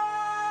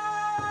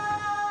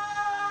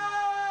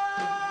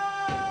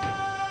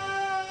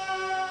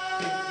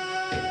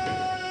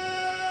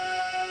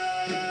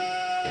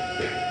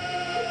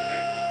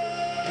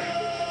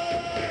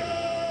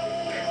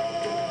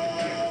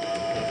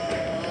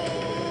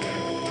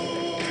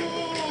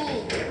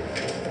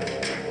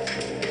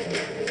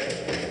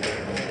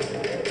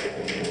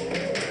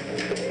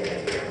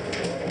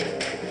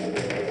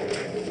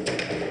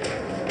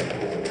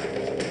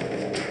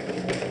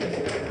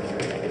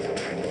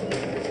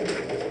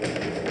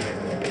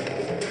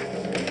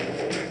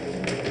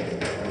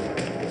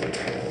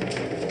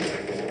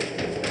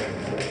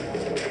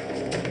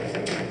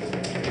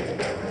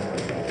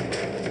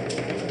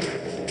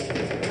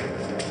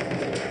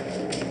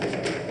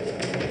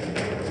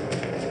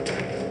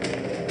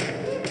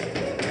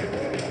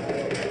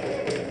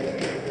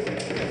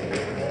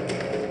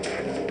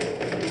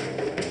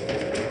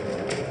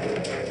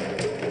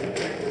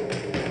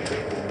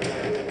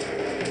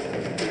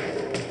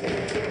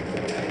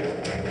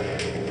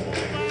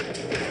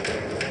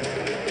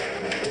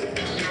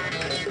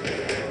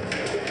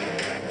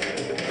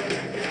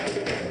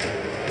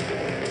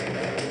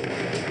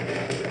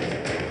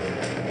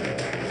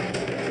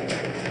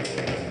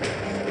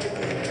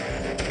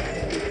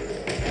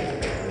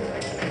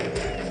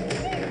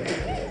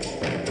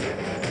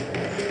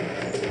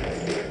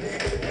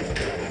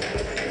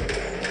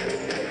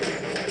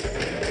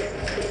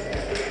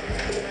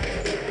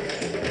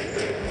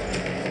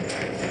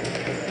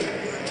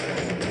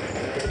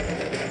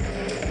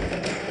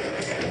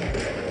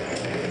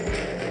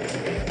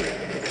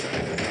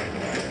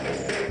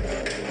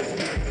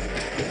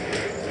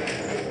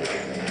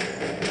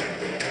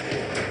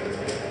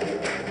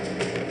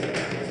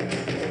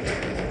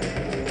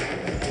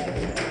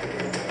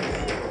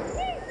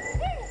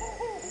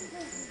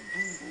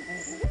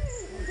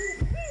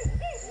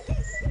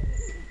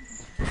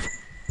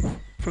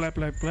 Flap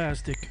Like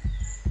Plastic.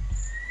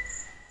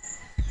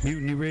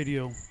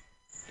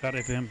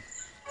 MutinyRadio.fm.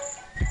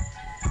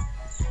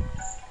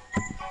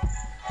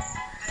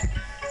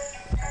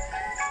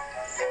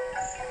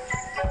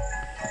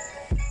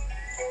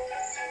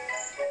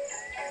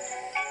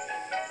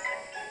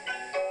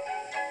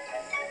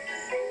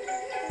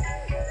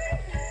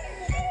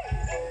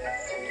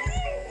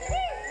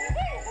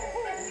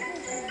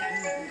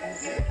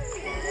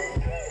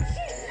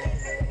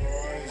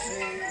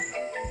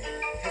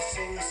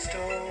 Hissing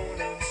stone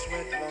and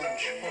sweat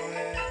launch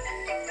fire.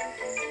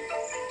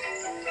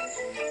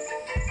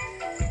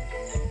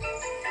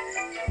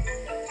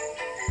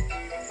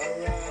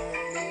 Around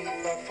me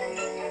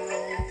buffalo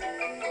roam,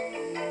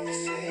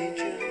 sage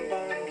and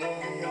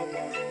bundle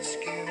rubber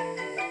skin.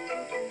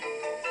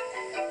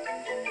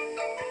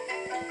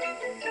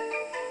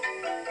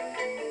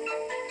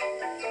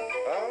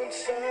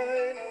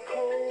 Outside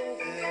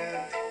cold air,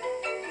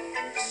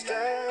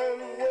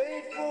 stand,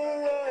 wait for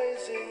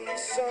rising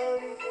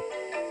sun.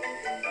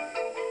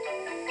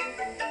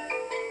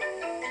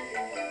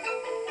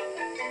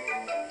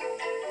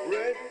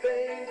 Red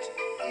paint,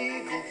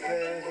 eagle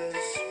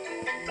feathers,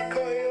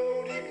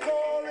 coyote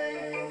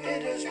calling,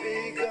 it has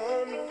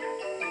begun.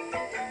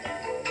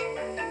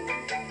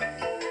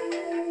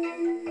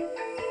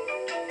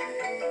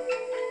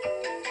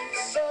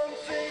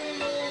 Something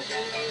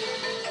moving,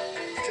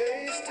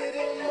 tasted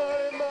in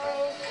my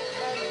mouth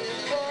and in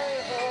my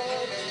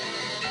heart.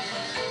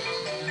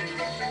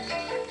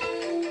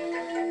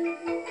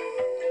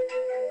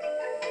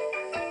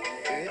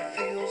 It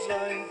feels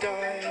like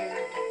dying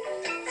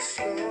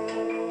slow.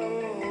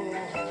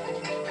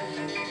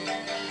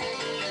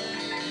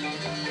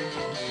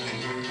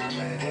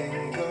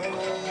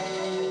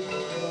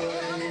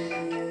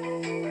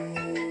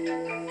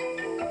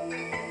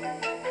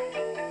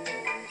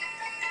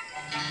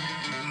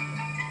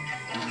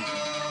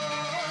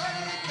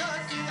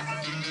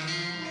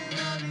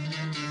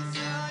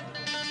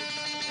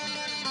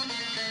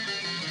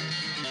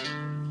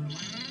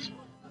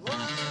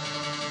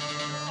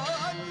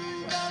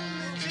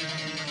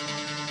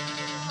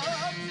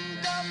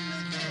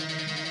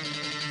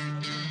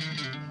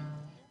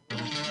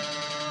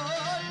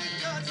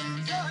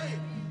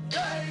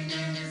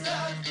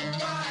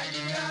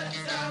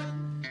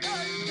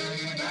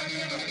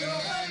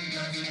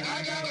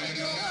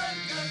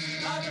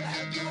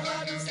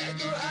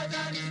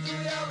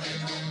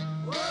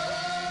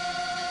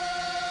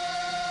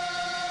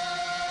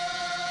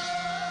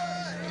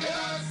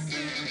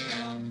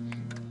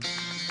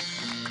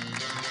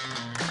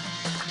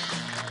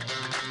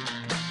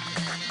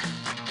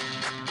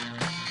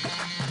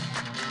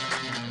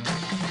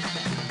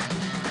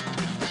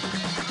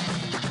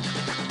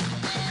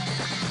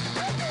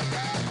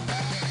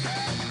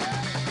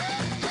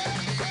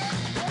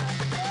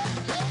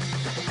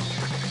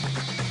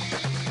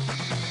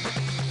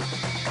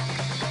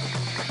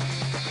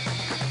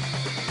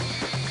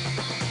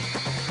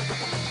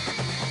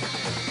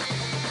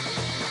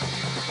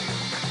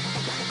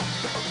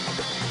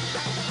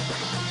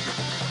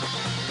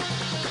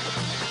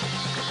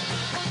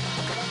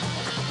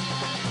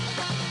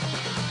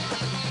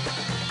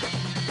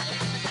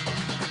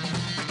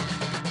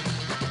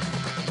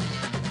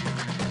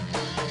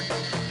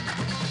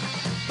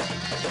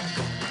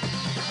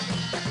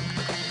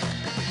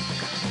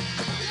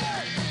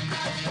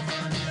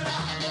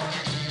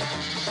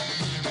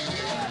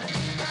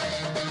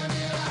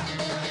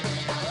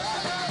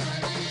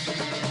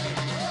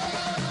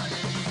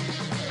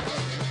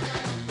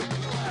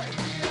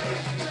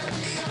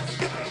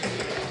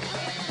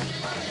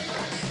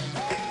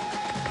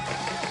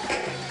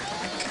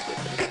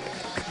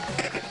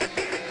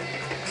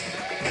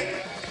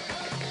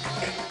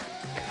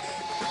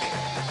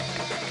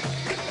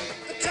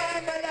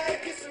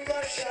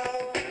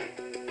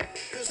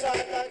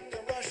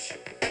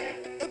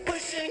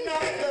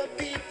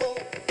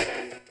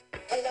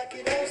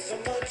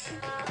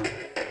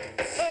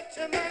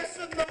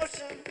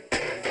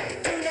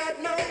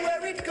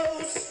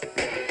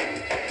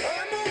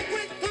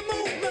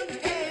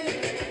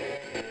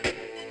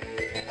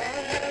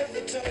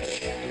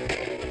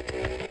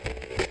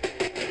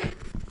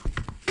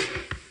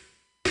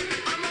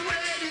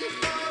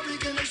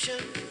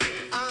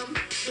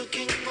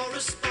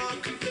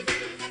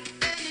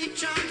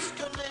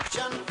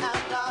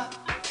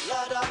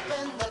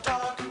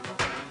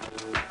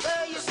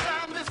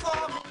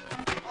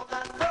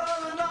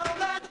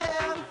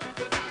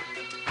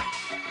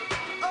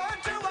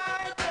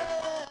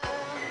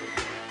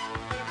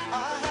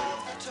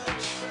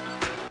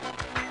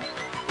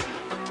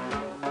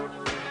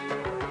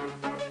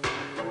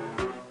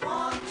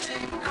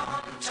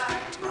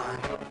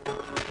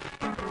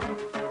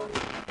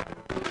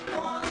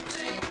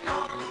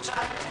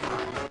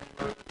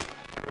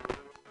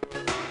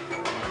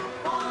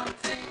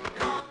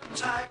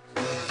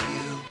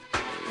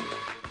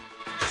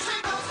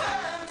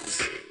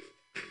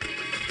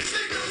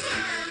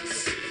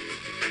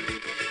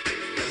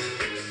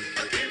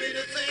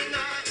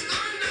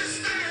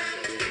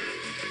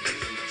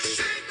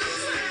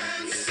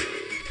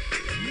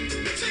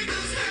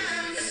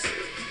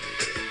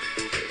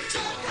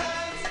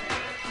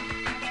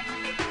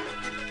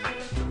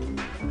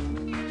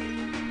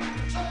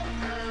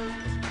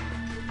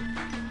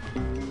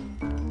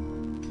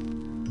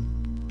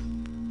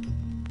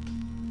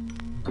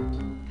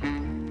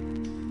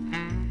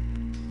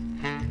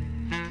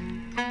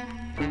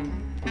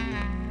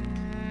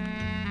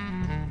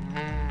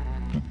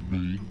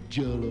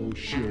 Jello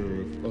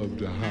sheriff of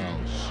the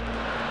house.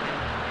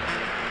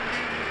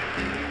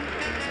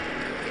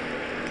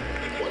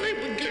 Well, they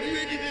were getting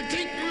ready to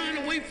take mine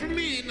away from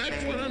me, and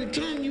that's what I'm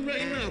telling you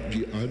right now.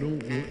 Yeah, I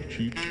don't want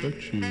you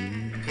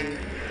touching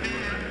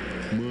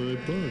my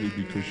body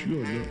because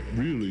you're not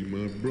really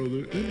my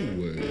brother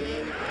anyway.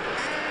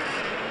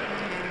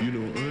 You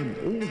know, I'm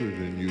older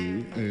than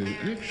you, and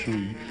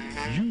actually,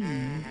 you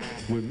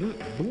were not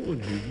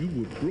born here. You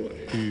were brought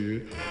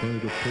here by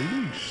the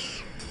police.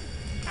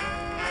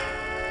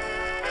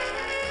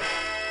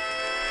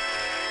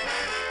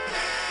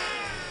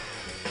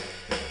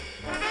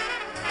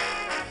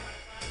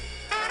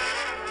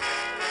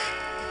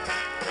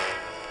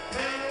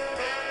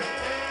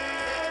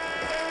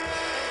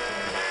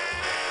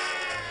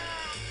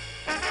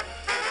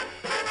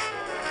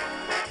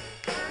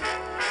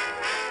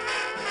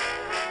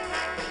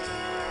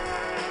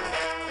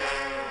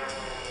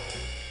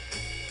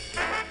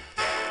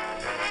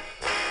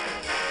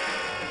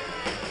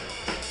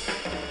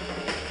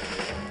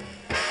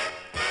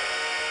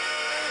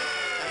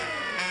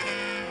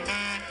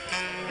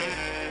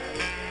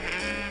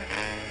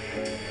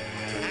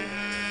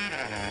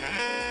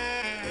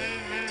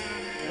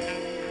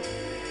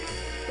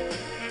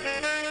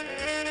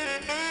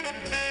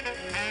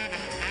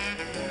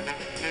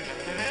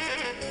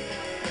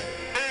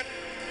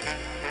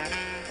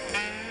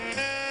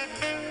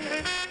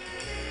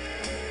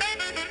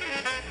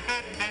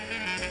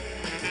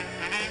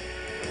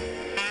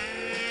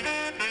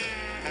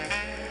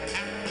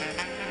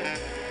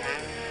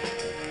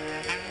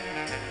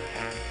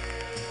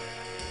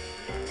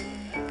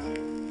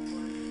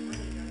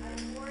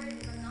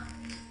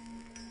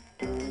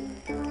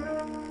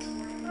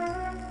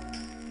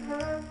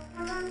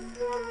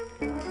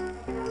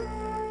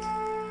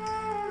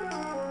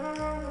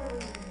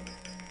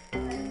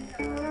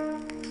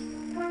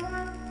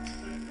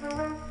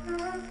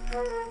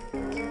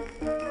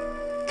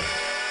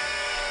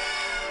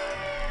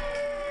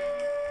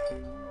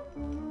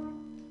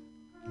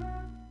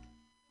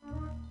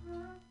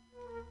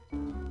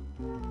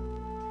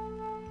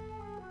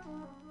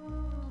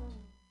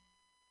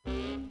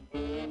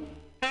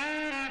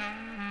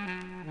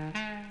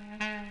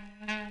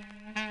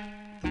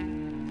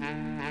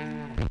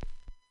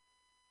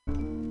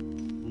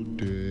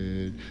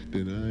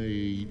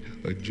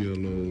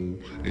 Jello,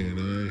 and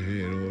I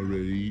had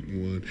already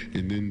eaten one,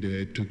 and then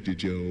Dad took the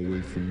Jello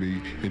away from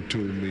me and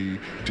told me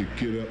to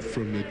get up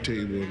from the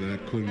table, and I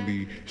couldn't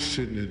be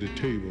sitting at the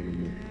table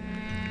anymore.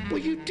 Well,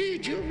 you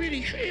did. You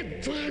already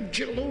had 5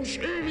 Jellos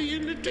early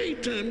in the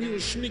daytime. You were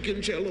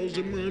sneaking Jellos,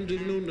 and Mom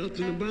didn't know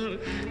nothing about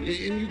it,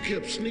 and you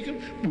kept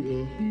sneaking.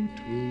 Well, who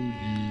told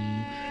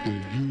you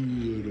that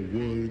you are the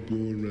one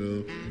going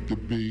around the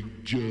big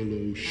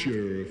Jello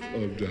sheriff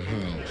of the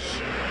house?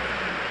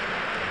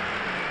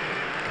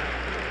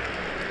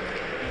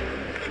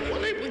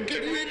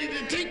 Getting ready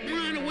to take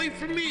mine away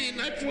from me, and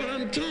that's what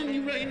I'm telling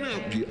you right now.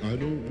 Yeah, I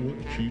don't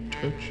want you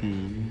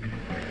touching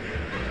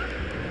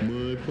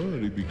my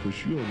body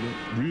because you're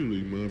not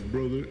really my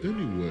brother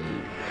anyway.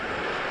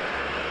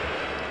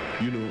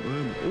 You know,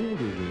 I'm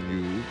older than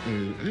you,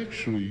 and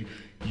actually,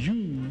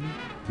 you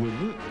were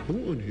not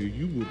born here.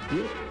 You were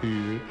brought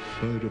here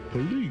by the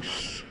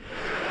police.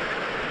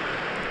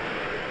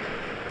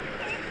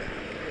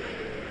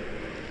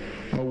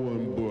 I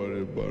wasn't brought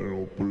here by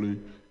no police.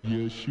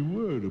 Yes, you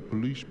were. The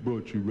police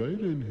brought you right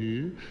in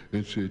here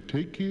and said,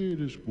 take care of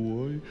this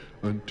boy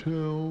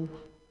until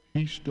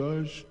he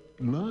starts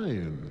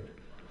lying.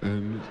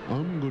 And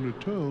I'm going to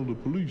tell the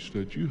police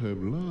that you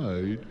have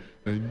lied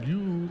and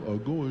you are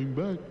going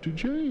back to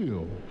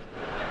jail.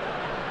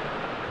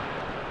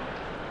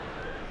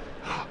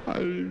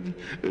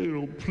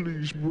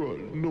 Police brought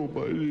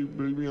nobody,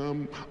 baby.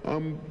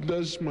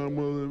 That's my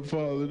mother and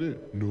father there.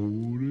 No,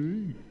 they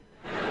ain't.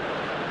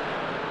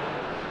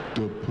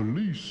 The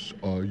police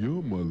are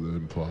your mother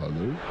and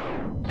father.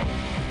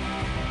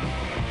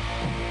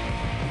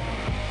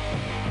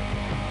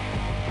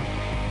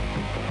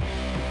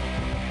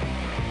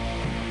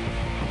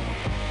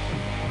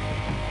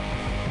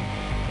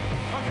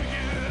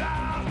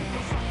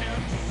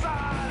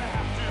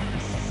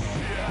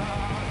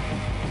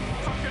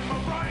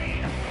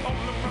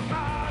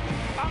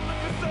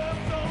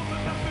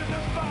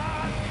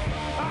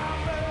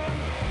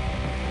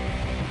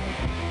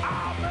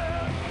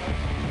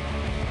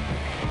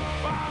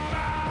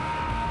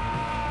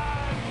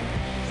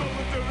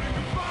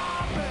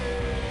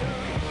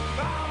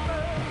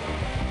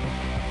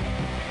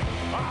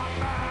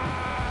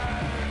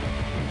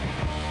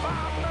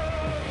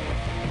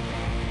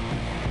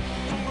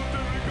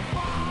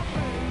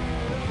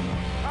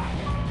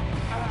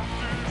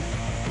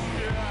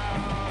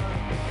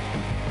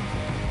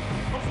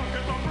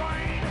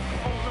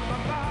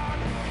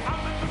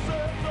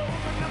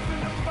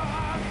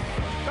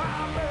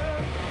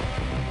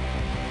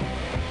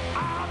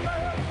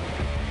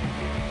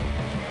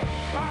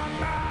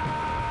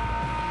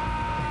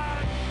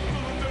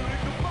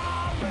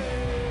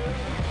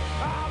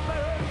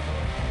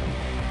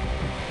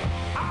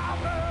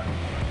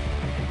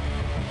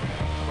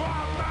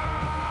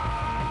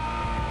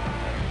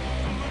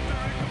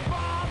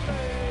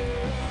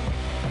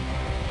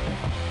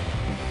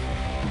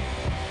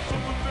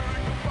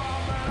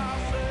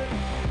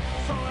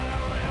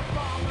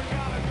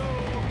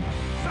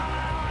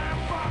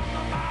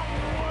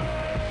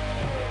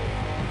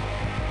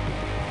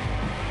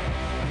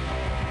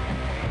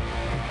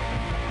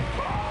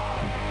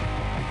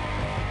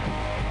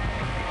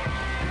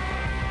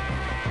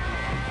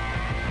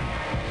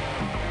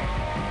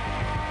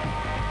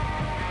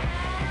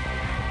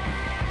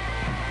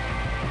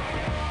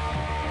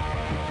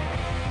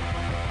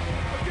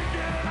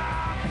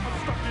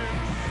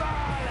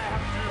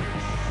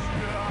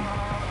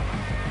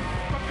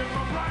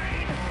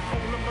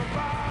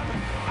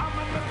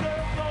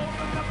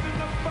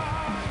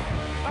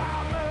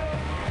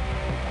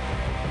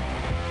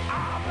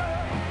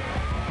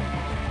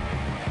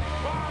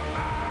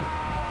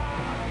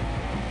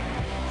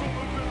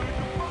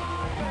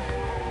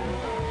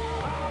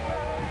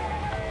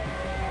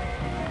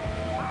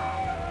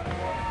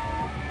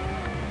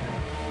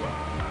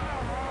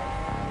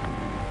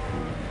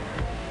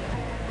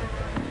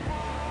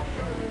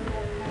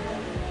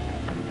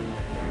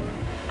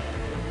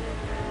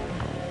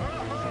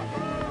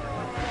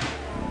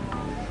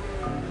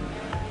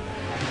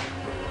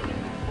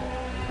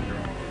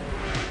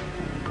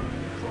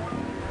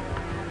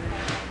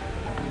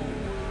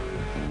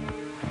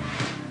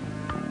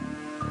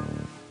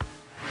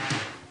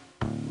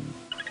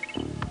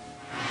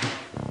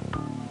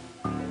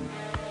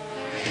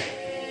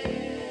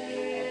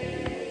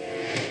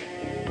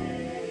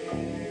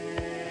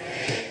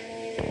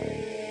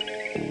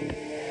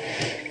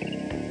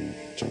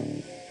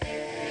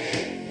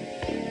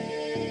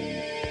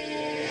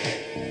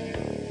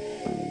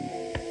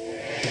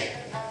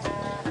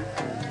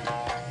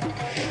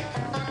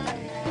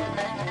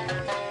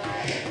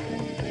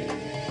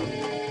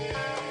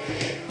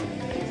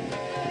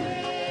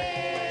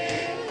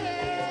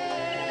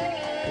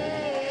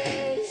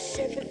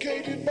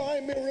 suffocated by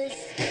mirrors,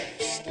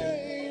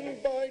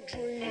 stained by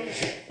dreams.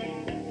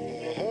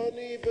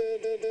 Honey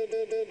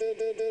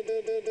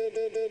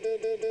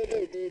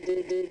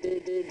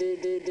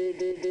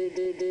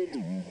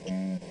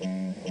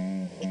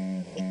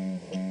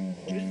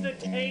This is a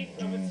tape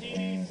of a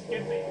CD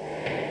skipping.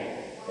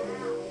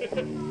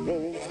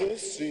 of the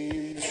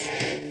seams,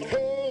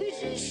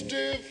 cause a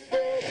stiff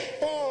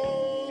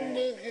upon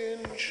the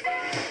hinge.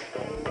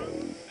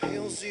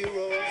 Pale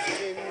zeros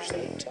tinge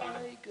the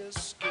tiger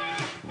skin.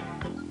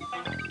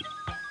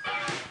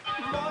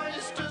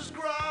 Moist as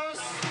grass,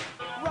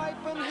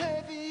 ripe and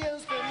heavy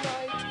as the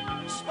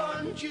night.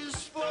 Sponges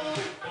full,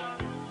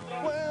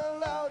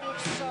 well out of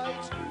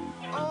sight.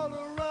 All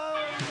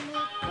around me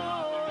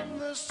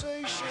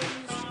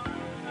conversations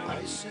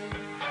I sing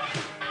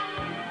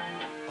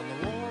on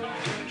the warm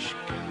fresh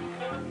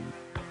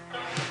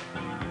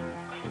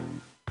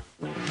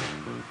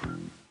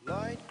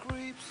light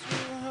creeps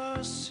through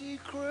her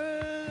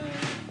secret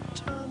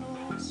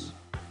tunnels,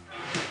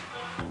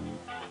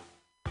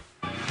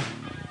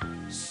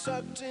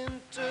 sucked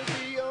into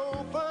the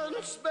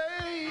open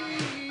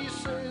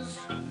spaces,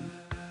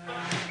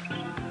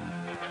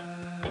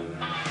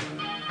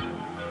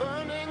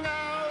 burning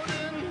out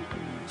in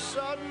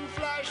sudden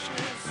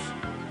flashes,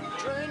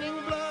 draining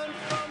blood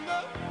from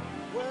the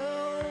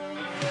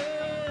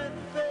well-fed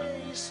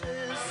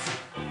faces.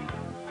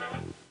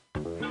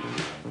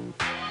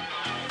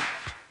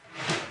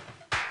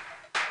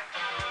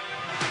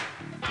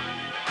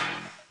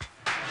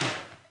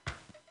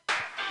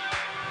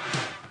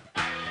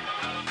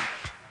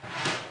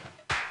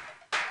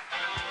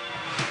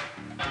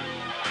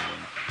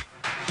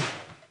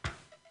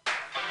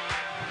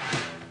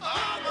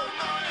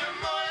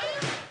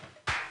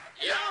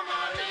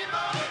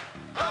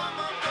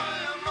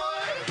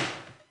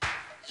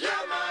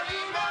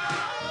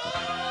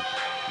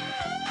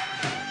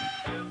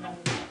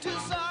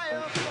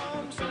 Desire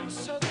forms in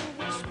subtle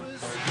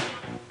whispers,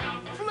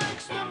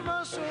 flex the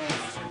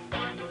muscles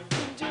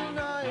in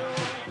denial,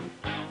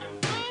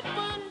 up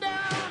and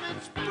down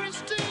its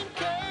pristine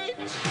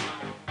cage.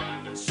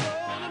 So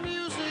the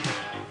music,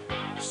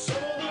 so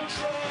the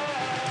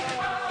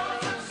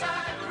trial,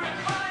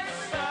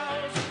 sacrifice,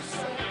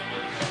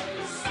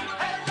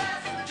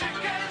 headless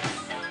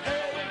chickens,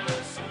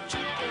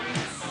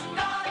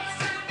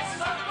 dance in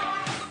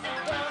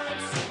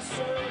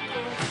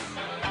circles,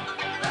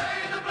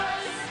 lay the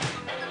place.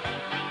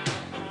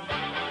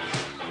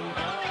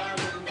 I'm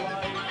in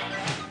white,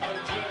 I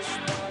dress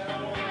my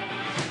own,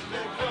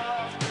 they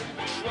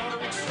crafted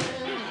trunks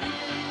in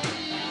heat.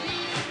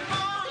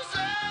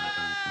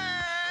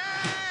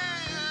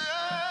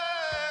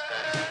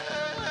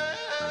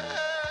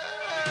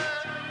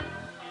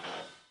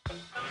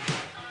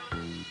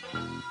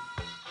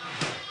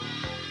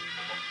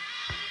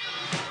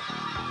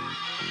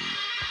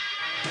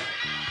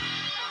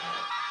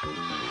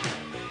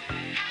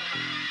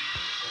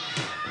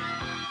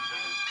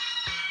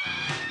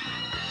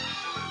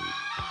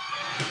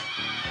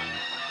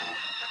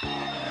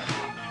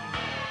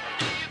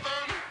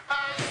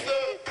 As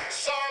the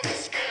soft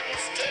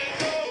skins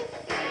tingle,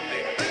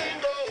 they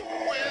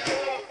mingle with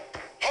a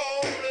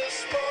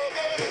homeless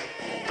mother.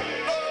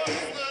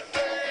 Loves the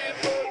day,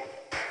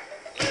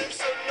 but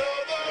lives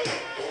another.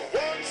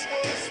 Once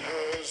was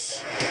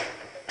hers.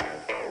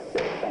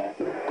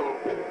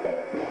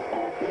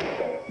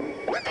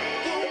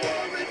 The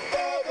worried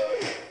father,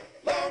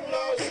 long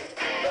lost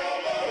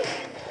lover,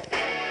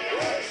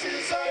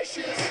 brushes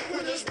ashes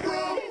with his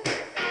broom.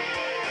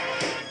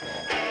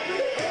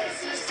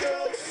 Rehearses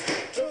jokes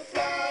to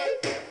fly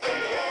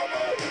and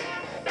hover,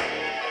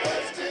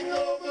 resting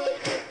over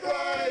the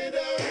bride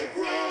and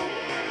groom,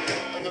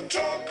 and the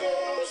talk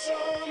goes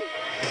on.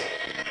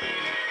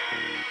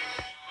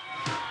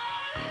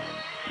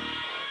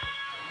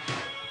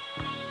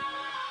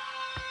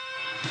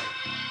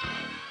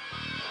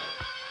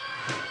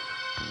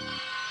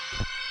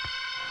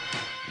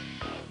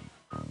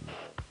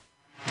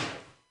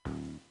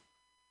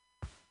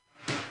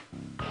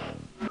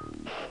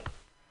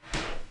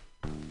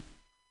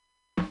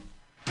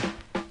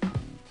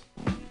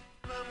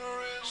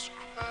 Memories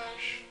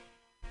crash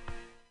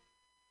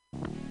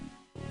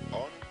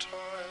on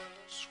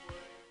tireless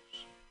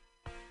waves.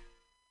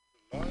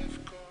 The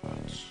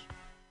lifeguards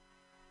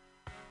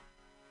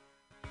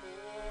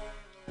on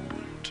the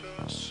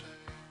winter sails.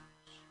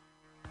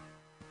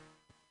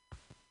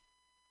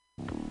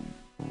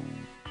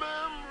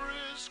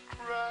 Memories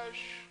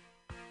crash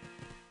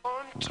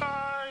on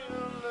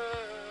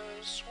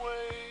tireless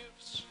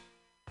waves.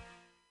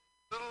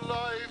 The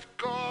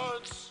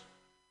lifeguards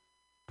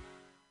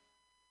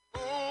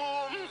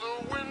whom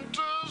the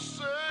winter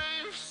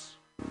saves.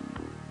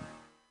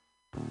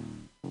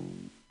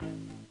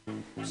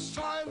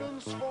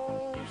 Silence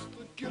falls,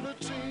 the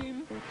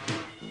guillotine.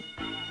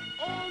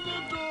 All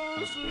the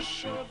doors are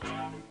shut.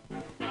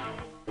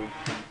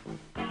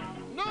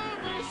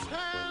 Nervous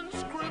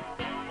hands grip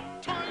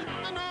tight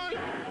the night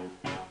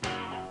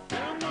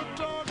in the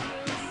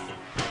darkness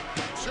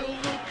till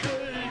the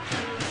cake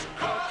is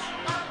cut.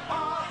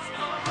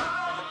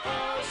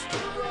 Pass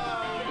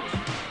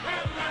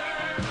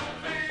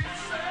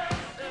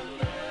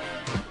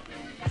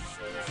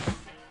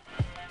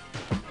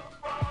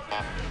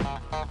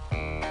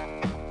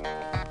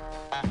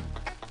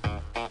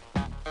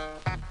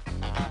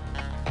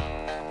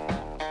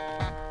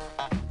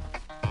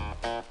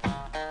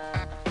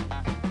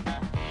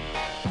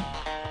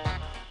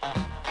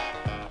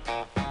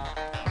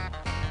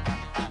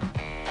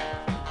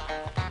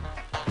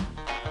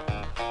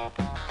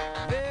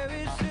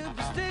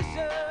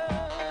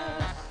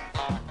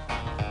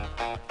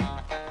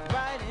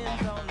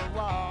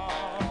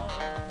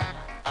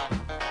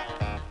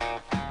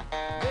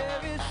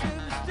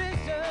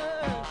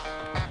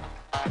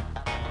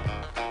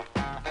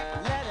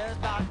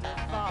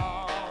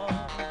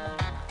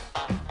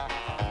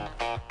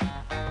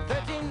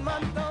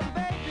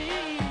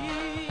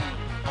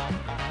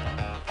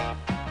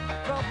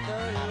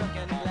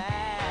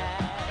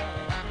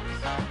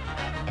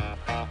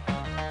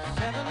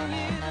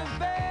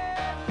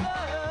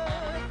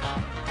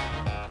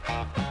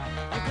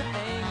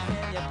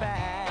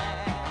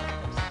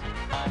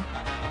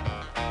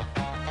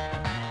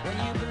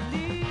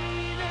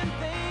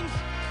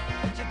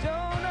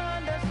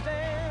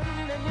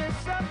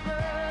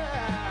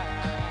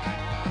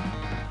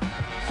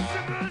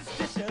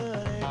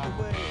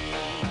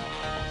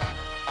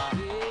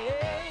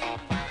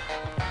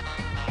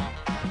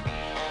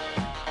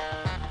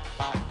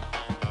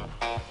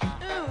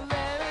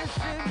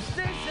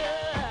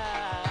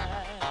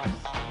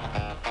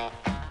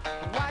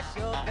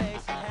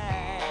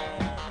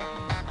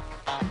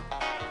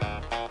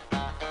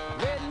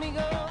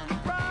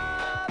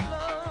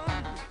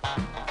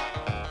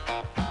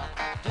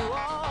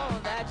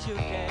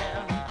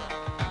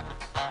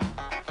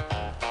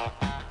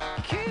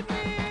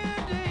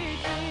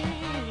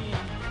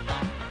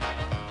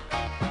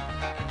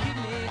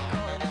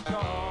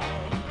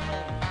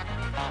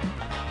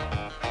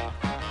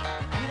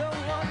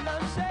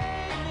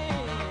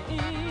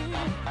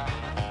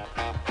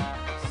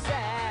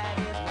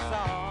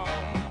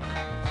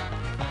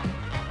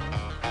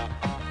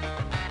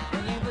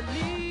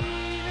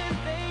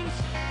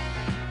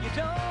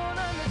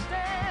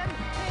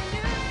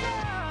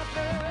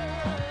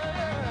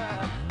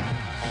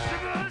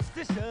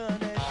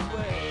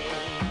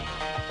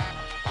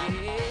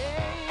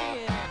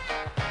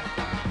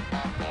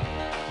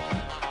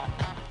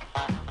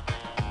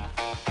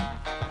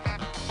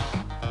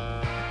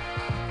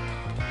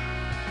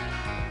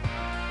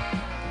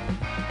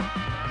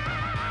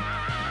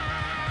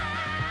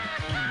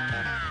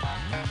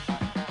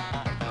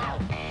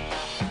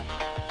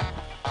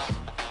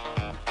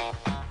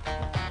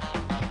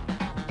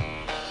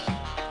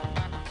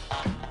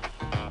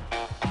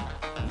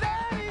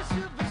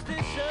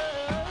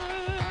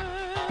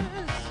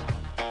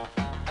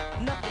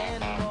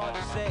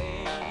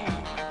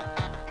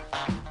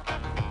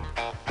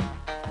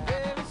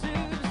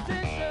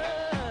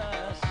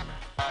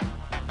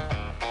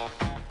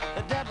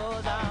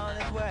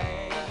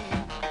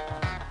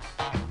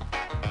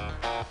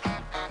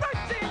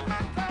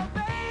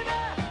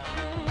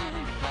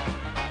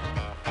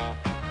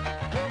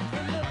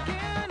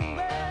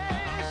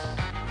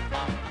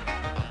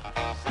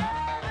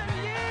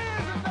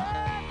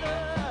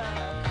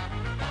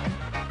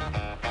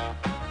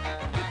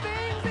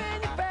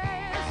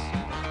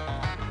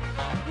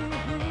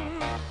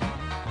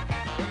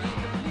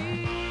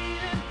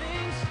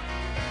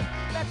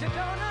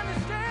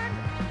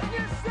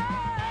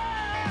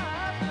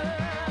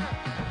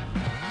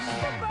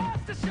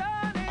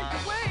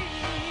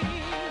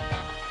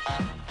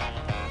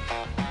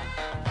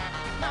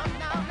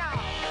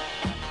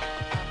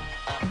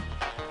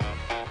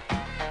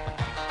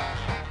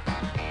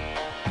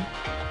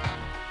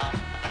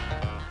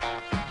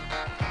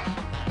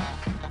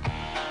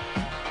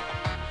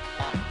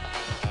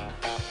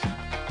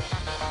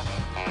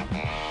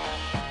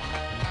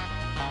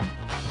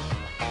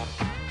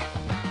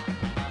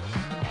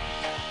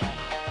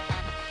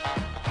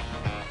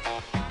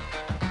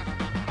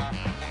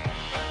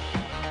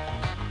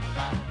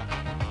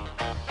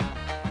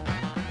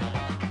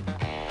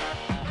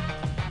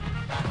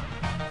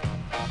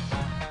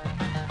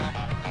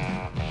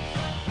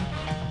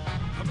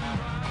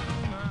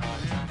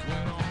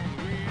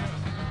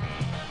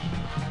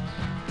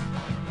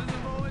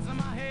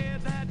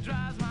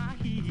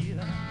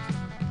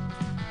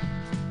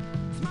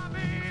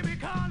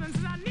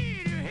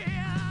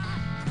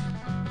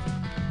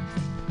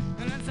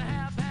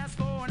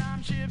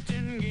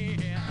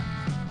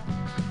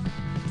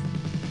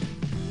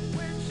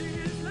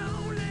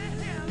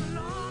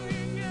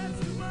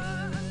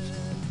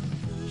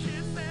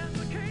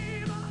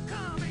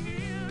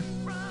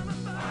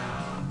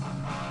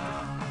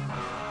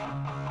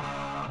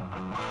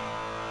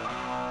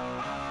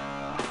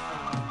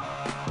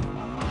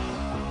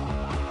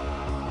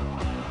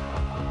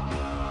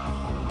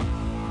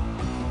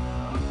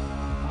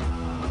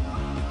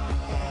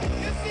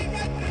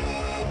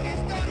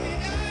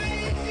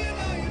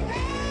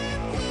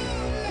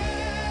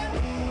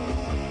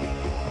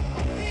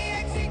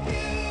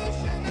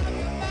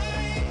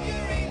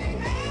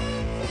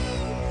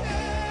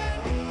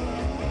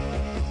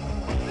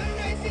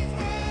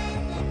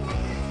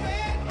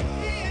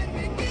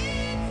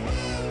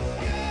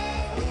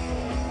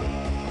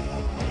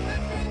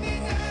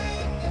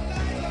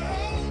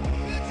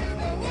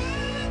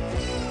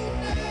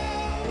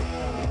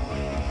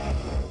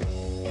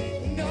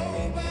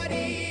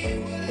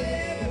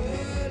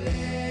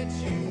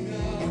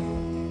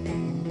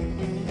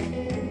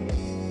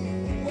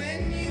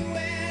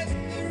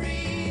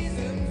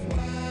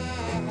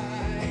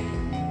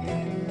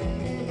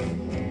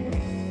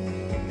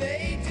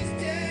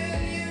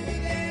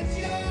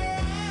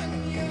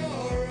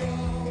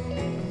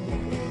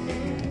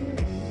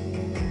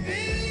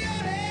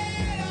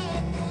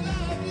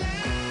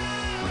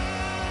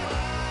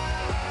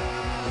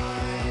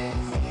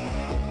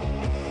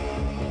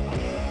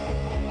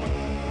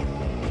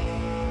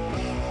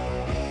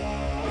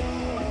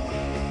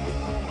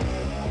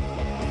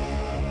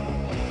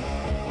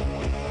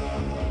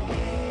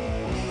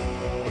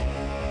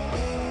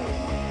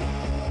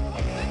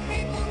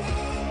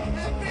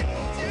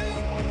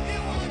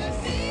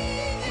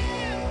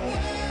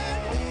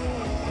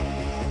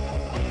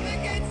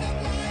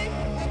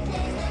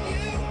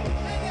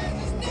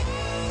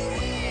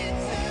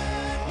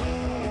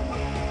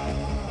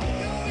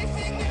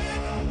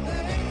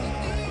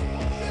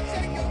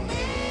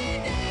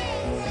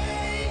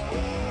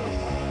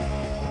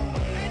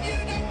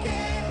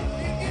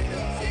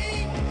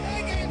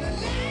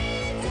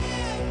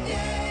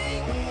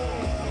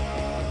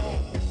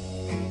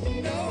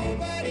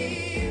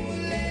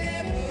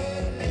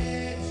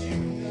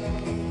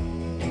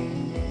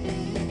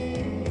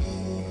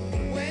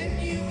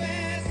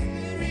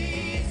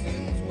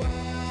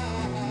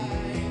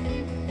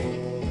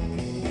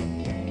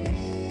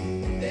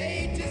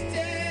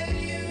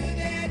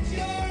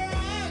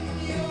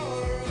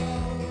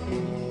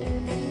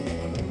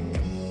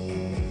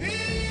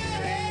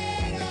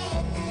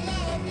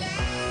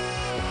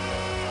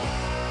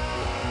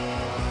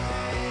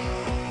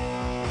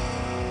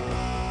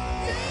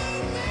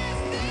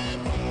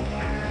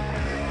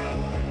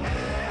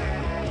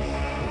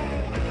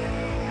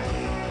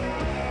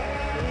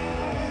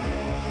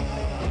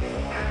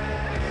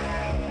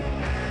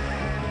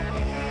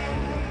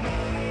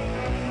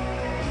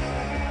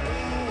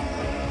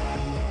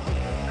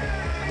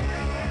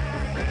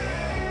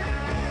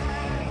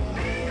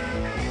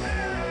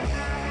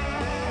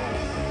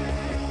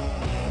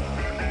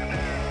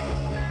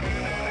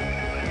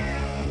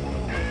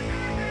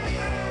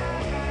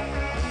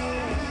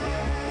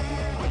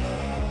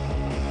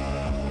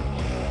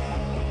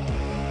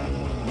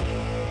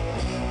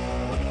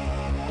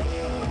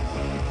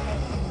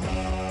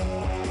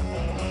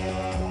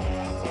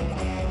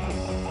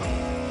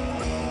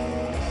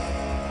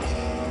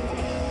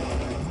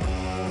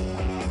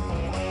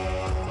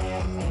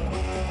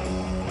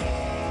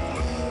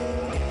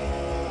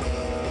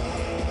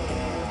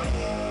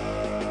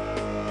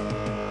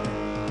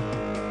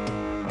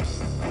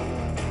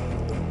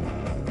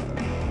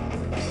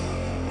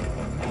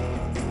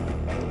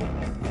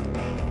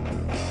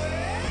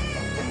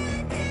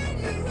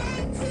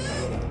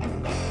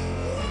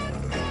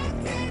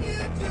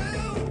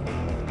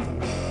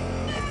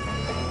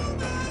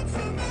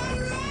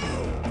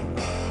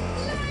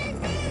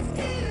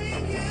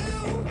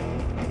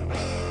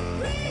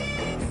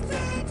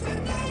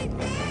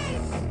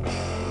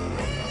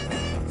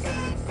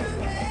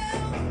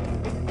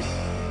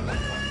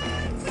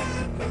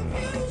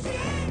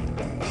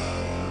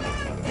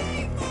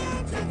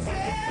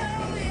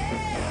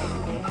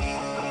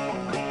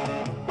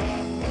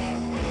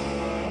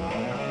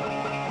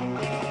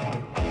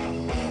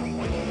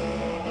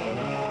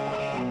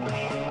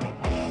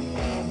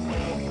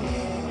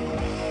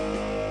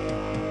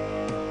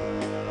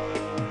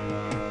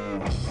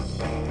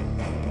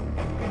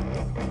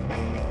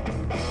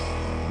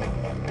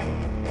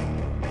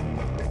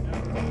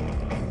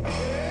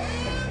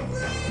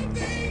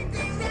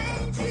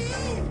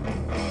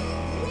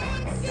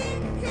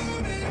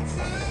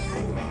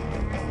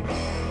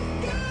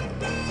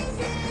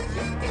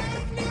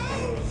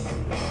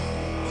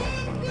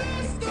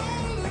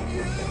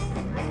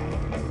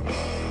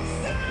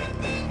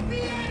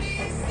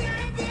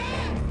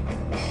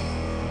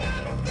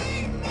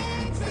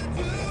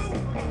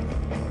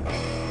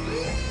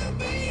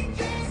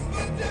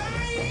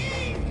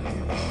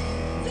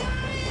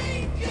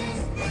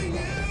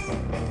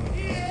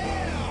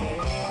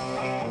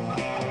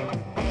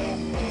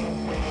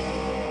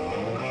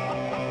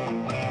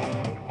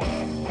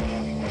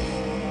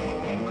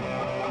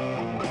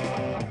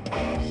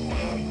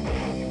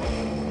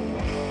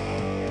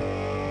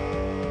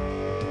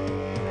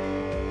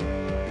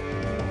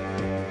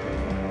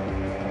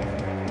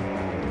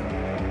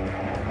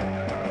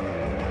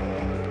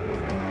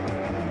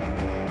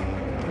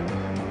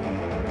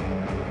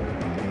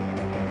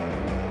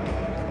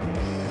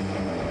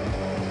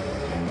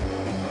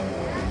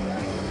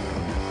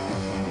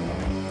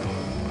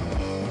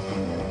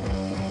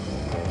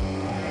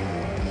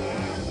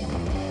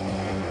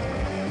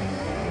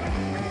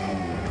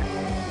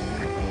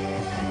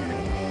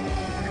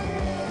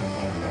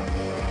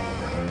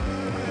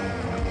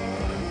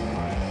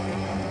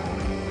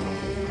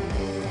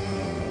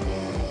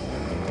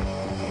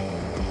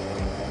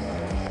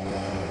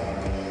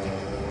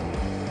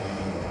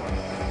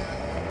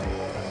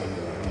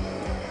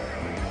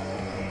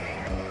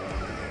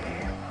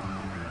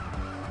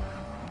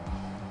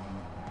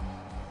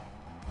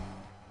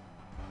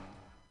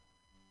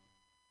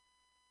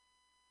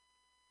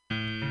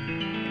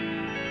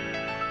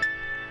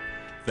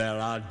There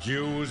are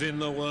Jews in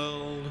the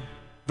world,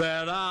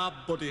 there are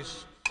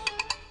Buddhists,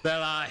 there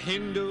are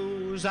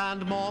Hindus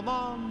and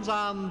Mormons,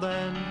 and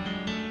then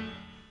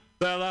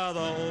there are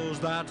those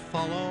that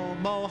follow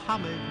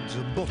Mohammed,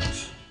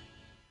 but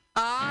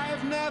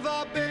I've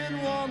never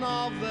been one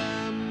of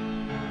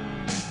them.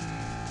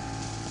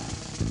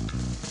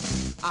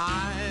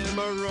 I'm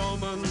a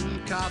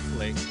Roman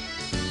Catholic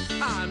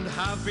and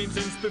have been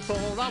since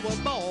before I was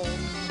born.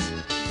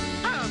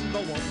 And the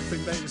one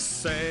thing they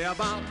say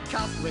about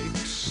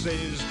Catholics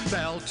is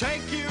they'll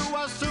take you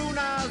as soon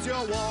as you're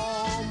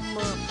warm.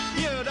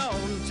 You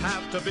don't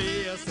have to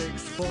be a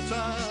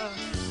 6-footer.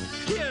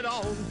 You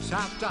don't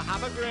have to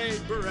have a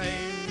great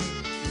brain.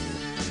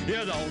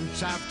 You don't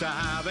have to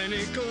have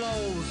any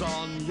clothes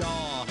on.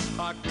 You're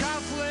a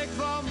Catholic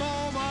the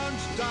moment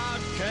that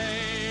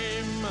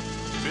came.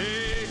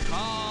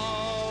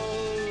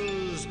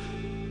 Because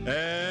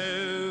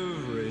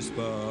every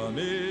sperm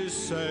is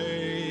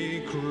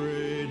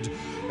sacred,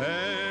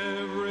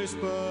 every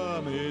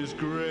sperm is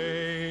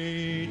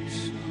great.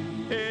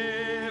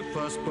 If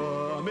a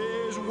sperm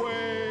is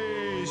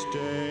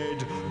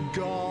wasted,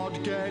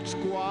 God gets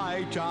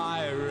quite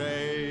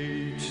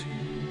irate.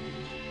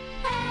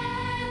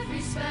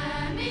 Every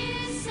sperm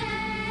is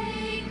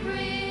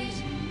sacred,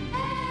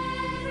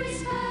 every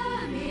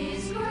sperm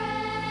is great.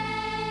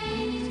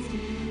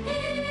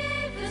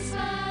 If the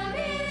sperm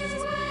is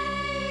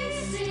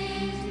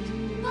wasted,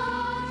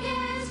 God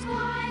gets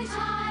quite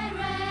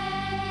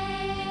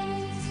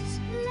irate.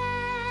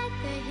 Let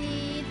the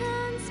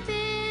heathen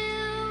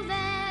spill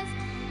theirs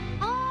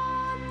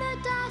on the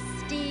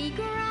dusty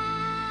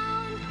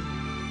ground.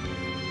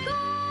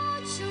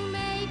 God shall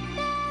make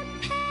them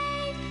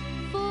pay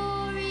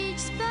for each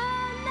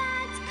sperm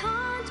that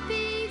can't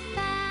be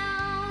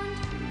found.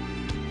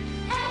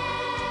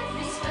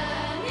 Every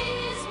sperm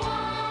is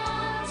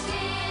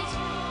wanted,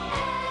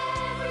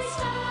 every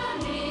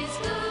sperm is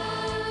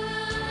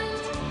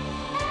good,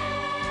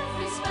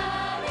 every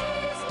sperm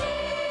is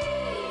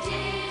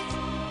needed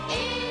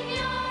in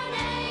your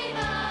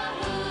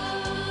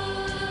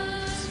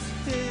neighborhood.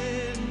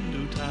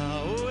 Hindu,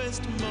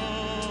 Taoist,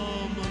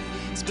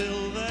 Mormon,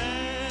 spill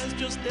theirs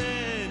just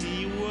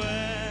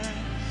anywhere.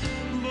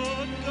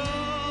 But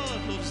God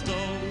loves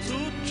those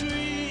who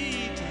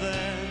treat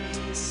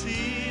their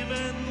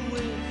semen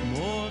with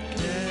more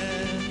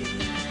care.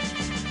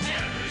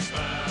 Every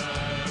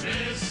sperm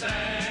is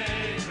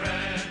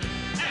sacred,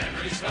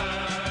 every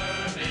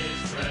sperm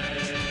is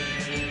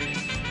great.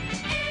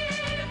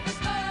 If the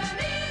sperm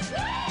is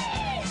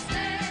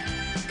wasted,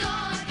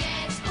 God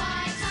gets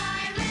quite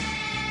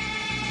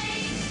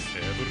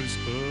irate. Every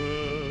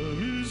sperm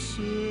is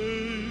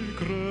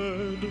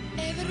sacred,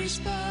 every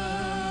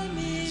sperm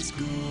is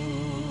good.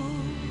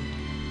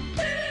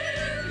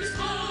 Every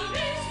sperm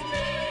is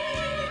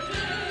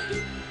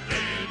needed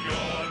In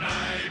your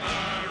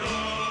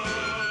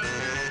neighborhood,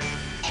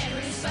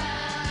 every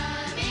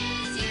sperm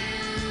is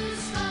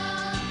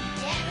useful,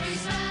 every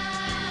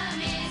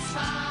sperm is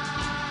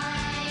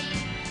fine.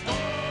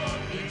 God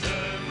gives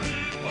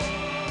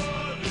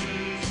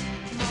everybody's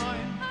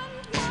Mine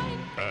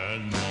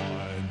And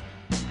mine.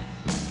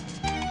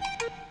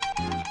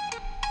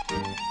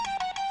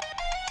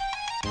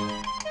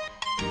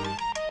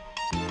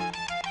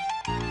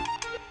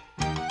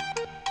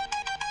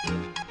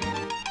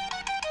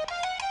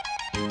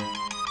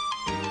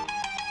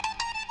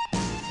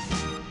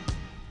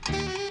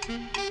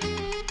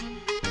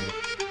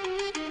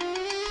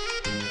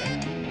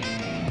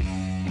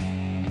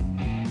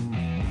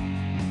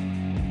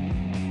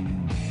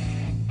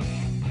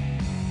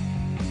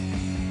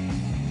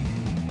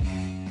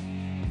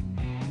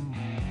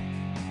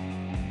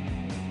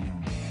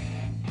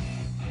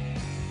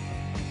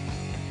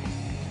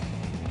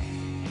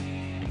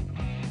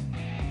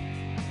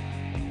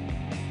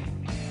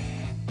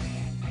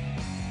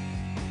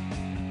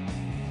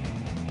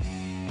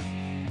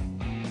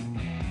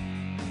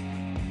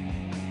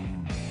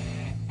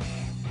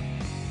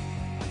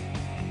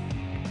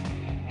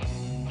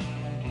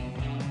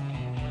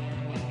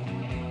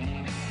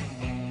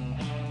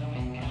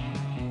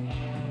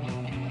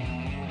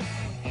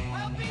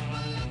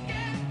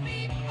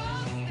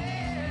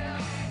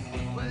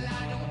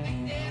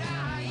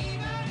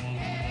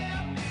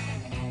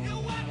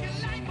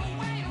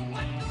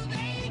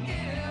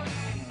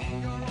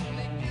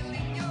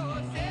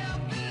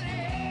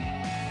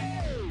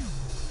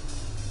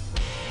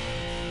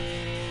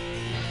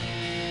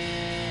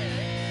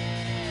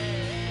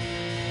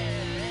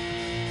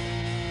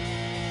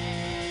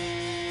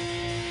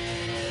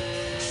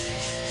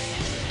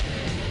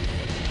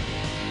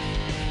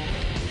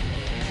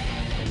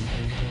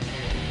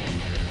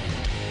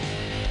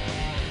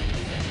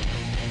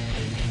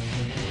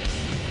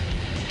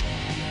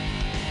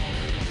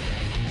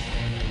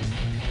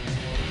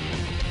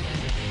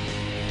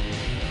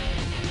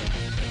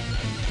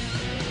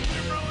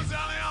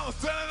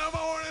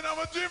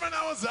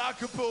 was Al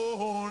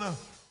Capone.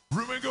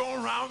 Rumor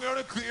going round,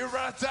 gonna clear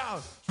right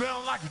down.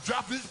 Smelling like a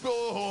drop fish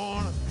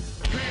bone.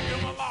 Pick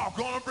up my lock,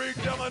 gonna break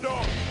down the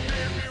door.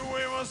 Give me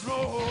away my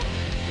smoke.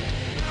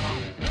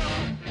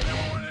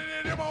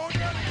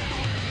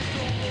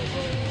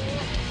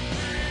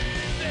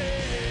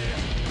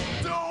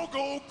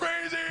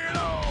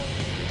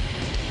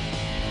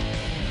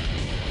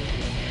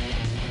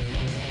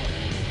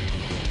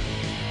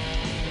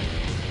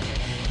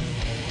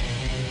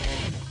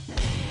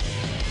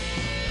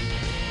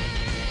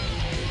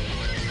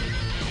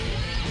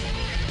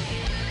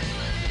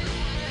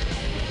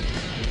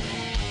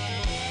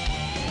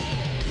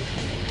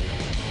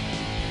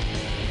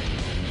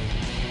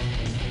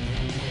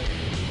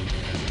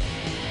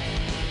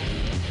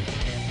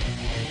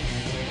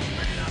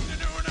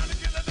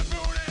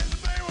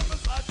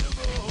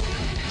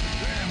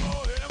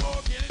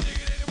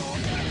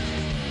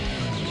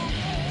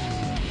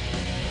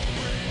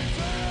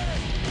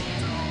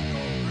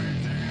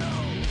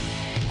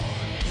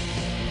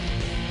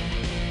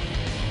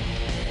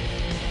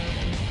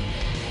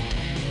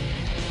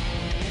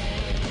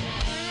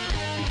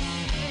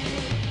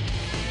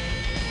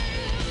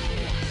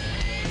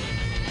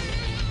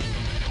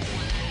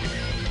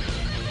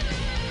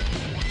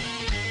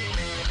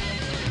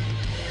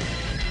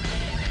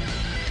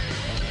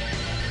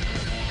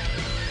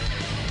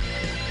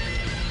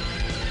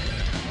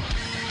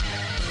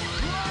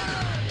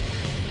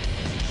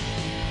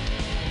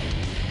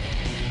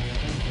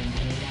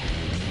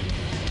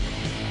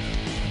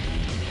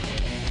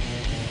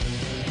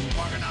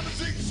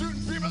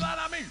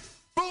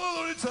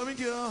 the time and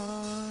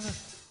gone.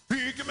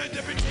 He can make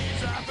different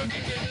things. I forget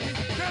it.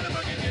 Can I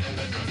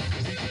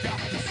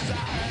forget it?